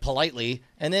then politely,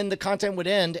 and then the content would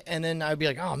end, and then I'd be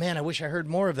like, oh man, I wish I heard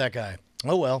more of that guy.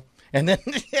 Oh well. And then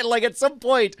like at some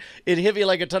point it hit me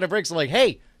like a ton of bricks. I'm like,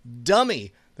 hey,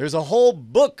 dummy, there's a whole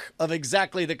book of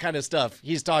exactly the kind of stuff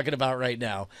he's talking about right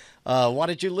now. Why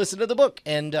don't you listen to the book?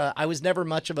 And I was never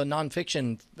much of a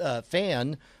nonfiction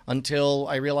fan until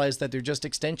I realized that they're just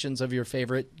extensions of your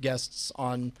favorite guests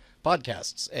on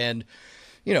podcasts. And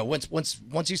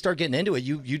once you start getting into it,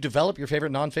 you develop your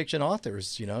favorite nonfiction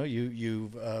authors.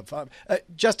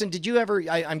 Justin, did you ever?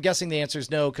 I'm guessing the answer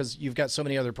is no because you've got so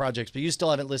many other projects, but you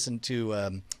still haven't listened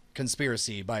to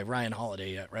Conspiracy by Ryan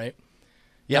Holiday yet, right?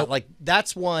 Yeah, Like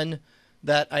that's one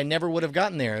that I never would have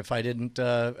gotten there if I didn't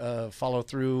follow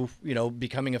through.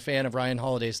 Becoming a fan of Ryan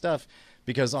Holiday's stuff,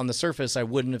 because on the surface I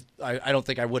wouldn't have. I don't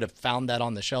think I would have found that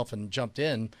on the shelf and jumped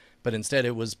in, but instead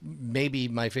it was maybe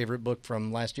my favorite book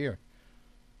from last year.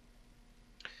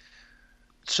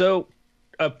 So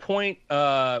a point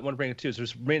I want to bring it to is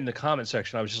there's in the comment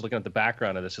section. I was just looking at the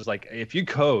background of this. Is like if you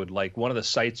code, like one of the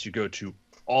sites you go to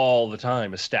all the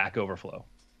time is Stack Overflow,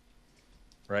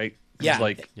 right?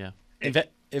 Yeah. Yeah. In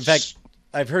fact,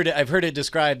 I've heard it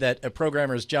described that a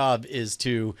programmer's job is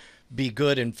to be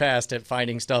good and fast at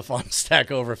finding stuff on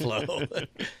Stack Overflow.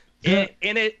 and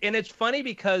it's funny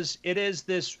because it is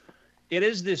this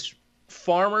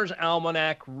Farmer's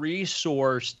Almanac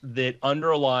resource that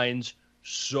underlines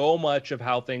so much of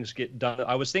how things get done.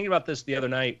 I was thinking about this the other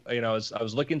night. I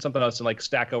was looking something else, and like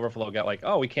Stack Overflow got like,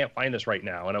 oh, we can't find this right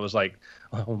now, and I was like,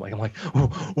 oh my, I'm like,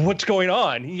 what's going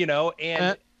on?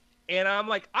 And I'm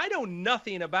like, I know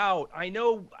nothing about. I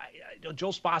know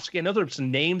Joel Spolsky. I know there's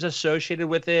some names associated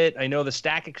with it. I know the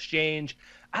Stack Exchange.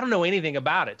 I don't know anything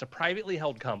about it. It's a privately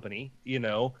held company.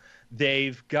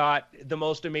 They've got the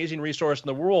most amazing resource in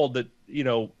the world that,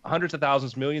 hundreds of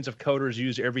thousands, millions of coders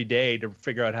use every day to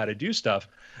figure out how to do stuff.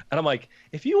 And I'm like,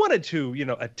 if you wanted to,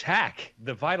 attack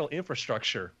the vital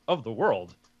infrastructure of the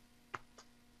world,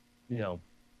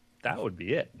 that would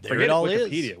be it. There Forget it all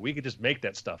Wikipedia. is. We could just make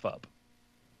that stuff up.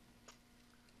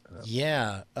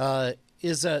 Yeah.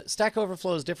 Is Stack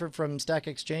Overflow is different from Stack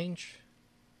Exchange?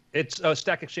 It's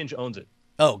Stack Exchange owns it.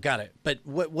 Oh, got it. But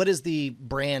what is the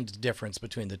brand difference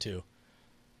between the two?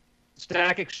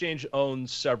 Stack Exchange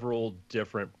owns several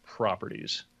different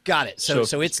properties. Got it. So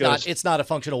it's not a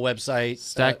functional website.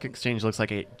 Stack Exchange looks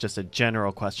like just a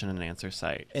general question and answer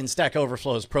site. And Stack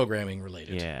Overflow is programming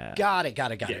related. Yeah. Got it.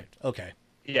 Yeah. Okay.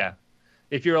 Yeah.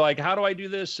 If you're like, how do I do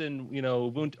this in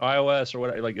Ubuntu, iOS or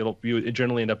what? Like it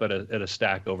generally end up at a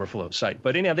Stack Overflow site.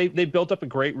 But anyhow, they built up a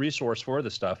great resource for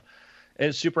this stuff. And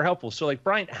it's super helpful. So like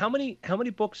Brian, how many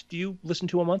books do you listen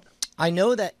to a month? I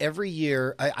know that every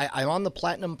year I'm on the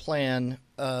platinum plan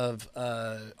of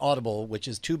Audible, which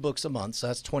is 2 books a month, so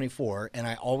that's 24, and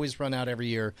I always run out every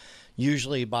year,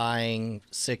 usually buying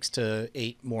 6 to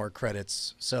 8 more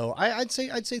credits. So I'd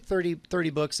say 30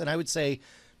 books, and I would say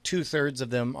 2/3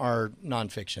 of them are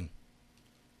nonfiction.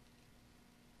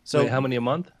 So Wait, how many a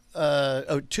month?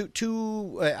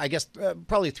 two. I guess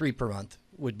probably 3 per month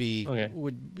would be Okay.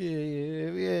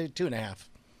 2.5.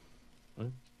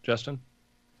 Justin?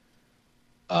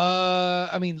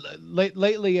 I mean,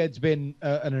 lately it's been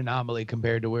an anomaly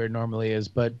compared to where it normally is,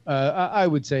 but I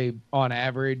would say on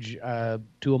average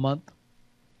 2 a month.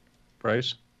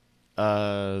 Price?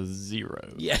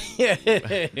 0. Yeah.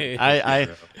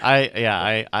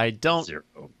 I don't. Zero.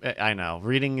 I know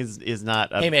reading is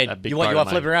not a, Hey man, a big you part want of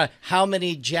to flip it my- around? How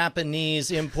many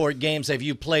Japanese import games have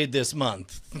you played this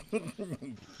month?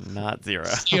 Not 0.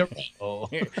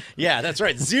 Yeah, that's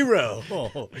right, 0.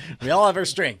 Oh, we all have our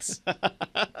strengths.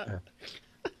 But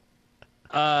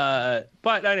I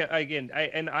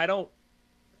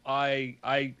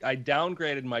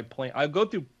downgraded my plan. I go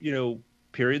through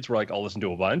periods where like I'll listen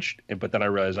to a bunch, but then I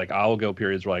realize like I'll go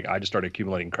periods where like I just start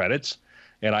accumulating credits,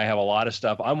 and I have a lot of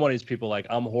stuff. I'm one of these people like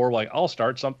I'm horrible. Like I'll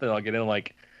start something, I'll get in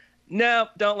like, no,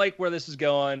 don't like where this is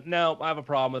going. No, I have a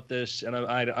problem with this, and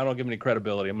I don't give any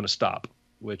credibility. I'm going to stop,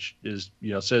 which is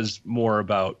says more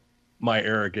about my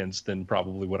arrogance than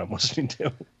probably what I'm listening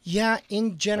to. Yeah,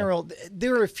 in general,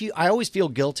 there are a few. I always feel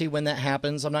guilty when that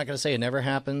happens. I'm not going to say it never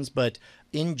happens, but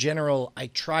in general, I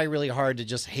try really hard to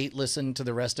just hate listen to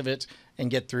the rest of it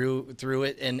and get through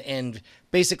it. And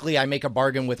basically, I make a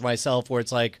bargain with myself where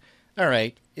it's like, all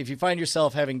right, if you find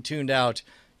yourself having tuned out,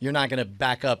 you're not going to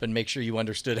back up and make sure you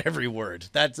understood every word.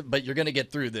 But you're going to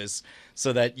get through this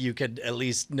so that you could at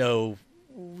least know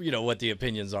what the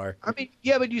opinions are. I mean,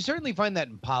 yeah, but you certainly find that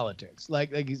in politics.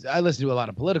 Like I listen to a lot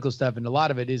of political stuff, and a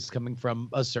lot of it is coming from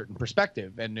a certain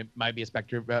perspective, and it might be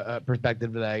a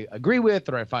perspective that I agree with,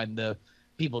 or I find the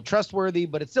people trustworthy.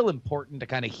 But it's still important to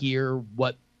kind of hear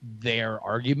what their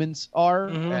arguments are.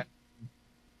 Mhm.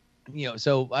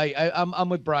 So I'm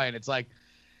with Brian. It's like,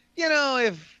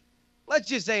 if let's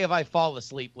just say if I fall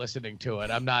asleep listening to it,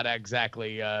 I'm not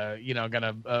exactly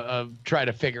gonna try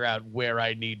to figure out where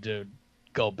I need to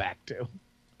go back to.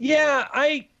 Yeah,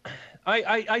 I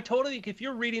totally. If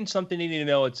you're reading something, you need to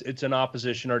know it's an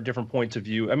opposition or different points of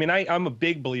view. I mean, I'm a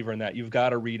big believer in that. You've got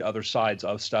to read other sides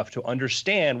of stuff to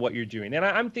understand what you're doing. And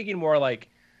I'm thinking more like,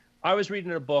 I was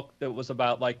reading a book that was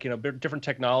about like different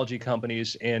technology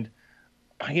companies, and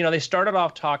they started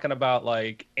off talking about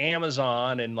like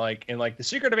Amazon and like the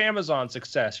secret of Amazon's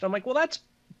success. And I'm like, well, that's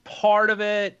part of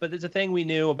it, but it's a thing we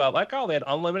knew about. Like, oh, they had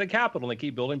unlimited capital and they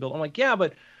keep building. I'm like, yeah,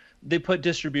 but they put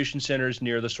distribution centers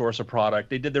near the source of product.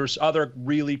 There was other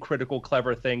really critical,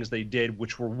 clever things they did,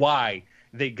 which were why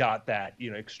they got that,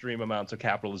 extreme amounts of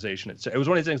capitalization. It was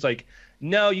one of these things like,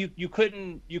 no, you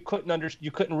couldn't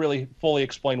really fully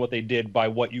explain what they did by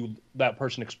what that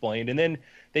person explained. And then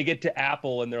they get to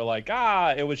Apple and they're like,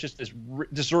 it was just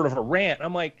this sort of a rant.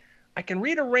 I'm like, I can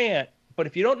read a rant, but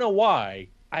if you don't know why,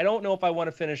 I don't know if I want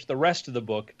to finish the rest of the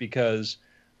book, because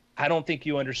I don't think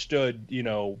you understood,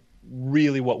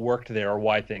 really what worked there or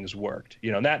why things worked,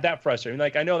 and that frustrated me.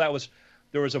 Like, I know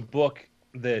there was a book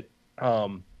that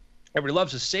everybody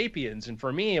loves, is Sapiens, and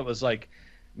for me it was like,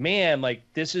 man, like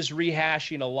this is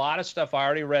rehashing a lot of stuff I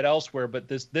already read elsewhere, but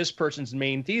this person's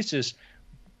main thesis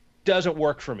doesn't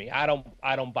work for me. I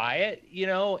don't buy it,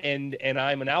 and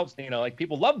I'm an out, like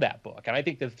people love that book, and I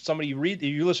think that if somebody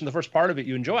you listen to the first part of it,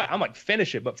 you enjoy it, I'm like,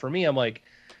 finish it. But for me, I'm like,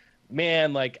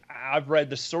 man, like I've read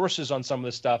the sources on some of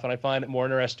this stuff and I find it more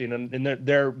interesting, and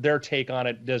their take on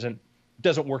it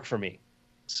doesn't work for me.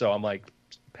 So I'm like,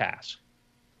 pass.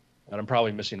 And I'm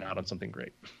probably missing out on something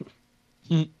great.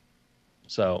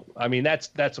 So, I mean, that's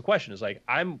the question, is like,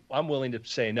 I'm willing to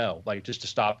say no, like just to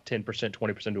stop 10%,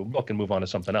 20% to a book and move on to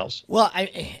something else. Well,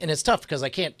 and it's tough because I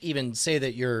can't even say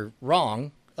that you're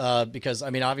wrong, because I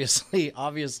mean, obviously,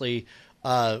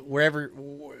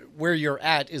 where you're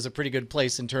at is a pretty good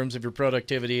place in terms of your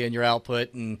productivity and your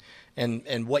output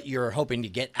and what you're hoping to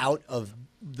get out of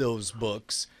those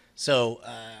books. So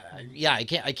yeah, I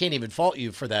can't even fault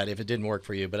you for that if it didn't work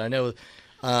for you. But I know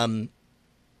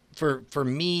for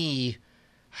me,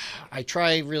 I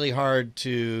try really hard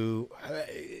to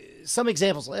some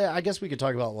examples. I guess we could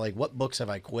talk about like what books have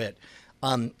I quit.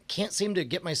 Can't seem to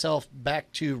get myself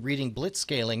back to reading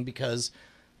Blitzscaling because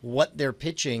what they're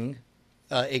pitching,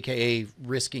 aka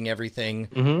risking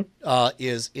everything,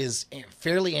 is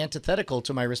fairly antithetical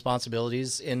to my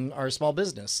responsibilities in our small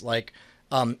business. Like,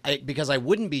 because I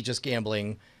wouldn't be just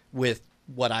gambling with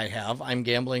what I have. I'm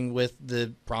gambling with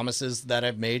the promises that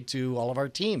I've made to all of our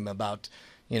team about,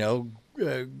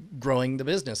 growing the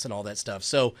business and all that stuff.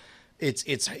 So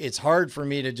it's hard for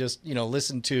me to just,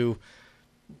 listen to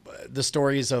the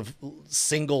stories of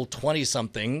single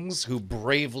 20-somethings who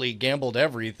bravely gambled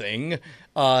everything.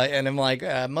 And I'm like,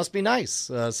 must be nice.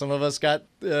 Some of us got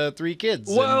 3 kids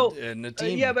and a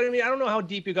team. Yeah, but I mean, I don't know how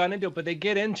deep you got into it, but they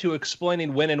get into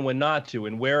explaining when and when not to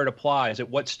and where it applies, at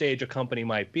what stage a company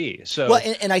might be. So, well,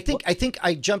 and I think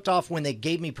I jumped off when they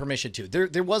gave me permission to.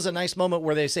 There was a nice moment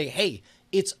where they say, hey,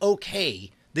 it's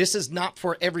okay. This is not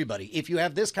for everybody. If you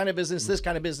have this kind of business, this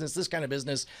kind of business, this kind of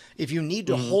business, if you need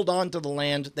to hold on to the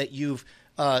land that you've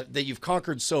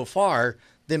conquered so far,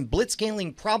 then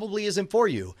blitzscaling probably isn't for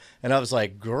you. And I was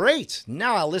like, great.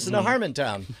 Now I'll listen to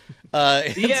Harmontown.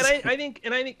 Yeah,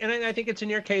 and I think it's in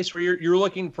your case where you're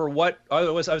looking for what I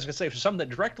was going to say, for something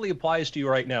that directly applies to you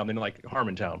right now. I mean, like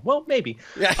Harmontown. Well, maybe.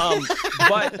 Yeah.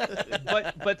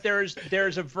 But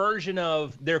there's a version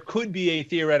of, there could be a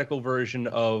theoretical version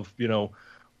of,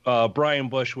 Brian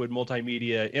Bushwood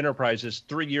Multimedia Enterprises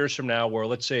 3 years from now, where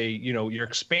let's say, you're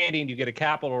expanding, you get a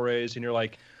capital raise, and you're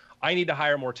like, I need to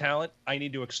hire more talent. I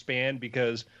need to expand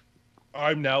because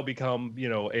I've now become,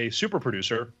 a super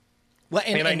producer. Well,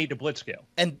 and I need to blitzscale.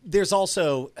 And there's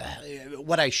also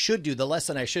what I should do. The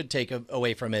lesson I should take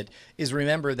away from it is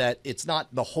remember that it's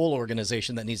not the whole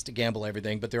organization that needs to gamble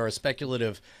everything, but there are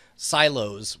speculative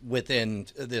silos within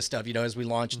this stuff. As we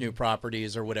launch new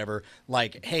properties or whatever,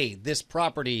 like, hey, this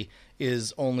property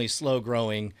is only slow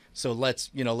growing, so let's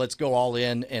go all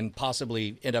in and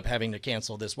possibly end up having to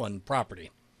cancel this one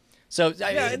property. So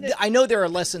I know there are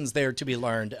lessons there to be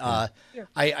learned.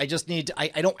 I just need to,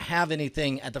 I don't have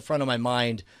anything at the front of my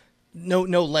mind, no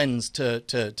lens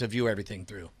to view everything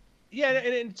through. Yeah,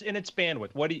 and it's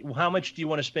bandwidth. How much do you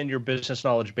want to spend your business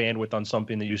knowledge bandwidth on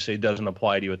something that you say doesn't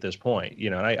apply to you at this point?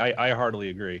 And I heartily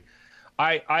agree.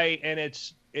 And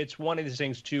it's one of these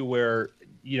things too where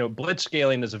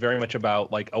blitzscaling is very much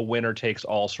about like a winner takes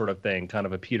all sort of thing, kind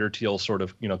of a Peter Thiel sort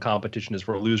of competition is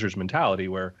for a loser's mentality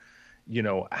where.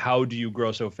 How do you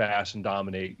grow so fast and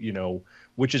dominate,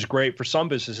 which is great for some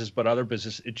businesses, but other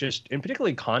businesses, and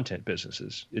particularly content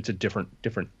businesses, it's a different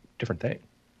thing,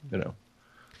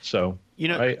 So,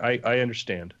 I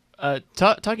understand.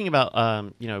 Talking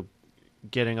about,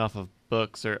 getting off of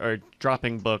books or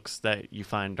dropping books that you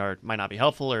find might not be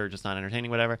helpful or just not entertaining,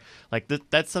 whatever. Like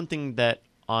that's something that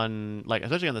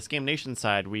especially on the Scam Nation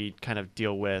side, we kind of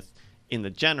deal with in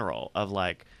the general of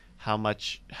like, how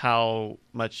much of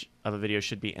a video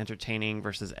should be entertaining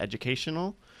versus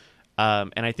educational.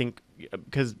 And I think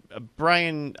because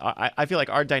Brian, I feel like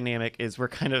our dynamic is we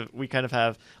kind of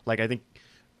have like, I think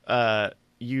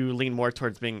you lean more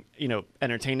towards being,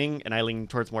 entertaining, and I lean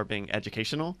towards more being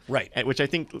educational. Right. Which I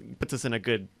think puts us in a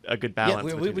good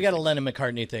balance. Yeah, we got a Lennon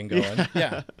McCartney thing going.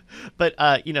 Yeah. But,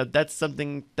 that's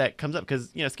something that comes up because,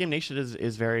 Scam Nation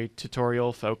is very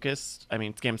tutorial focused. I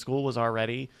mean, Scam School was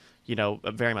already,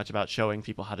 very much about showing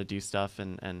people how to do stuff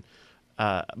and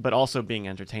but also being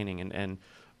entertaining and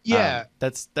yeah,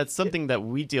 that's something that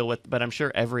we deal with, but I'm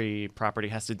sure every property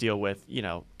has to deal with,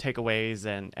 takeaways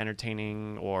and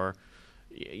entertaining or,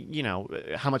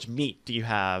 how much meat do you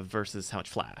have versus how much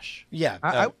flash? Yeah.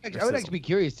 I would actually be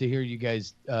curious to hear you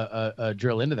guys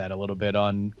drill into that a little bit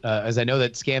on, as I know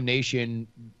that Scam Nation,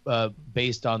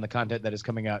 based on the content that is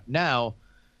coming out now,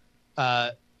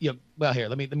 well, here,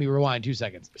 let me rewind 2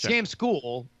 seconds. Sure. Scam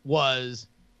School was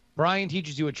Brian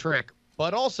teaches you a trick,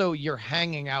 but also you're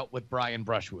hanging out with Brian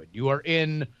Brushwood. You are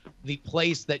in the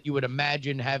place that you would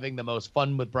imagine having the most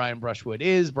fun with Brian Brushwood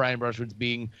is. Brian Brushwood's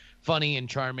being funny and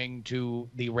charming to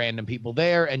the random people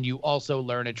there, and you also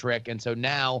learn a trick. And so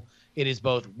now it is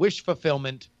both wish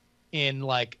fulfillment in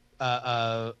like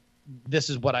this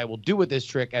is what I will do with this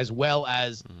trick, as well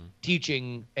as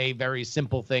teaching a very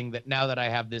simple thing that now that I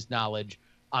have this knowledge,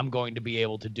 I'm going to be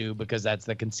able to do, because that's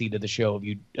the conceit of the show of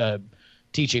you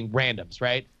teaching randoms,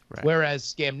 right? Whereas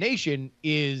Scam Nation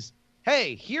is,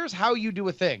 hey, here's how you do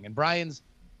a thing. And Brian's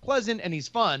pleasant and he's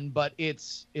fun, but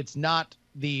it's not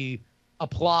the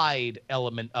applied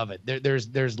element of it.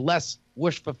 There's less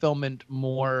wish fulfillment,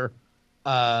 more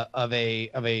of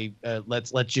a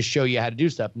let's just show you how to do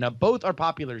stuff. Now both are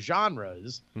popular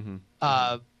genres.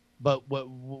 But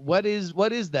what is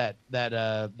that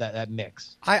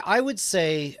mix? I would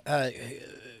say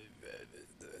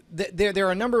there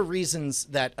are a number of reasons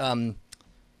that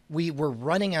we were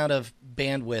running out of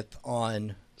bandwidth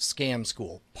on Scam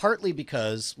School. Partly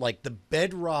because like the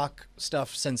bedrock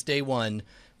stuff since day one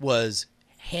was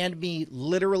hand me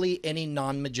literally any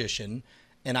non-magician,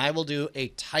 and I will do a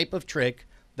type of trick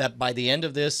that by the end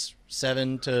of this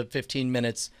 7 to 15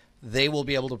 minutes, they will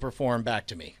be able to perform back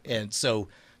to me. And so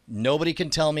nobody can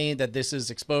tell me that this is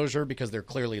exposure because they're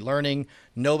clearly learning.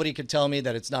 Nobody can tell me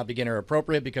that it's not beginner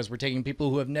appropriate because we're taking people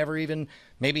who have never even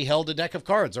maybe held a deck of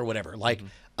cards or whatever. Like,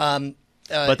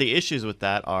 but the issues with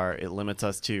that are it limits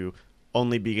us to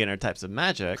only beginner types of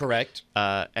Magic. Correct.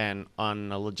 And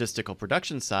on a logistical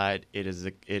production side, it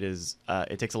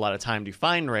takes a lot of time to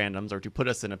find randoms or to put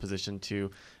us in a position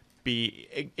to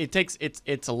be.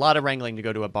 It's a lot of wrangling to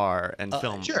go to a bar and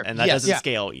film, sure. and that Yes. doesn't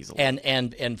scale easily.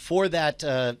 And for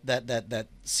that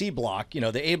C block,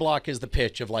 the A block is the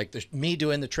pitch of like me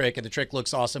doing the trick, and the trick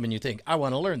looks awesome, and you think I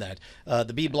want to learn that.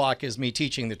 The B block is me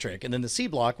teaching the trick, and then the C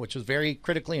block, which was very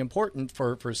critically important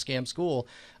for Scam School,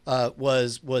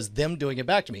 was them doing it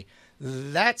back to me.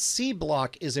 That C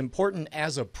block is important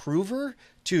as a prover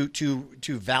to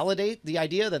validate the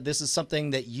idea that this is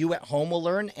something that you at home will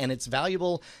learn, and it's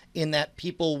valuable in that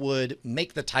people would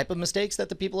make the type of mistakes that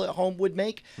the people at home would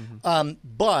make.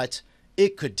 But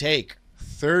it could take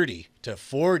 30 to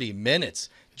 40 minutes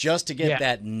just to get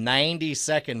that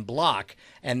 90-second block,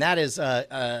 and that is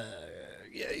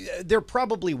there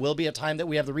probably will be a time that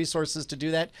we have the resources to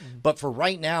do that, but for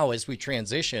right now, as we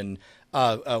transition,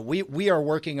 we are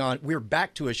working on. We're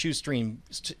back to a shoestring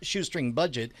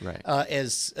budget, right.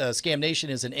 As Scam Nation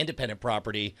is an independent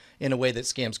property in a way that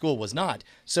Scam School was not.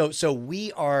 So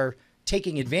we are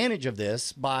taking advantage of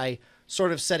this by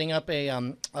sort of setting up a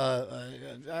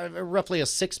roughly a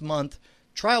 6-month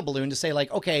trial balloon to say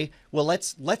like, okay, well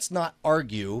let's not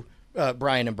argue.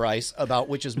 Brian and Bryce about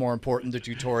which is more important, the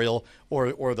tutorial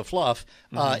or the fluff,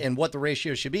 and what the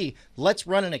ratio should be. Let's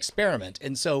run an experiment.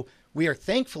 And so we are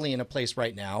thankfully in a place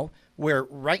right now where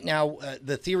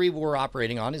the theory we're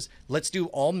operating on is let's do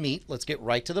all meat. Let's get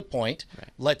right to the point. Right.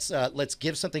 Let's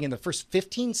give something in the first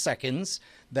 15 seconds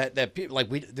that people,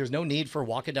 there's no need for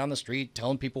walking down the street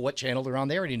telling people what channel they're on.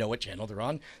 They already know what channel they're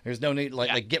on. There's no need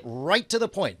like get right to the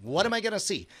point. What am I going to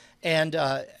see? And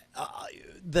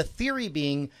the theory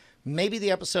being, maybe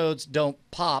the episodes don't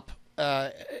pop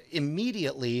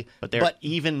immediately, but they're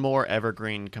even more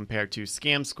evergreen compared to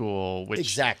Scam School, which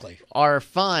exactly are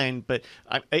fine. But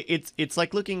it's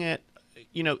like looking at,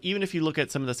 even if you look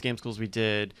at some of the Scam Schools we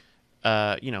did,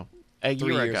 a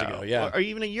year ago, or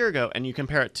even a year ago, and you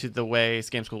compare it to the way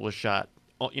Scam School was shot,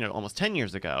 almost 10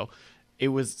 years ago, it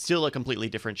was still a completely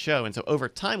different show. And so over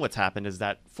time, what's happened is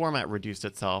that format reduced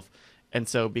itself. And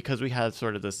so because we had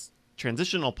sort of this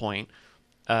transitional point,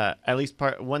 at least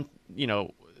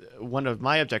one of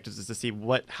my objectives is to see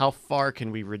how far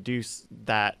can we reduce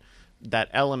that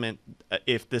element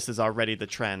if this is already the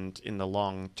trend in the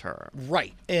long term.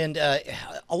 Right. And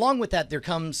along with that, there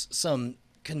comes some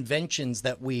conventions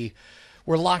that we're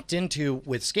locked into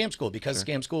with Scam School because Sure.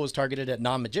 Scam School was targeted at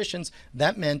non-magicians.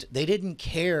 That meant they didn't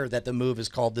care that the move is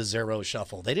called the Zero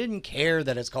Shuffle. They didn't care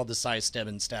that it's called the Size Stem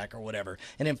and Stack or whatever.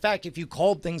 And in fact, if you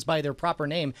called things by their proper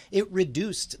name, it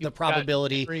reduced the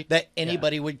probability that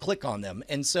anybody would click on them.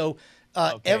 And so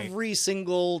every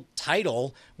single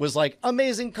title was like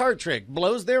amazing card trick,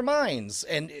 blows their minds.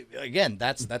 And again,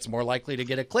 that's more likely to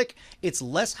get a click. It's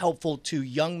less helpful to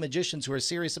young magicians who are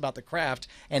serious about the craft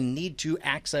and need to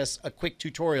access a quick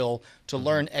tutorial to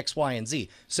learn X, Y, and Z.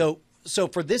 So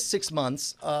for this 6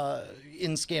 months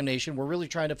in Scam Nation, we're really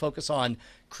trying to focus on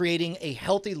creating a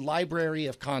healthy library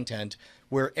of content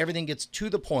where everything gets to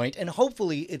the point, and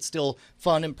hopefully it's still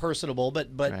fun and personable,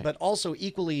 but also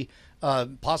equally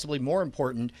possibly more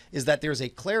important is that there's a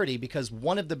clarity, because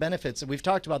one of the benefits, and we've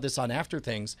talked about this on After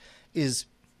Things, is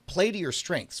play to your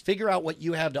strengths. Figure out what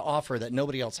you have to offer that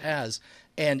nobody else has.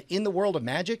 And in the world of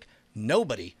Magic,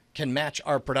 nobody can match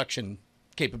our production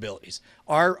capabilities.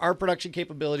 Our production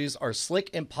capabilities are slick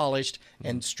and polished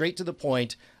and straight to the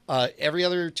point. Every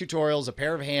other tutorial is a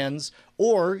pair of hands,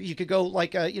 or you could go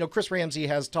like Chris Ramsey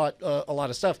has taught a lot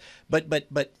of stuff,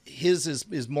 but his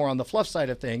is more on the fluff side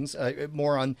of things,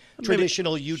 more on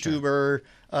traditional YouTuber.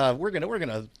 Sure. We're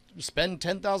gonna spend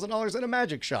 $10,000 in a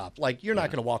magic shop. Like, you're not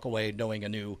gonna walk away knowing a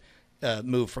new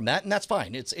move from that, and that's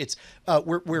fine. It's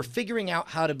we're figuring out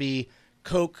how to be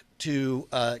Coke to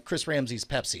Chris Ramsey's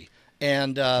Pepsi.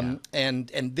 And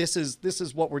this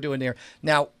is what we're doing there.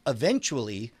 Now,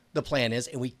 eventually, the plan is,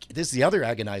 and this is the other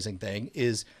agonizing thing,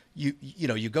 is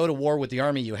you go to war with the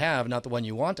army you have, not the one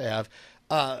you want to have.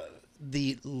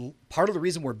 The part of the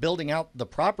reason we're building out the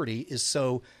property is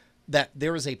so that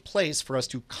there is a place for us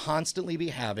to constantly be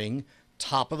having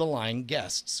top of the line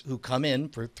guests who come in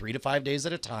for 3 to 5 days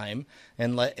at a time,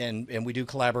 and we do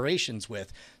collaborations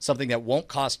with something that won't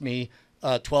cost me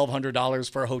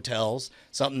 $1,200 for hotels,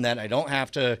 something that I don't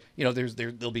have to,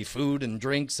 there'll be food and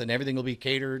drinks and everything will be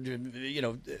catered,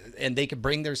 and they can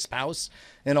bring their spouse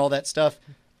and all that stuff.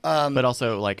 but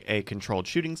also like a controlled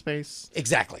shooting space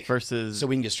Exactly. versus. So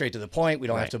we can get straight to the point. We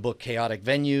don't have Right. to book chaotic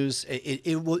venues.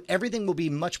 It will, everything will be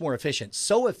much more efficient.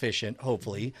 So efficient,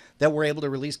 hopefully, that we're able to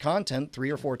release content 3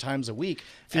 or 4 times a week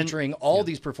featuring all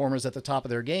these performers at the top of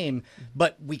their game.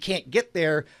 But we can't get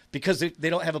there because they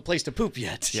don't have a place to poop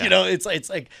yet. Yeah. You know, it's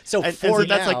like so. And For so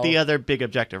that's like now- the other big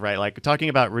objective, right? Like talking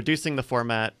about reducing the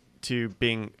format to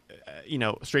being,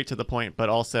 straight to the point, but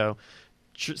also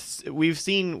we've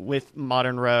seen with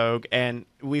Modern Rogue, and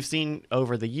we've seen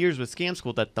over the years with Scam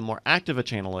School, that the more active a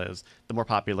channel is, the more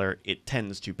popular it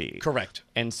tends to be. Correct.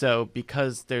 And so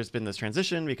because there's been this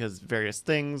transition, because various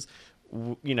things,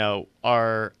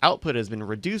 our output has been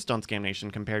reduced on Scam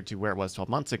Nation compared to where it was 12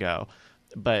 months ago.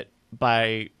 But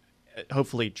by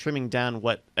hopefully trimming down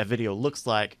what a video looks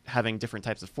like, having different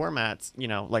types of formats,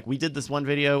 like we did this one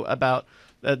video about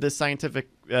this scientific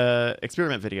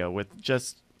experiment video with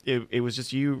just, it was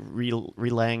just you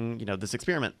relaying, this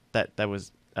experiment that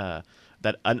was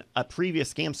that a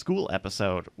previous Scam School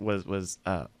episode was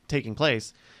taking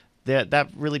place. That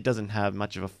really doesn't have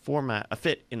much of a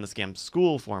fit in the Scam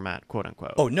School format, quote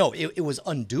unquote. Oh no, it was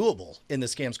undoable in the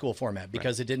Scam School format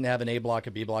because it didn't have an A block,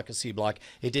 a B block, a C block.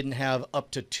 It didn't have up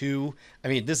to 2. I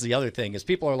mean, this is the other thing is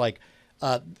people are like,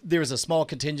 there's a small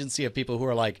contingency of people who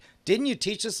are like, didn't you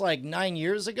teach this like 9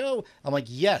 years ago? I'm like,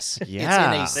 yes.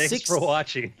 Yeah. Thanks for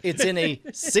watching. It's in a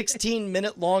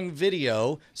 16-minute long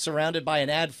video surrounded by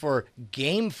an ad for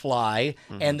Gamefly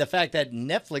and the fact that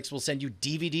Netflix will send you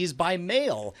DVDs by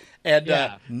mail. And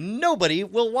nobody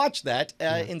will watch that.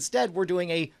 Instead, we're doing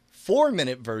a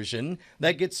 4-minute version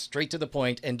that gets straight to the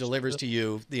point and delivers to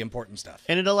you the important stuff.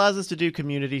 And it allows us to do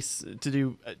community sort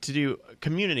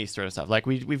of stuff. Like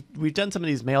we've done some of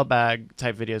these mailbag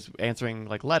type videos answering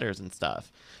like letters and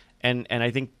stuff. And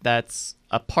I think that's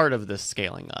a part of this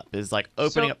scaling up is like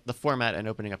opening up the format and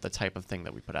opening up the type of thing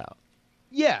that we put out.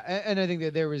 Yeah, and I think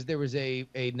that there was a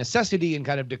necessity in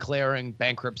kind of declaring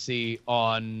bankruptcy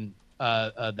on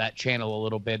that channel a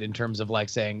little bit in terms of like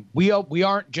saying we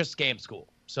aren't just Scam School.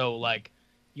 So like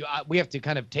we have to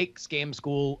kind of take Scam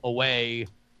School away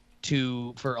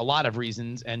for a lot of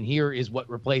reasons, and here is what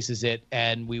replaces it,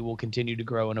 and we will continue to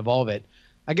grow and evolve it.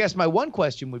 I guess my one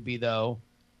question would be though,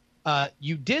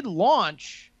 you did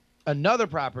launch another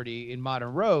property in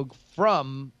Modern Rogue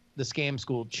from the Scam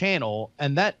School channel,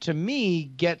 and that to me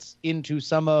gets into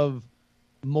some of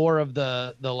more of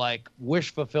the like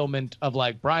wish fulfillment of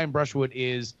like Brian Brushwood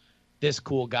is this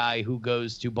cool guy who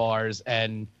goes to bars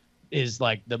and is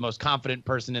like the most confident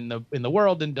person in the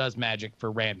world and does magic for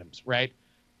randoms, right?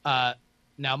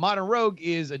 Now Modern Rogue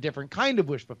is a different kind of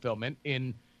wish fulfillment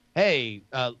in, hey,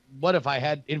 what if I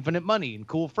had infinite money and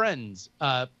cool friends?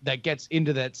 That gets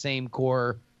into that same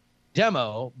core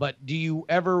demo, but do you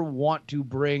ever want to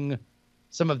bring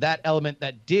some of that element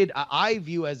that I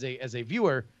view as a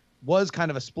viewer was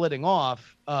kind of a splitting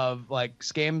off of like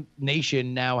Scam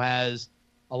Nation now has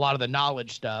a lot of the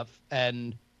knowledge stuff,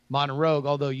 and Modern Rogue,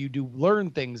 although you do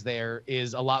learn things there,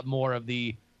 is a lot more of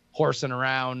the horsing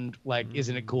around, like,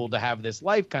 isn't it cool to have this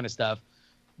life kind of stuff.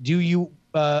 Do you,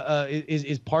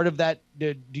 is part of that,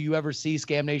 do you ever see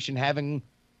Scam Nation having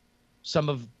some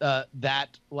of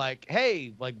that, like,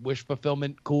 hey, like wish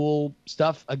fulfillment, cool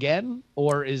stuff again?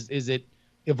 Or is it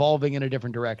evolving in a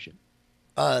different direction?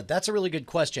 That's a really good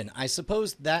question. I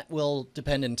suppose that will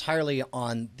depend entirely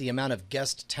on the amount of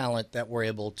guest talent that we're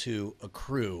able to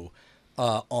accrue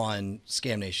on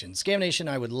Scam Nation. Scam Nation,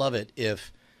 I would love it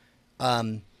if...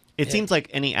 It seems like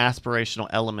any aspirational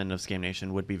element of Scam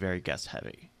Nation would be very guest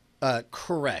heavy.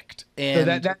 Correct. So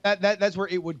And that's where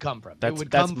it would come from. It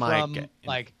would come from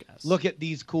like, look at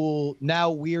these cool,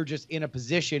 now we're just in a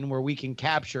position where we can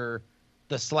capture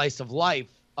the slice of life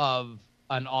of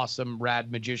an awesome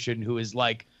rad magician who is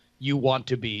like you want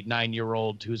to be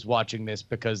 9-year-old who's watching this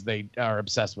because they are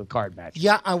obsessed with card magic.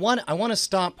 yeah, I want to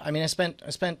stop. I mean, I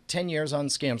spent 10 years on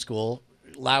Scam School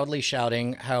loudly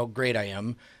shouting how great I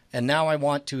am, and now I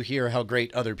want to hear how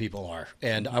great other people are.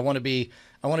 And I want to be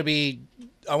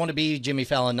Jimmy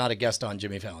Fallon, not a guest on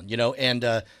Jimmy Fallon, you know, and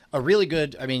a really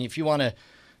good, I mean, if you want to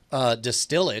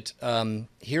distill it,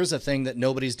 here's a thing that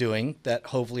nobody's doing that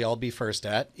hopefully I'll be first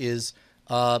at is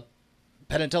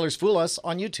Penn and Teller's Fool Us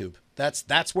on YouTube.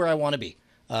 That's where I want to be,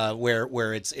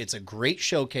 where it's a great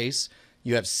showcase.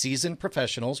 You have seasoned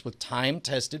professionals with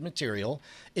time-tested material.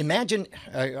 Imagine,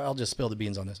 I'll just spill the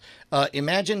beans on this.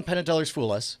 Imagine Penn and Teller's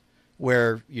Fool Us,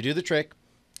 where you do the trick,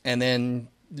 and then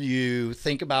you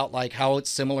think about like how it's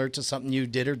similar to something you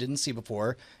did or didn't see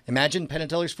before. Imagine Penn and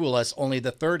Teller's Fool Us, only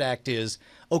the third act is,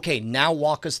 okay, now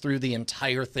walk us through the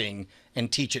entire thing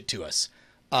and teach it to us.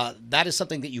 That is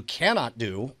something that you cannot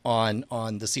do on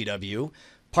the CW,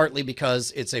 partly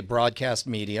because it's a broadcast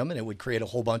medium and it would create a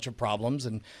whole bunch of problems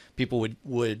and people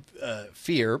would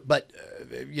fear, but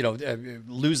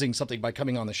losing something by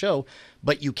coming on the show.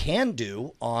 But you can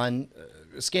do on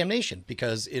Scam Nation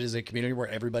because it is a community where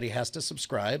everybody has to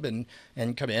subscribe and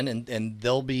come in and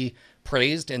they'll be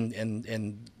praised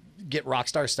and get rock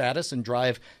star status and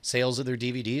drive sales of their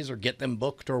DVDs or get them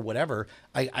booked or whatever.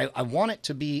 I want it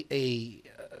to be the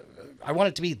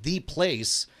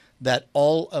place that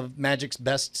all of Magic's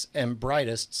bests and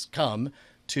brightest come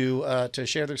to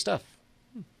share their stuff.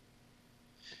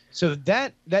 So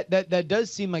that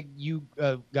does seem like you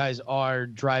guys are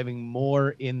driving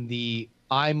more in the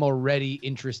I'm already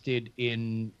interested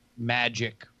in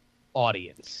Magic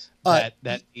audience.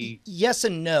 Yes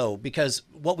and no, because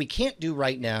what we can't do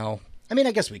right now, I mean,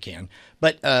 I guess we can,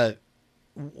 but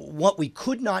what we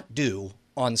could not do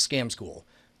on Scam School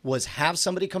was have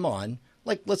somebody come on,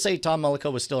 like let's say Tom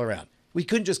Mullico was still around. We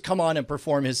couldn't just come on and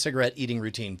perform his cigarette eating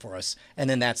routine for us, and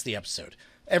then that's the episode.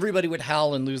 Everybody would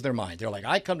howl and lose their mind. They're like,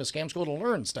 I come to Scam School to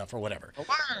learn stuff or whatever.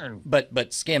 Learn. But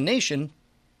Scam Nation,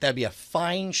 that'd be a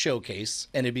fine showcase,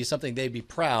 and it'd be something they'd be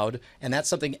proud, and that's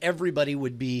something everybody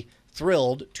would be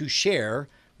thrilled to share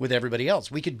with everybody else.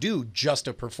 We could do just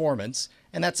a performance,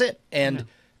 and that's it. And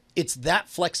it's that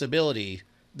flexibility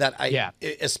that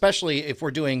especially if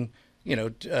we're doing,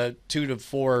 2 to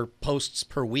 4 posts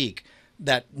per week,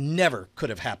 that never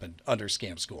could have happened under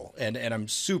Scam School. And I'm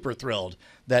super thrilled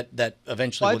that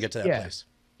eventually we'll get to that place.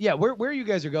 Yeah, where you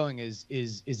guys are going is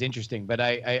interesting, but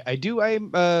I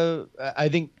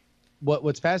think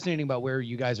what's fascinating about where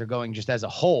you guys are going just as a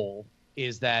whole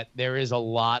is that there is a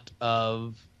lot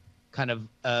of kind of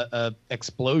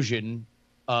explosion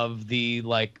of the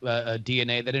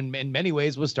DNA that in many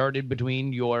ways was started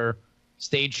between your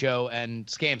stage show and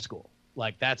Scam School.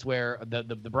 Like that's where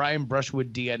the Brian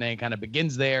Brushwood DNA kind of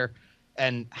begins there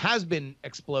and has been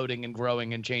exploding and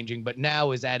growing and changing, but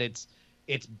now is at its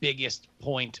biggest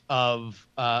point of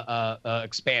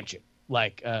expansion,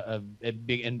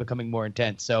 and becoming more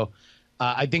intense. So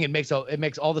I think it makes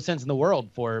all the sense in the world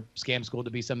for Scam School to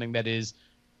be something that is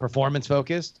performance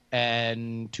focused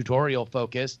and tutorial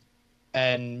focused.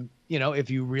 And if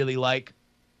you really like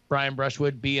Brian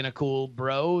Brushwood being a cool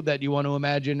bro that you want to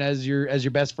imagine as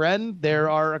your best friend, there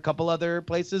are a couple other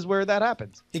places where that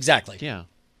happens. Exactly.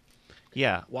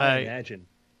 Yeah. Why imagine?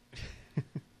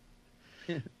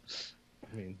 I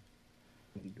mean,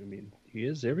 he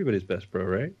is everybody's best bro,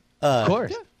 right? Of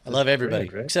course. I love everybody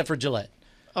right? except for Gillette.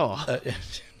 Oh.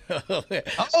 Oh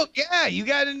yeah, you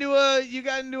got into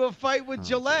a fight with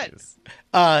Gillette. Geez.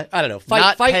 I don't know.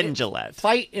 Not Penn Gillette.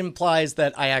 Fight implies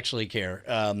that I actually care.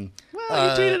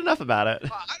 Well, you tweeted enough about it.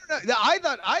 I don't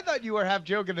know. I thought you were half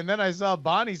joking, and then I saw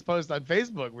Bonnie's post on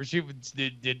Facebook where she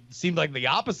it seemed like the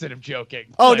opposite of joking.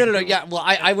 Oh, no. Yeah. Well,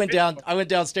 I went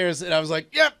downstairs and I was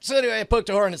like, yep. So anyway, I poked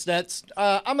a hornet's nest.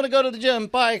 I'm going to go to the gym.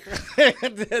 Bye.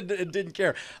 Didn't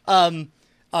care.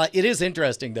 It is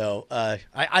interesting, though. I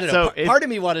don't know. Part of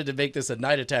me wanted to make this a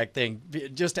night attack thing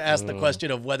just to ask the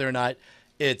question of whether or not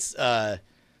it's a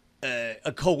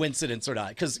coincidence or not.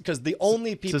 Because the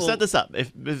only people... So set this up.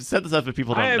 If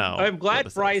people don't know. I'm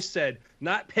glad Bryce said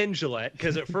not Penn Gillette,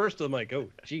 because at first I'm like, oh,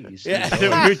 geez. Yeah. we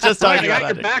were just talking I about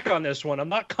got your it. back on this one. I'm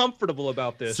not comfortable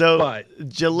about this. So but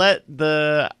Gillette,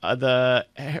 the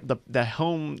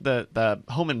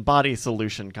home and body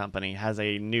solution company, has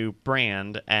a new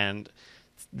brand, and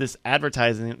this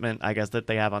advertisement, I guess, that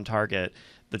they have on Target,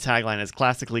 the tagline is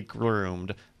 "Classically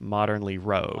groomed, modernly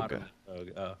rogue."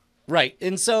 Right.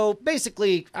 And so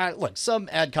basically, look, some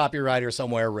ad copywriter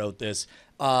somewhere wrote this,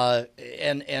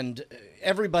 and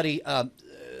everybody.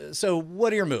 So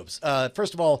what are your moves?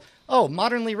 First of all,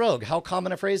 modernly rogue. How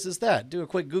common a phrase is that? Do a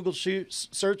quick Google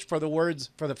search for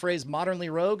the phrase modernly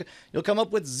rogue. You'll come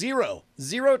up with zero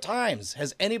times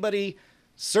has anybody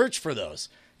searched for those.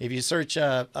 If you search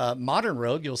modern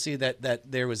rogue, you'll see that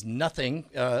there was nothing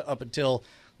up until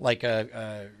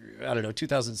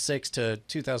 2006 to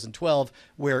 2012,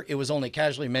 where it was only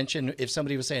casually mentioned if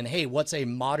somebody was saying, hey, what's a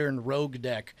modern rogue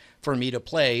deck for me to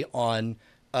play on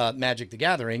Magic the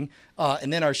Gathering?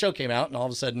 And then our show came out, and all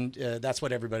of a sudden, that's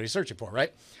what everybody's searching for,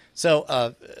 right?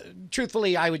 So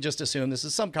truthfully, I would just assume this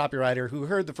is some copywriter who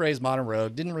heard the phrase modern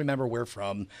rogue, didn't remember where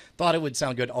from, thought it would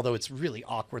sound good, although it's really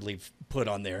awkwardly put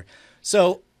on there.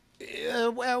 So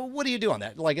well, what do you do on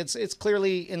that? Like, it's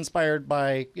clearly inspired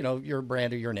by, your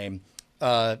brand or your name.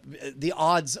 The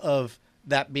odds of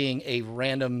that being a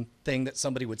random thing that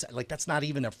somebody would say, like, that's not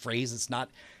even a phrase.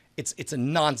 It's a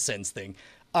nonsense thing.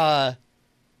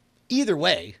 Either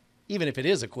way, even if it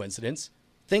is a coincidence,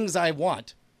 things I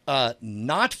want,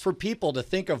 not for people to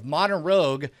think of modern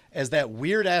rogue as that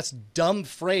weird ass dumb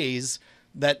phrase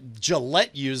that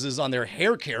Gillette uses on their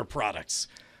hair care products.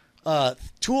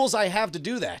 Tools I have to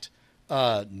do that.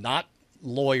 Not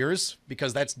lawyers,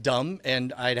 because that's dumb,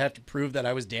 and I'd have to prove that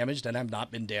I was damaged, and I've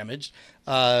not been damaged.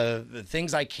 The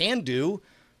things I can do,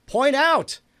 point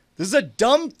out. This is a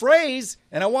dumb phrase,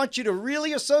 and I want you to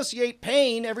really associate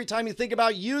pain every time you think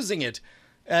about using it.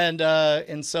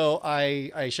 And so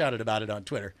I shouted about it on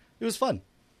Twitter. It was fun.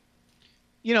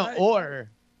 Or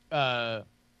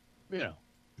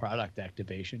product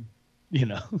activation.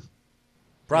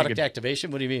 Product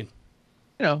activation? What do you mean?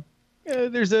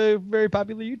 There's a very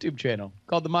popular YouTube channel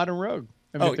called The Modern Rogue.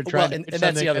 And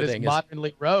that's the other thing.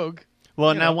 Modernly rogue.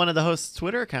 Well, now one of the host's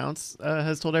Twitter accounts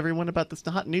has told everyone about this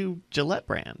hot new Gillette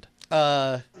brand.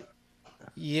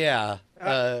 Yeah.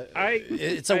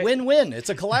 It's a win-win. It's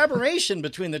a collaboration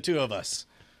between the two of us.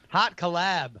 Hot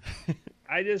collab.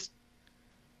 I just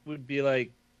would be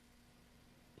like,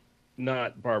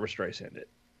 not Barbara Streisand it.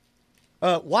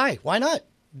 Why? Why not?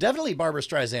 Definitely Barbara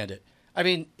Streisand it. I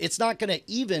mean, it's not going to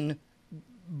even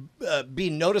be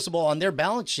noticeable on their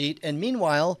balance sheet. And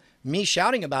meanwhile, me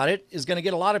shouting about it is going to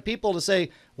get a lot of people to say,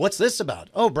 what's this about?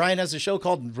 Oh, Brian has a show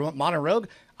called Modern Rogue.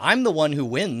 I'm the one who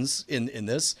wins in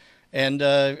this. And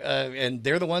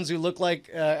they're the ones who look like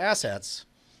asshats.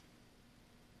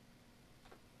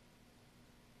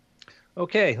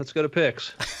 Okay, let's go to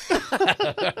picks.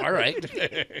 All right.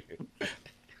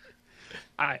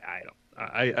 I don't.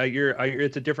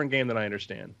 It's a different game than I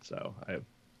understand. So I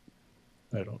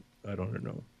don't know. I don't.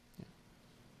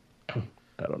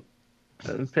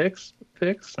 Picks.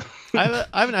 I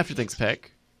have an after things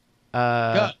pick.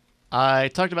 I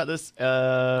talked about this,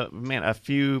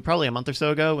 probably a month or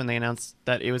so ago when they announced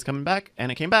that it was coming back, and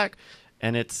it came back,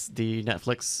 and it's the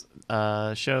Netflix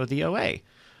show The OA.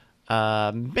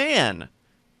 Oh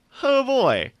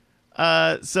boy.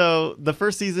 So the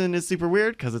first season is super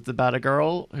weird because it's about a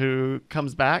girl who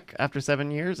comes back after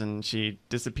 7 years, and she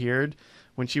disappeared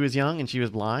when she was young and she was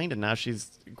blind, and now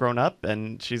she's grown up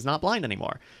and she's not blind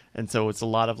anymore. And so it's a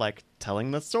lot of like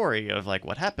telling the story of like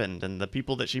what happened and the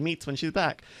people that she meets when she's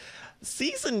back.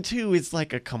 Season 2 is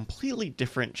like a completely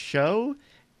different show,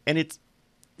 and it's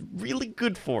really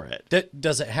good for it.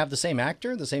 Does it have the same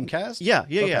actor, the same cast? Yeah.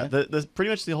 Okay. The pretty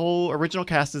much the whole original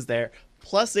cast is there,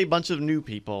 plus a bunch of new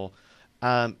people.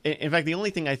 In fact, the only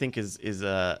thing I think is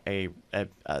the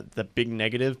big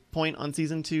negative point on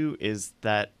season 2 is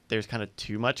that there's kind of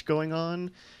too much going on,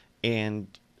 and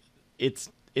it's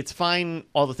fine,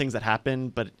 all the things that happen,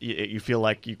 but you feel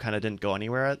like you kind of didn't go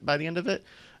anywhere by the end of it.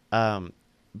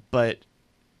 But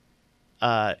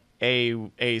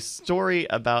a story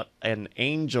about an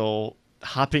angel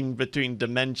hopping between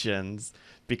dimensions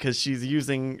because she's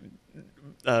using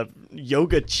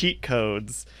yoga cheat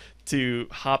codes to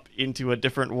hop into a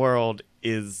different world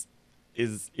is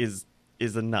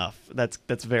enough.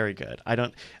 That's very good. I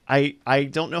don't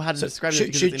know how to describe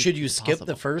it. Should you skip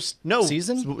the first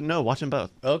season? No, watch them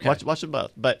both. Okay, watch them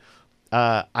both. But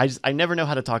I never know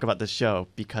how to talk about this show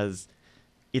because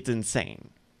it's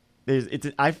insane.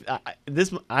 I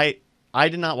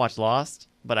did not watch Lost,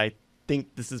 but I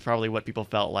think this is probably what people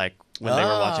felt like when they were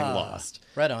watching Lost.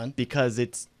 Right on. Because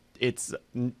it's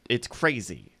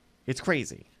crazy. It's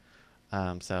crazy.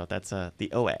 So that's the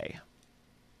OA.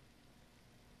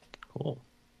 Cool.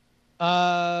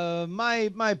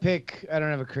 My pick, I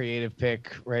don't have a creative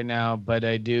pick right now, but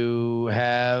I do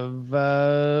have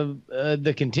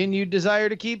the continued desire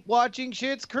to keep watching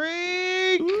Schitt's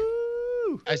Creek. Ooh.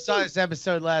 I saw this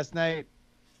episode last night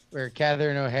where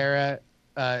Catherine O'Hara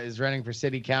is running for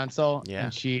city council,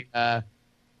 and she can't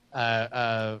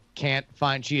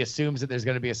find. She assumes that there's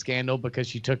going to be a scandal because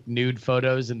she took nude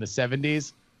photos in the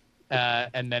 70s,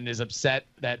 and then is upset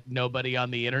that nobody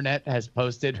on the internet has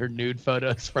posted her nude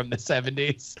photos from the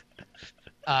 70s.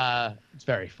 It's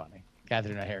very funny.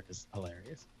 Catherine O'Hara is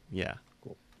hilarious. Yeah,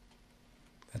 cool.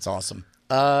 That's awesome.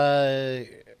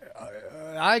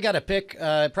 I got a pick.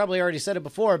 I probably already said it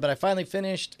before, but I finally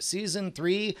finished season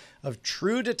 3 of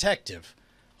True Detective.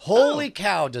 Holy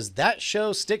cow, does that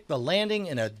show stick the landing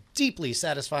in a deeply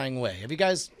satisfying way? Have you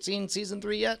guys seen season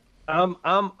 3 yet? I'm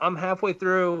halfway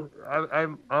through. I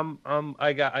know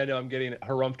I'm getting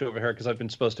harumphed over here because I've been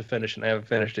supposed to finish and I haven't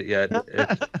finished it yet.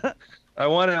 I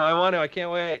want to. I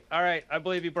can't wait. All right, I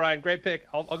believe you, Brian. Great pick.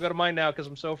 I'll go to mine now because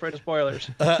I'm so afraid of spoilers.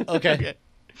 Okay.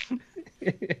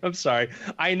 I'm sorry.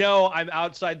 I know I'm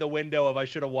outside the window of I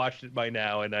should have watched it by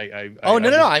now, and no. I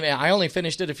mean, I only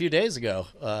finished it a few days ago.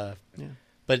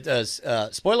 But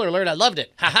spoiler alert, I loved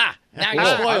it. Ha! Now you're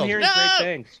spoiled. I'm hearing great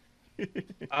things.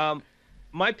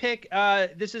 My pick.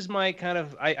 This is my kind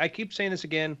of. I keep saying this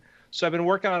again. So I've been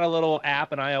working on a little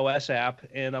app, an iOS app,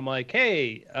 and I'm like,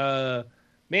 hey,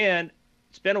 man,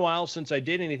 it's been a while since I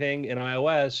did anything in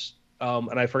iOS,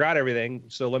 and I forgot everything.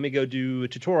 So let me go do a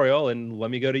tutorial, and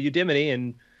let me go to Udemy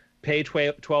and pay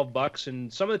 $12.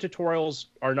 And some of the tutorials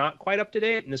are not quite up to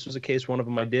date, and this was a case one of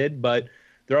them I did, but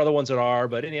there are other ones that are.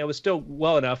 But anyhow, it was still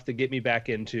well enough to get me back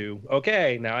into,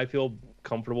 okay, now I feel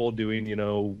comfortable doing,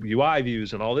 UI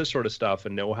views and all this sort of stuff,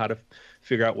 and know how to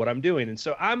figure out what I'm doing. And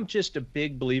so I'm just a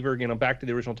big believer, back to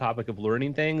the original topic of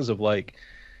learning things, of like,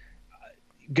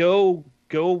 go,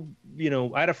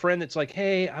 I had a friend that's like,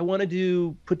 hey, I want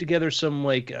to put together some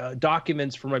like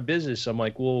documents for my business. I'm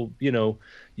like, well,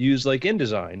 use like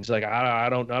InDesign. He's like, I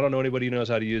don't know anybody who knows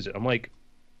how to use it. I'm like,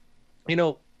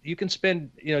 you can spend,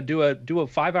 do a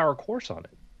 5-hour course on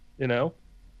it,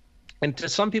 and to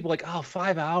some people like, oh,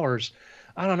 5 hours.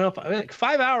 I don't know if like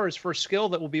 5 hours for a skill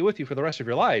that will be with you for the rest of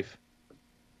your life.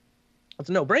 It's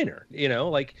a no-brainer,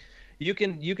 like you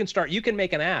can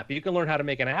make an app. You can learn how to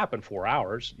make an app in 4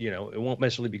 hours. It won't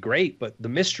necessarily be great, but the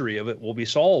mystery of it will be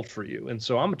solved for you. And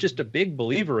so I'm just a big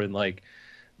believer in like,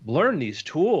 learn these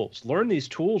tools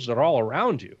that are all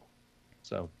around you.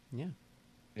 So, yeah,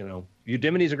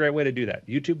 Udemy is a great way to do that.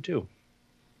 YouTube too.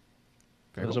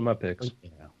 Those are my picks.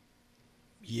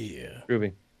 Yeah.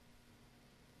 Groovy.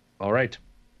 All right.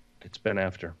 It's been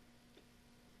after.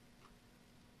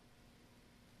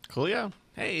 Coolio.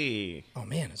 Hey. Oh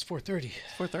man, it's 4:30.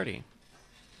 It's 4:30.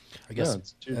 I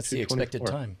guess Yeah, that's the expected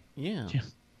time. Yeah.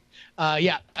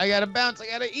 Yeah, I gotta bounce. I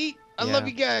gotta eat. I love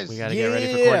you guys. We gotta get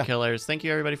ready for Cord Killers. Thank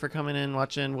you everybody for coming in,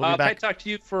 watching. We'll be back. Can I talk to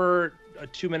you for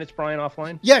 2 minutes, Brian,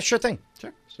 offline? Yeah, sure thing.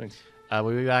 Sure. Swing.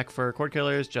 We'll be back for Cord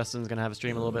Killers. Justin's gonna have a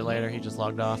stream a little bit later. He just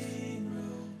logged off.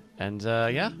 And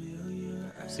yeah.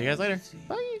 See you guys later.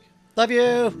 Bye. Love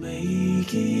you.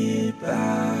 Make it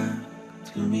back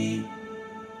to me.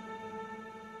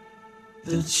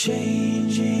 The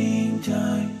changing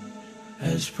time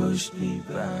has pushed me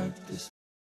back this